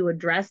intend to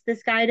address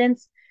this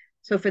guidance.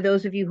 So for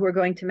those of you who are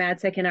going to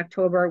MADSEC in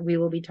October, we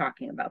will be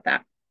talking about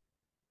that.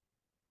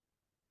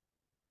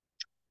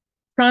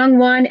 Prong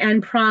 1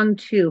 and prong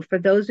 2, for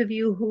those of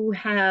you who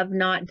have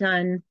not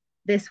done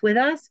this with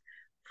us,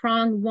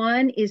 prong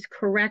 1 is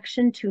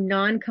correction to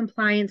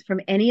non-compliance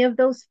from any of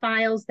those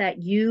files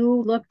that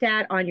you looked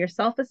at on your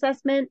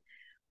self-assessment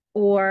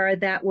or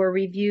that were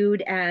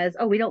reviewed as,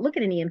 oh, we don't look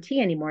at an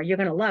EMT anymore, you're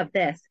going to love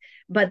this,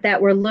 but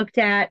that were looked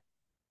at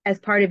as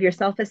part of your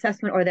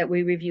self-assessment or that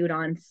we reviewed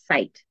on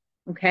site,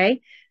 okay?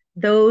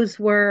 Those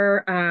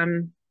were,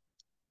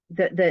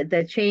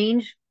 the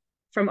change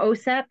from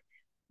OSEP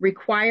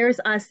requires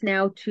us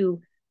now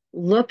to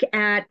look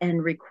at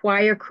and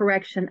require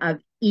correction of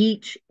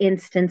each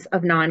instance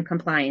of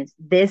non-compliance.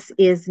 This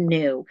is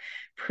new.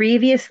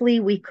 Previously,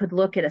 we could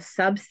look at a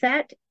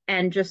subset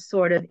and just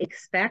sort of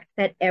expect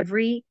that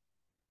every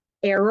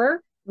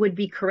error would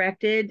be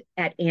corrected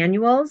at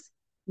annuals.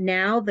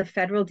 Now the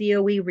federal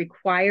DOE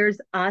requires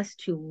us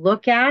to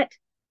look at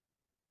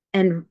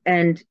and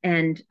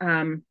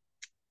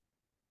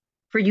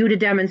for you to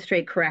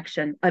demonstrate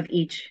correction of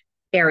each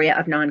area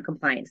of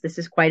non-compliance. This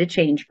is quite a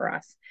change for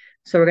us.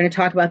 So we're going to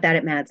talk about that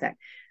at MADSEC.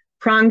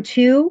 Prong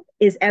 2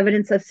 is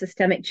evidence of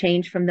systemic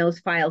change from those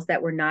files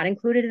that were not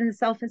included in the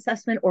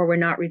self-assessment or were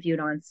not reviewed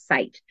on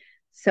site.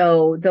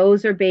 So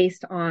those are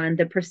based on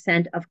the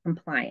percent of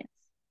compliance.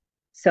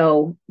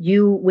 So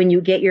when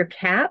you get your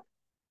CAP,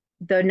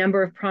 the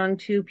number of prong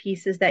 2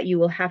 pieces that you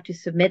will have to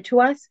submit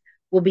to us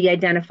will be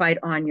identified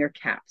on your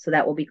CAP. So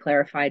that will be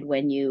clarified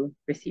when you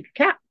receive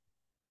your CAP.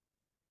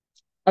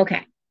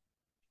 Okay.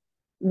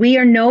 We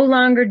are no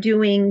longer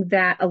doing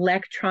that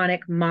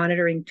electronic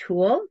monitoring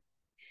tool.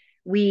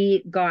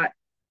 We got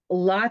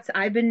lots.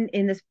 I've been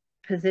in this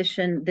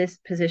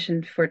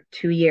position for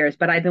 2 years,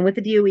 but I've been with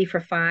the DOE for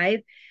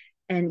 5.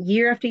 And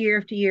year after year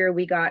after year,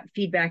 we got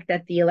feedback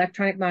that the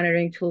electronic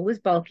monitoring tool was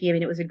bulky. I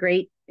mean, it was a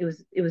great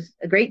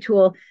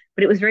tool,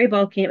 but it was very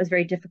bulky and it was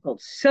very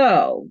difficult.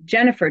 So,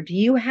 Jennifer, do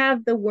you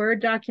have the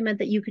Word document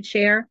that you could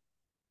share?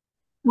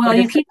 Well,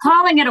 you keep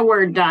calling it a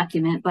Word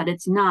document, but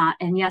it's not.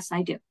 And yes,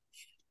 I do.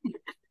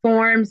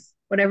 Forms,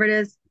 whatever it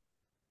is.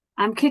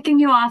 I'm kicking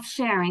you off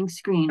sharing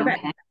screen,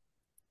 okay?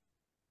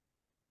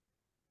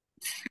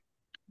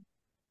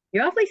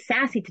 You're awfully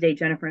sassy today,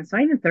 Jennifer. It's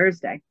not even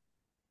Thursday.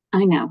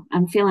 I know.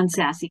 I'm feeling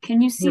sassy.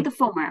 Can you see the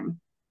form?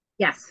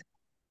 Yes.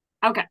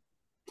 Okay.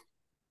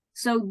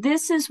 So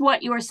this is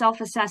what your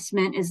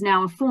self-assessment is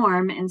now, a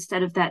form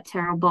instead of that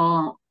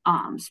terrible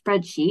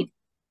spreadsheet.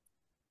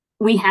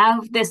 We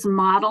have this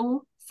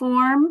model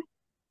form.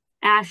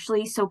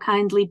 Ashley so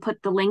kindly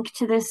put the link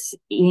to this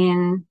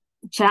in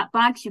the chat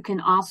box. You can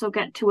also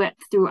get to it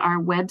through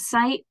our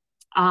website.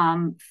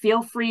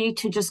 Feel free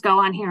to just go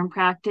on here and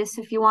practice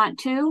if you want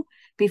to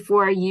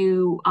before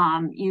you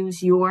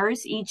use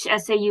yours. Each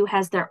SAU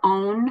has their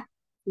own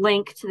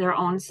link to their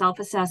own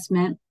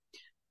self-assessment.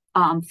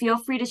 Feel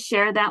free to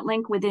share that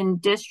link within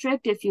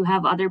district if you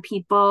have other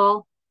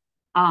people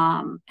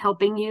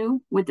helping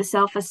you with the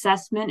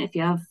self-assessment. If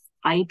you have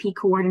IEP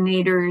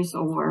coordinators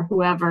or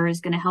whoever is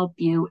going to help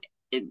you,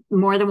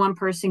 more than one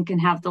person can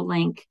have the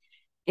link.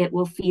 It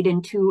will feed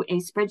into a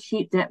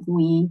spreadsheet that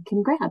we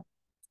can grab.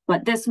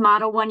 But this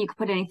model one, you can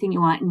put anything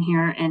you want in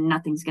here and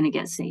nothing's going to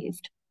get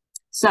saved.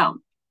 So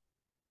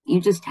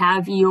you just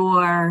have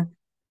your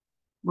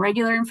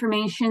regular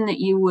information that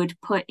you would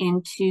put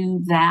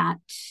into that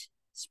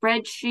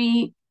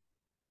spreadsheet.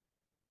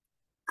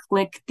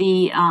 Click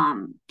the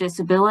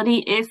disability.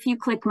 If you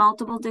click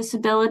multiple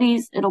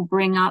disabilities, it'll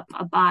bring up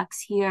a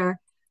box here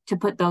to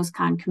put those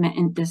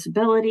concomitant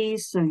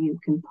disabilities. So you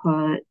can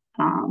put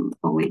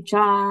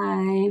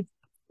OHI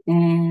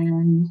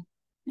and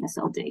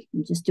SLD.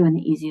 I'm just doing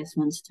the easiest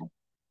ones too.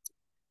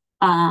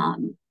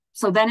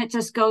 So then it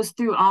just goes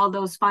through all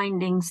those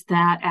findings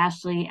that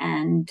Ashley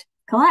and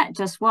Colette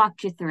just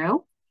walked you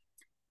through.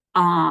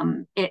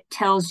 It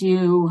tells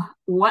you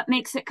what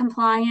makes it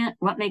compliant,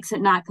 what makes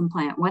it not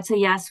compliant, what's a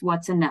yes,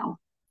 what's a no.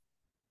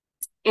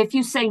 If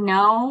you say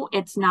no,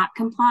 it's not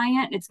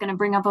compliant, it's going to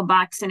bring up a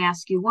box and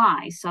ask you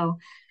why. So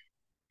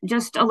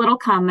just a little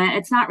comment.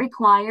 It's not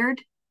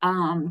required.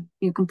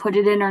 You can put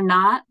it in or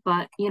not,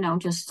 but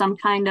just some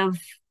kind of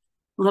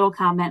little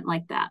comment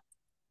like that.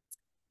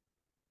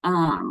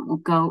 We'll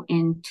go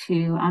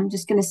into, I'm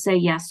just going to say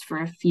yes for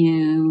a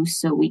few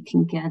so we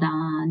can get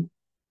on.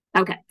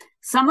 Okay.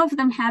 Some of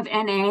them have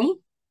NA.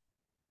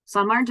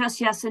 Some are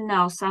just yes and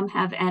no. Some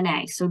have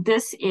NA. So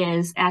this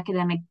is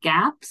academic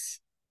gaps.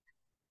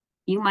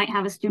 You might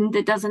have a student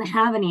that doesn't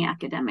have any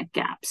academic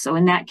gaps. So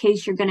in that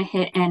case, you're going to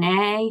hit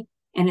NA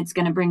and it's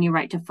going to bring you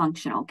right to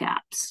functional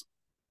gaps.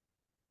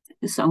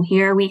 So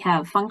here we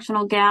have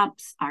functional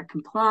gaps are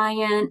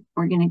compliant.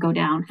 We're going to go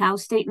down how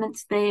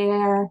statements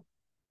there.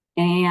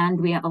 And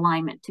we have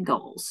alignment to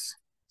goals.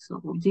 So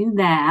we'll do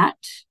that.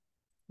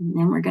 And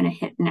then we're going to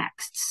hit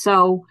next.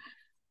 So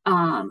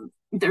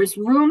there's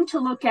room to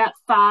look at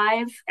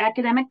 5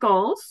 academic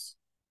goals.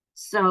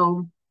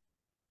 So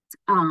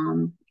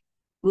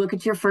look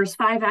at your first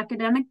 5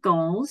 academic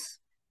goals.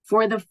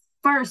 For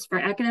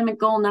academic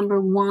goal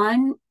number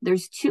 1,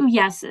 there's 2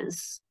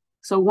 yeses.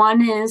 So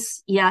one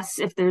is yes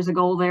if there's a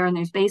goal there and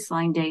there's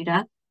baseline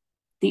data.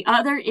 The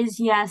other is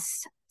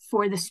yes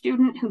for the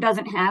student who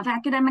doesn't have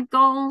academic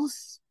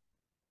goals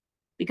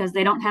because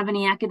they don't have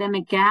any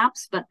academic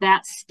gaps, but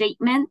that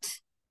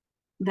statement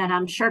that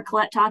I'm sure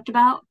Colette talked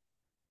about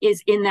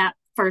is in that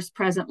first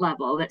present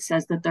level that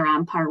says that they're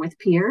on par with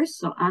peers.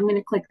 So I'm going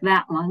to click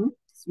that one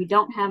because we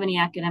don't have any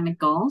academic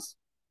goals.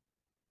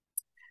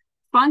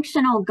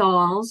 Functional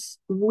goals,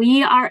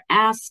 we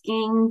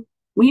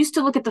used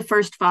to look at the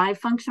first 5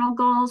 functional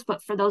goals,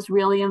 but for those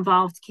really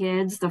involved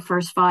kids, the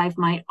first 5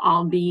 might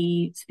all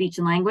be speech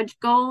and language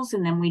goals,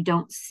 and then we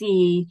don't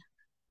see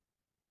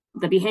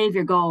the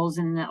behavior goals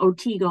and the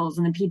OT goals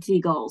and the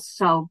PT goals.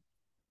 So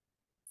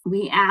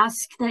we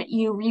ask that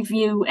you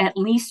review at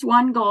least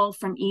 1 goal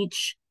from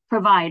each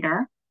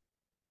provider.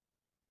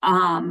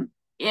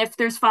 If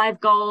there's 5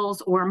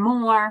 goals or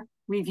more,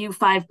 review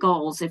 5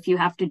 goals. If you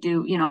have to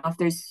do, if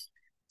there's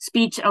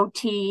speech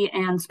OT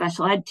and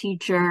special ed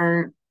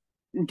teacher,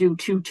 do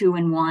 2, 2,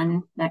 and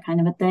 1, that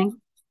kind of a thing.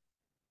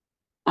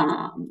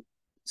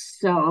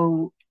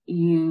 So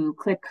you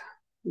click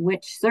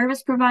which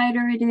service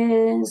provider it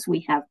is.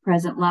 We have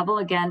present level.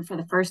 Again, for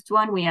the first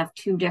one, we have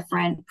 2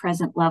 different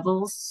present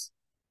levels,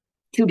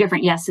 2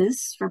 different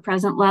yeses for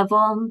present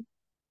level.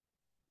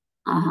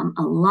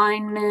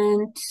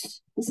 Alignment.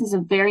 This is a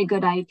very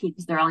good IEP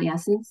because they're all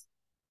yeses.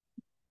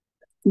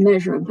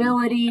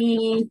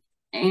 Measurability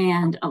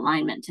and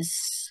alignment to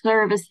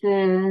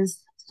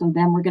services. So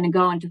then we're going to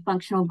go into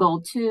functional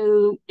goal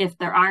 2. If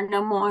there are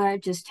no more,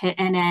 just hit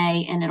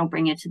NA and it'll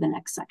bring you to the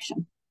next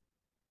section.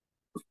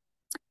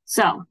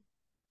 So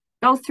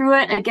go through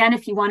it. Again,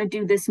 if you want to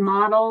do this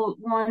model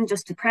one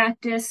just to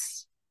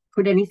practice,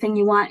 put anything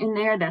you want in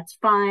there, that's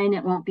fine.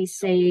 It won't be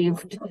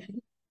saved.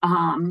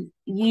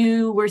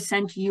 You were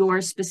sent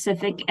your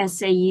specific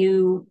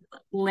SAU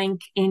link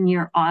in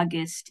your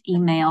August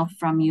email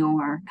from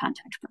your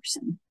contact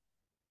person.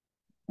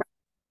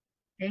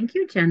 Thank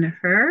you,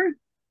 Jennifer.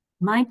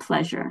 My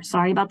pleasure.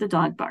 Sorry about the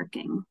dog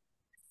barking.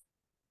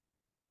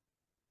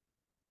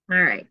 All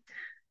right.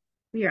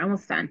 We are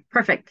almost done.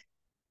 Perfect.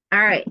 All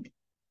right.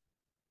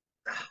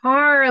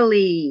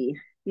 Carly,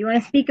 you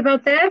want to speak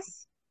about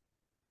this?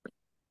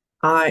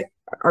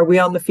 Are we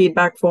on the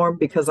feedback form?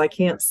 Because I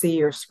can't see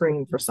your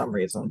screen for some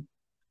reason.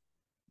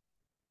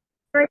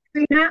 Right,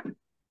 Karina?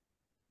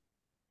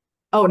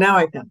 Oh, now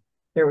I can.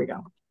 There we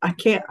go. I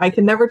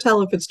can never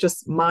tell if it's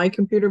just my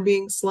computer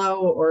being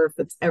slow or if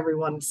it's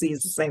everyone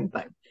sees the same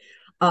thing.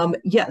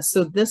 Yes,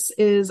 so this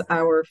is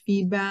our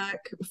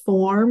feedback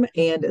form,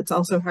 and it's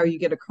also how you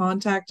get a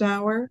contact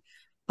hour.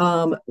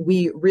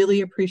 We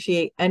really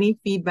appreciate any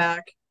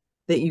feedback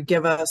that you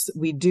give us.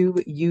 We do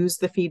use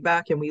the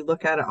feedback and we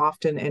look at it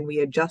often, and we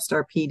adjust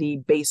our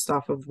PD based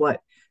off of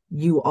what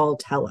you all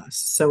tell us.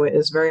 So it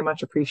is very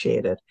much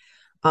appreciated.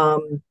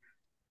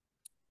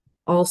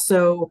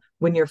 Also,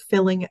 when you're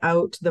filling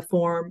out the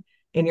form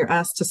and you're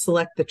asked to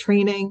select the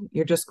training,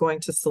 you're just going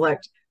to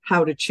select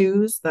how to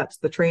choose. That's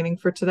the training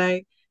for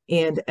today,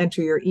 and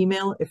enter your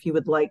email if you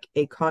would like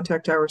a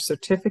contact hour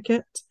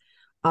certificate.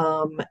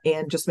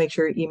 And just make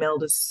sure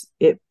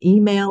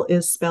email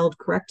is spelled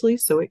correctly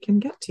so it can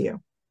get to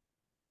you.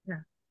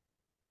 Yeah.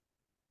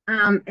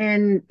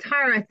 And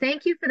Tara,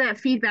 thank you for that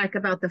feedback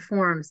about the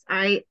forms.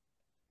 I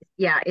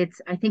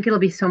think it'll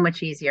be so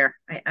much easier.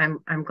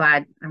 I'm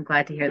glad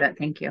to hear that.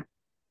 Thank you.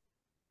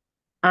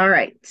 All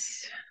right.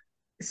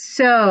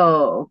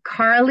 So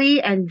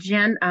Carly and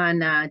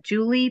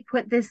Julie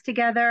put this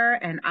together,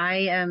 and I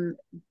am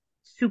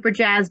super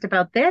jazzed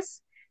about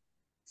this.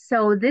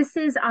 So this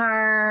is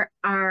all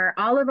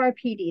of our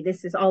PD.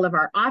 This is all of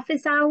our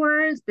office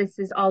hours. This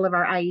is all of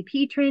our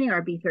IEP training,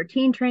 our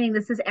B13 training.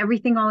 This is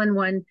everything all in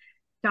one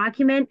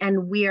document,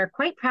 and we are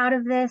quite proud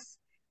of this.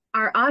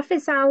 Our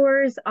office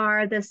hours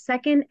are the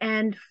second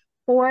and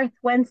fourth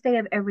Wednesday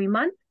of every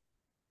month.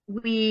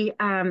 We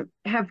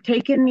have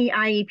taken the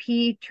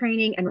IEP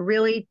training and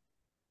really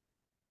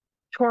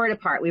tore it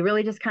apart. We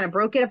really just kind of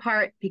broke it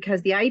apart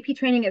because the IEP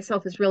training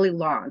itself is really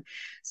long.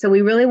 So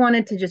we really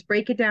wanted to just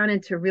break it down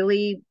into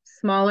really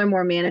smaller,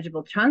 more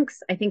manageable chunks.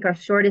 I think our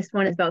shortest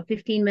one is about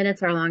 15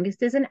 minutes. Our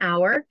longest is an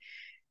hour.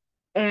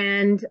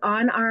 And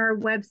on our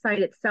website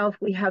itself,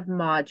 we have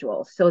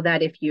modules so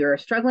that if you're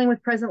struggling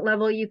with present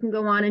level, you can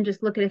go on and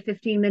just look at a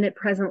 15-minute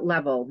present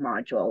level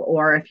module,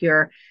 or if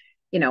you're,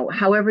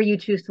 however you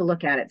choose to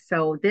look at it.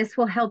 So this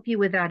will help you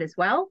with that as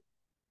well.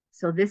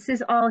 So this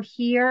is all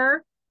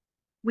here.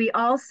 We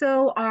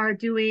also are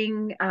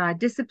doing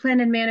discipline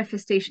and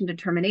manifestation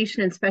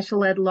determination and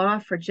special ed law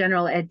for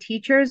general ed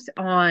teachers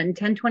on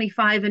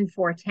 1025 and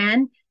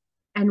 410.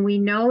 And we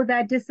know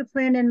that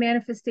discipline and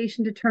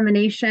manifestation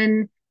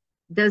determination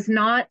does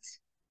not,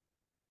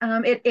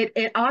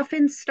 it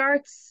often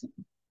starts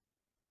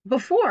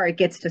before it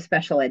gets to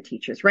special ed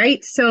teachers,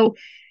 right? So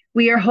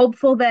we are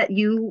hopeful that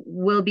you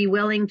will be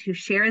willing to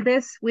share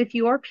this with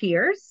your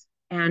peers,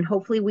 and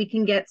hopefully we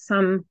can get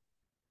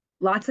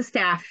lots of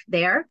staff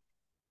there.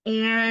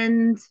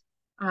 And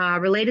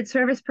related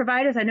service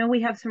providers. I know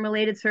we have some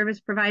related service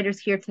providers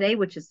here today,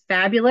 which is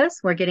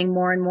fabulous. We're getting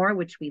more and more,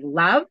 which we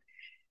love.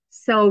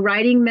 So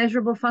writing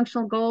measurable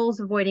functional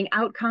goals, avoiding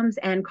outcomes,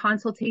 and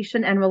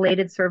consultation and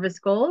related service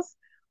goals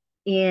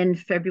in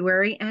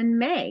February and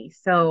May.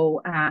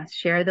 So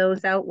share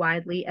those out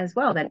widely as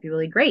well. That'd be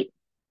really great.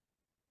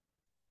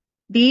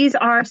 These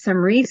are some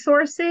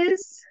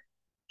resources.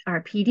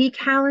 Our PD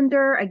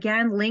calendar,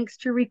 again, links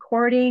to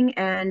recording,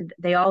 and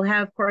they all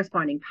have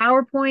corresponding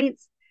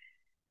PowerPoints.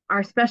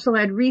 Our special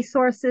ed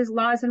resources,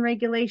 laws and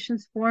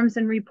regulations, forms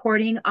and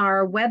reporting.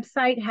 Our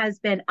website has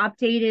been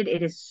updated.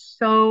 It is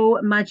so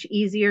much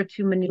easier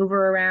to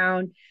maneuver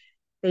around.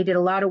 They did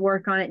a lot of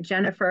work on it.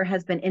 Jennifer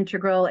has been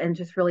integral in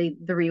just really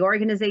the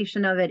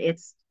reorganization of it.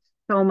 It's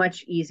so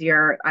much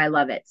easier. I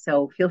love it.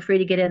 So feel free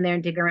to get in there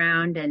and dig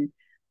around and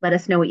let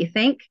us know what you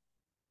think.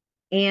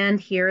 And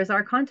here is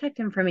our contact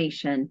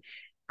information.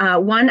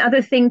 One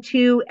other thing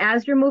too,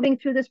 as you're moving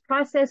through this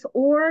process,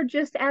 or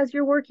just as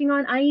you're working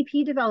on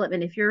IEP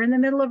development, if you're in the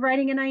middle of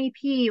writing an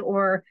IEP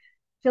or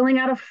filling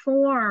out a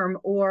form,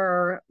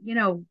 or,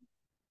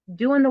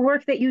 doing the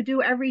work that you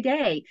do every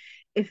day,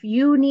 if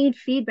you need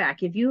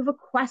feedback, if you have a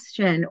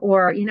question,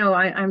 or,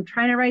 I'm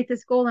trying to write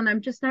this goal and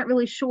I'm just not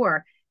really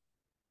sure,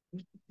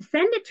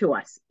 send it to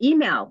us.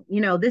 Email,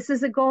 this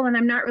is a goal and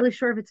I'm not really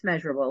sure if it's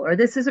measurable, or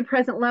this is a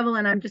present level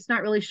and I'm just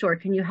not really sure.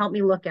 Can you help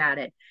me look at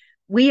it?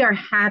 We are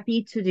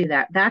happy to do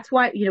that. That's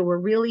why, we're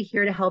really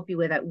here to help you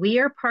with it. We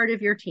are part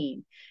of your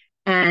team.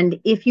 And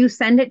if you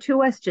send it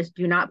to us, just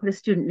do not put a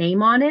student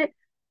name on it.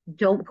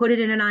 Don't put it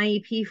in an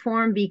IEP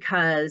form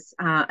because,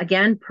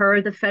 again,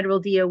 per the federal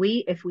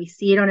DOE, if we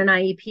see it on an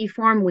IEP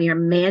form, we are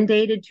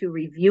mandated to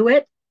review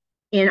it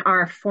in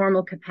our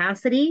formal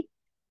capacity.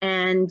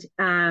 And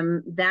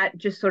that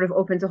just sort of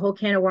opens a whole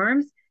can of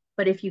worms.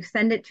 But if you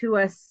send it to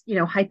us, you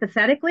know,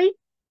 hypothetically,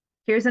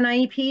 here's an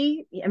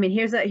IEP. I mean,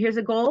 here's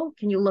a goal.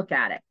 Can you look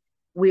at it?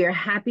 We are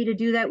happy to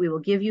do that. We will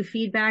give you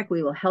feedback.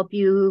 We will help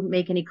you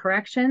make any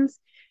corrections.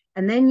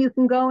 And then you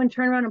can go and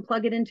turn around and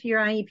plug it into your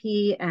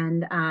IEP.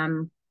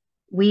 And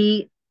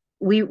we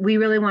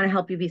really want to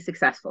help you be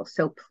successful.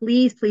 So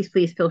please, please,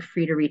 please feel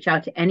free to reach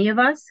out to any of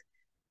us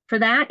for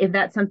that, if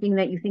that's something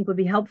that you think would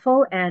be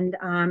helpful. And,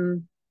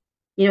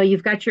 you know,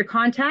 you've got your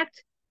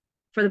contact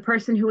for the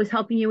person who is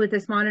helping you with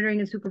this monitoring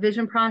and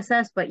supervision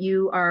process, but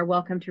you are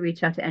welcome to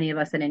reach out to any of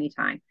us at any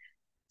time.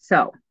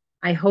 So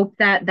I hope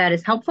that that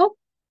is helpful.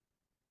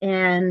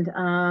 And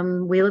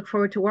we look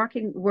forward to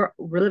we'll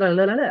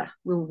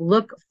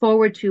look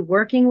forward to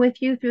working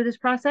with you through this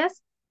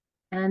process.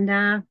 And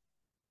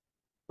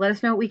let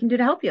us know what we can do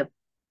to help you.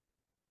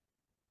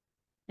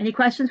 Any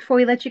questions before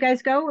we let you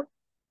guys go?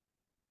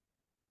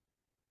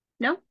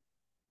 No?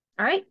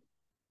 All right.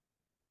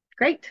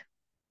 Great.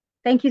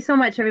 Thank you so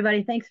much,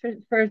 everybody. Thanks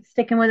for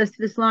sticking with us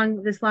through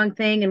this long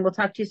thing, and we'll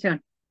talk to you soon.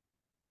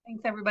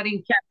 Thanks,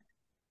 everybody. Yeah.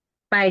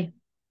 Bye.